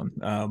armband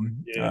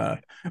on.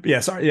 But yeah,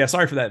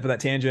 sorry for that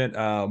tangent.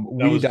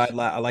 We died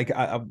like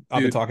I've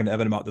been talking to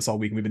Evan about this all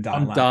week. We've been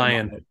I'm laughing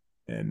dying. about it,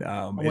 and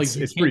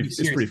it's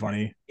pretty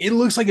funny. It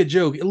looks like a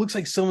joke. It looks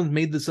like someone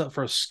made this up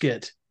for a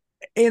skit.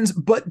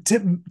 But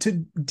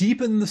to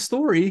deepen the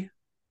story,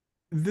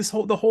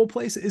 the whole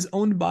place is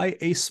owned by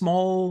a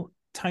small,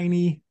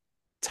 tiny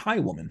Thai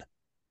woman.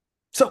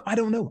 So I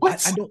don't know.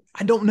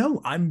 I don't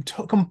know. I'm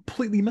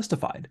completely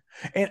mystified,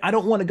 and I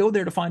don't want to go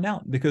there to find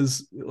out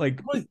because,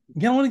 like, you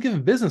don't want to give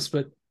a business,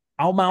 but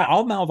I'll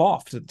mouth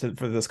off for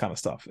this kind of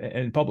stuff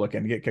in public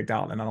and get kicked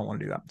out, and I don't want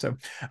to do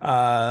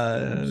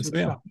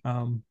that.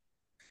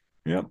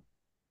 Yeah.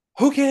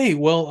 Okay,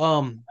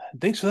 well,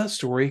 thanks for that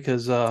story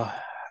because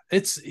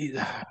it's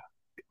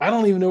I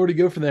don't even know where to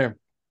go from there.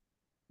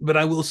 But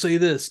I will say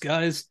this,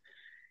 guys: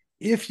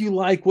 if you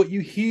like what you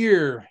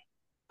hear,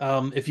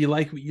 if you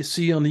like what you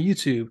see on the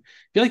YouTube,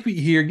 if you like what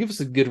you hear, give us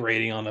a good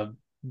rating on a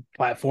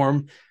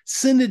platform.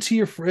 Send it to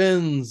your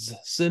friends.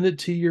 Send it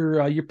to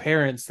your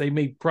parents. They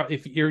may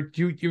if you're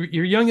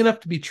young enough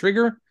to be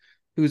Trigger,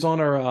 who's on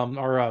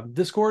our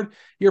Discord.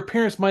 Your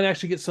parents might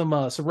actually get some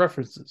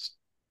references.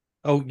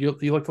 Oh, you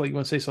look like you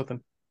want to say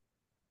something.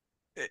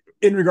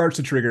 In regards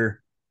to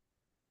Trigger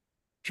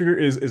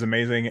is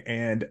amazing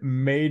and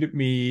made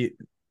me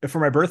for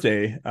my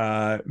birthday,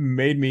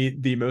 made me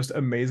the most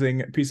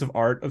amazing piece of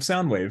art of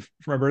Soundwave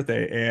for my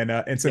birthday, and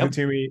sent it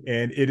to me,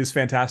 and it is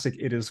fantastic.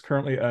 It is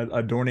currently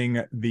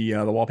adorning the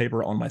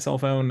wallpaper on my cell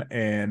phone,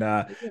 and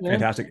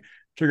fantastic.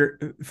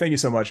 Trigger, thank you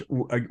so much.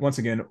 Once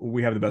again,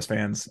 we have the best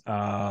fans,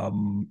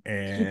 and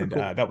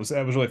cool. That was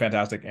really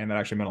fantastic, and that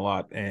actually meant a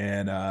lot.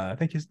 And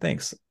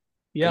thanks.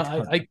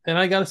 Yeah,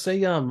 I gotta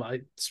say,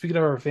 speaking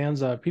of our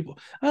fans, people,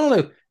 I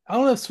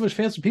don't have so much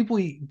fans, but people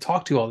we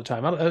talk to all the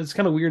time. It's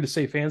kind of weird to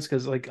say fans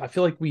because like I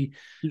feel like You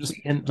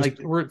we and just like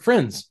we're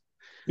friends.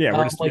 yeah,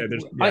 we're just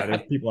Like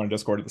there's people on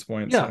Discord at this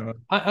point. yeah, So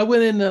I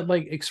went in and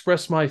like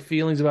expressed my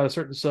feelings about a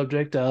certain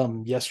subject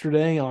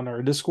yesterday on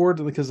our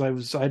Discord because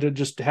I had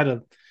just had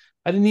a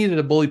I needed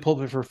a bully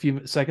pulpit for a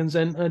few seconds,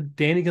 and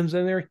Danny comes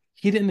in there.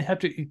 He didn't have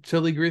to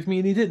totally agree with me,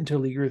 and he didn't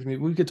totally agree with me.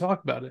 We could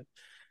talk about it,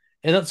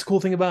 and that's the cool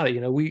thing about it. You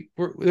know,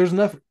 there's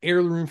enough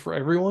air room for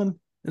everyone.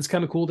 It's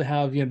kind of cool to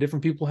have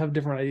different people have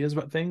different ideas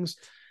about things,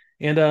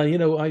 and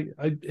I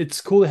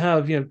it's cool to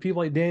have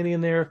people like Danny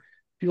in there,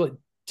 people like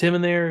Tim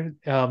in there,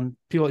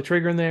 people like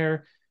Trigger in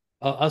there,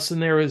 us in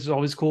there is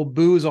always cool.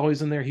 Boo is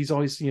always in there. He's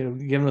always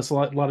giving us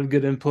lot of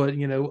good input.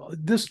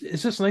 This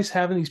it's just nice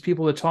having these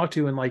people to talk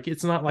to, and like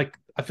it's not like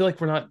I feel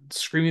like we're not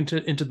screaming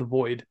into the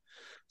void.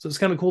 So it's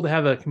kind of cool to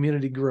have a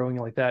community growing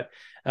like that.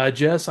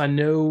 Jess, I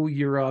know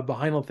you're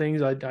behind on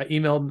things. I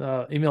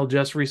emailed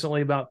Jess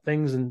recently about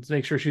things and to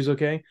make sure she's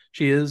okay.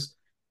 She is.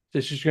 So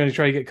she's going to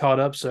try to get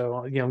caught up.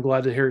 So I'm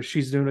glad to hear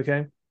she's doing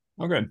okay.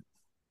 oh, good.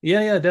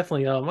 Yeah,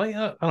 definitely.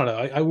 I don't know.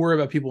 I worry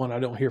about people when I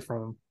don't hear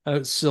from them. I know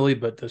it's silly,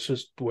 but that's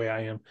just the way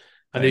I am.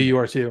 I know Same. you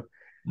are too.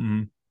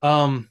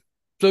 Mm-hmm.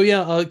 So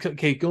yeah.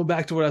 Okay. Going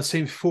back to what I was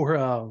saying before.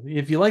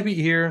 If you like what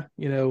you hear,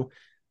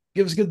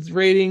 give us a good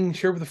rating,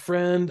 share with a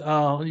friend.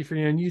 If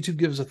you're on YouTube,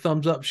 give us a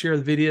thumbs up, share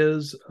the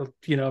videos.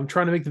 I'm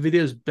trying to make the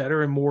videos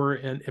better and more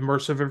and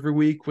immersive every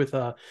week with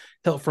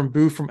help from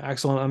Boo from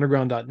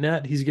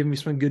AxelonUnderground.net. He's giving me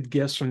some good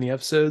gifts from the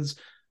episodes.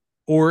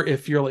 Or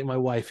if you're like my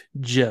wife,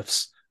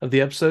 GIFs of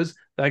the episodes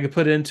that I could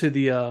put into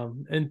the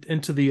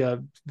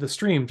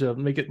stream to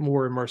make it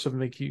more immersive and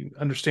make you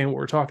understand what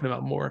we're talking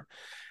about more.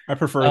 I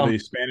prefer the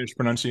Spanish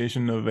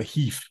pronunciation of a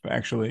heath,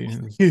 actually.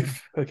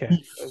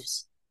 Okay.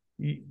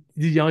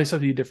 You always have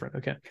to be different.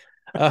 Okay.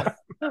 Yeah,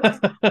 I'm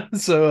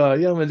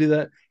gonna do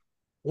that.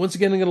 Once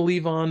again, I'm gonna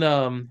leave on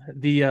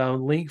the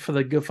link for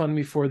the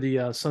GoFundMe for the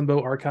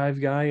Sunbow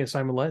archive guy,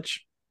 Simon Lech.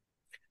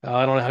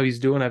 I don't know how he's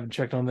doing. I haven't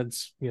checked on that.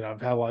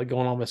 I've had a lot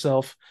going on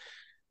myself.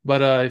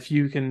 But if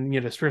you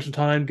can, spare some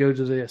time, go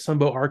to the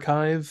Sunbow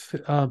archive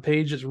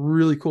page. It's a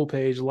really cool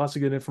page. Lots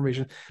of good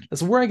information.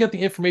 That's where I got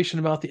the information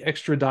about the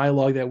extra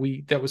dialogue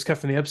that was cut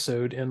from the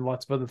episode and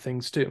lots of other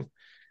things too.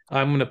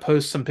 I'm going to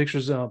post some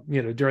pictures,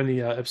 during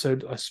the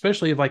episode,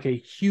 especially of like a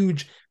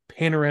huge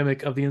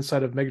panoramic of the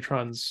inside of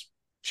Megatron's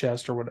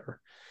chest or whatever.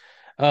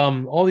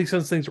 All these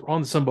kinds of things are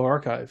on the Sunbow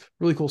archive.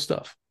 Really cool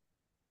stuff.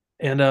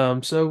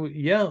 And so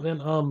yeah,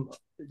 and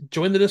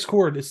join the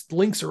Discord.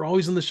 Links are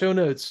always in the show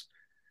notes.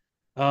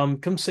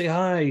 Come say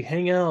hi,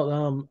 hang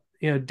out.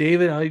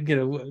 David,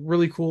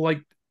 really cool.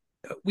 Like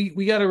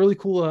we got a really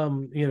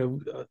cool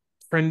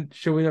friend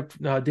showing up,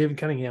 David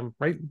Cunningham,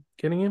 right?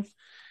 Cunningham.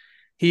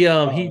 He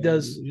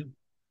does,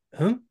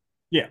 huh?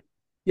 Yeah.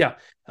 Yeah.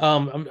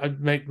 I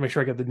make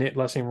sure I got the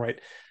last name right.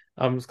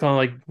 It's kind of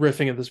like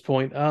riffing at this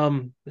point.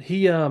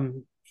 He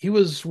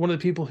was one of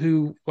the people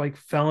who like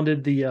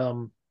founded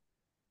the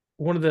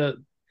one of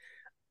the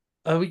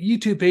a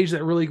YouTube page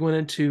that really went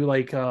into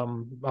like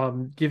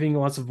giving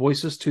lots of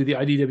voices to the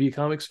IDW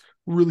comics.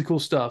 Really cool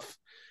stuff.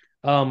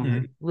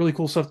 Really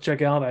cool stuff to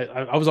check out.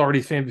 I was already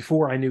a fan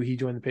before I knew he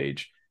joined the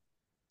page.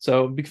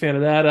 So big fan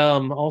of that.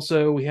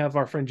 Also we have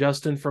our friend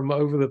Justin from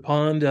over the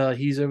pond.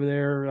 He's over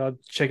there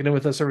checking in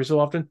with us every so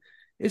often.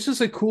 It's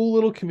just a cool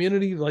little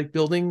community like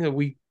building that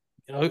we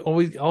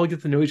always all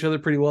get to know each other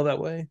pretty well that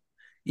way.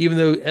 Even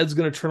though Ed's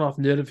going to turn off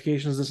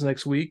notifications this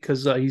next week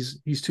because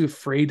he's too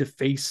afraid to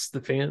face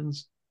the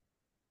fans.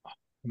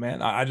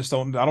 Man, I just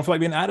don't. I don't feel like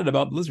being added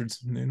about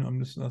lizards.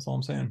 That's all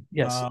I'm saying.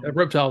 Yes,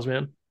 reptiles,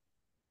 man.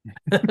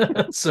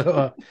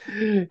 So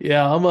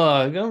yeah, I'm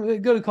gonna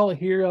go to call it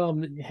here.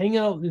 Hang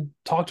out,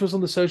 talk to us on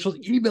the socials,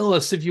 email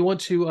us if you want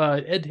to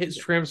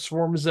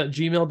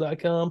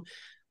edhitstransformers@gmail.com,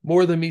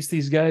 more than meets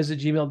these guys at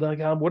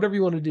gmail.com, whatever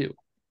you want to do,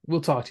 we'll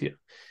talk to you.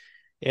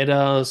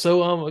 And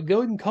so go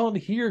ahead and call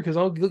it here because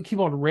I'll keep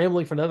on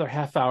rambling for another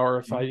half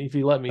hour if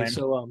you let me. Same.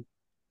 So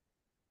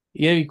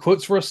you have any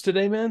quotes for us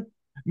today, man?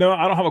 No,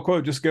 I don't have a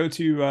quote. Just go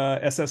to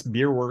SS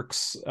Beer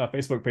Works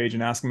Facebook page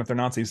and ask them if they're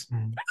Nazis.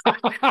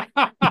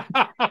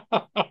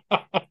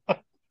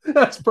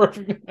 That's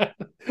perfect.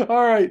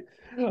 All right.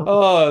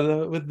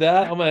 With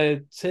that, I'm gonna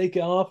take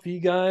off, you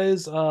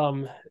guys.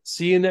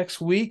 See you next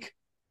week.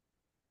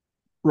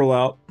 Roll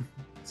out.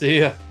 See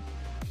ya.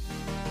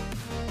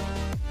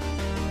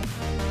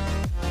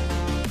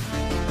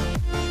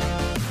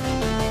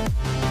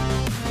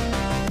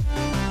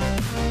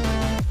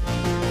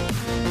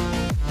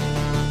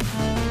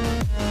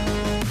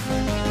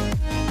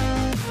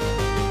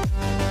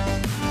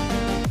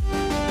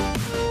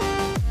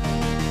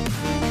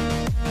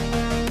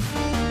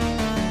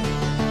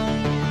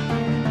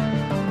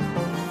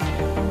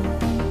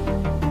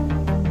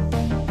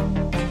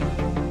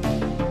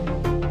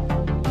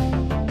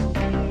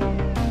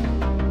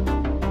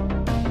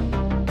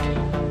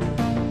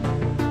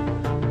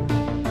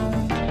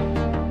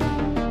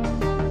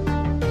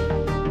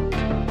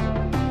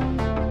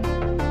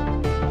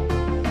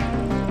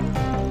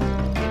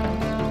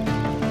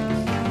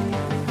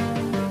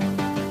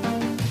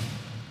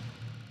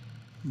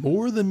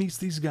 More Than Meets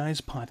These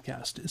Guys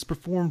podcast is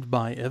performed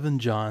by Evan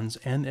Johns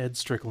and Ed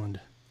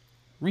Strickland.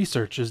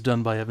 Research is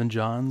done by Evan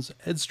Johns,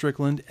 Ed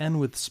Strickland, and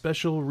with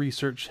special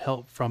research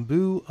help from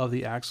Boo of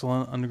the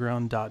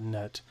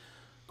AxelonUnderground.net.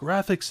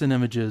 Graphics and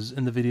images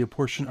in the video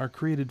portion are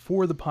created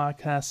for the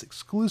podcast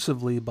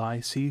exclusively by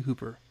C.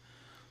 Hooper.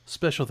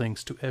 Special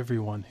thanks to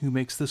everyone who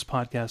makes this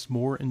podcast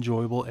more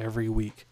enjoyable every week.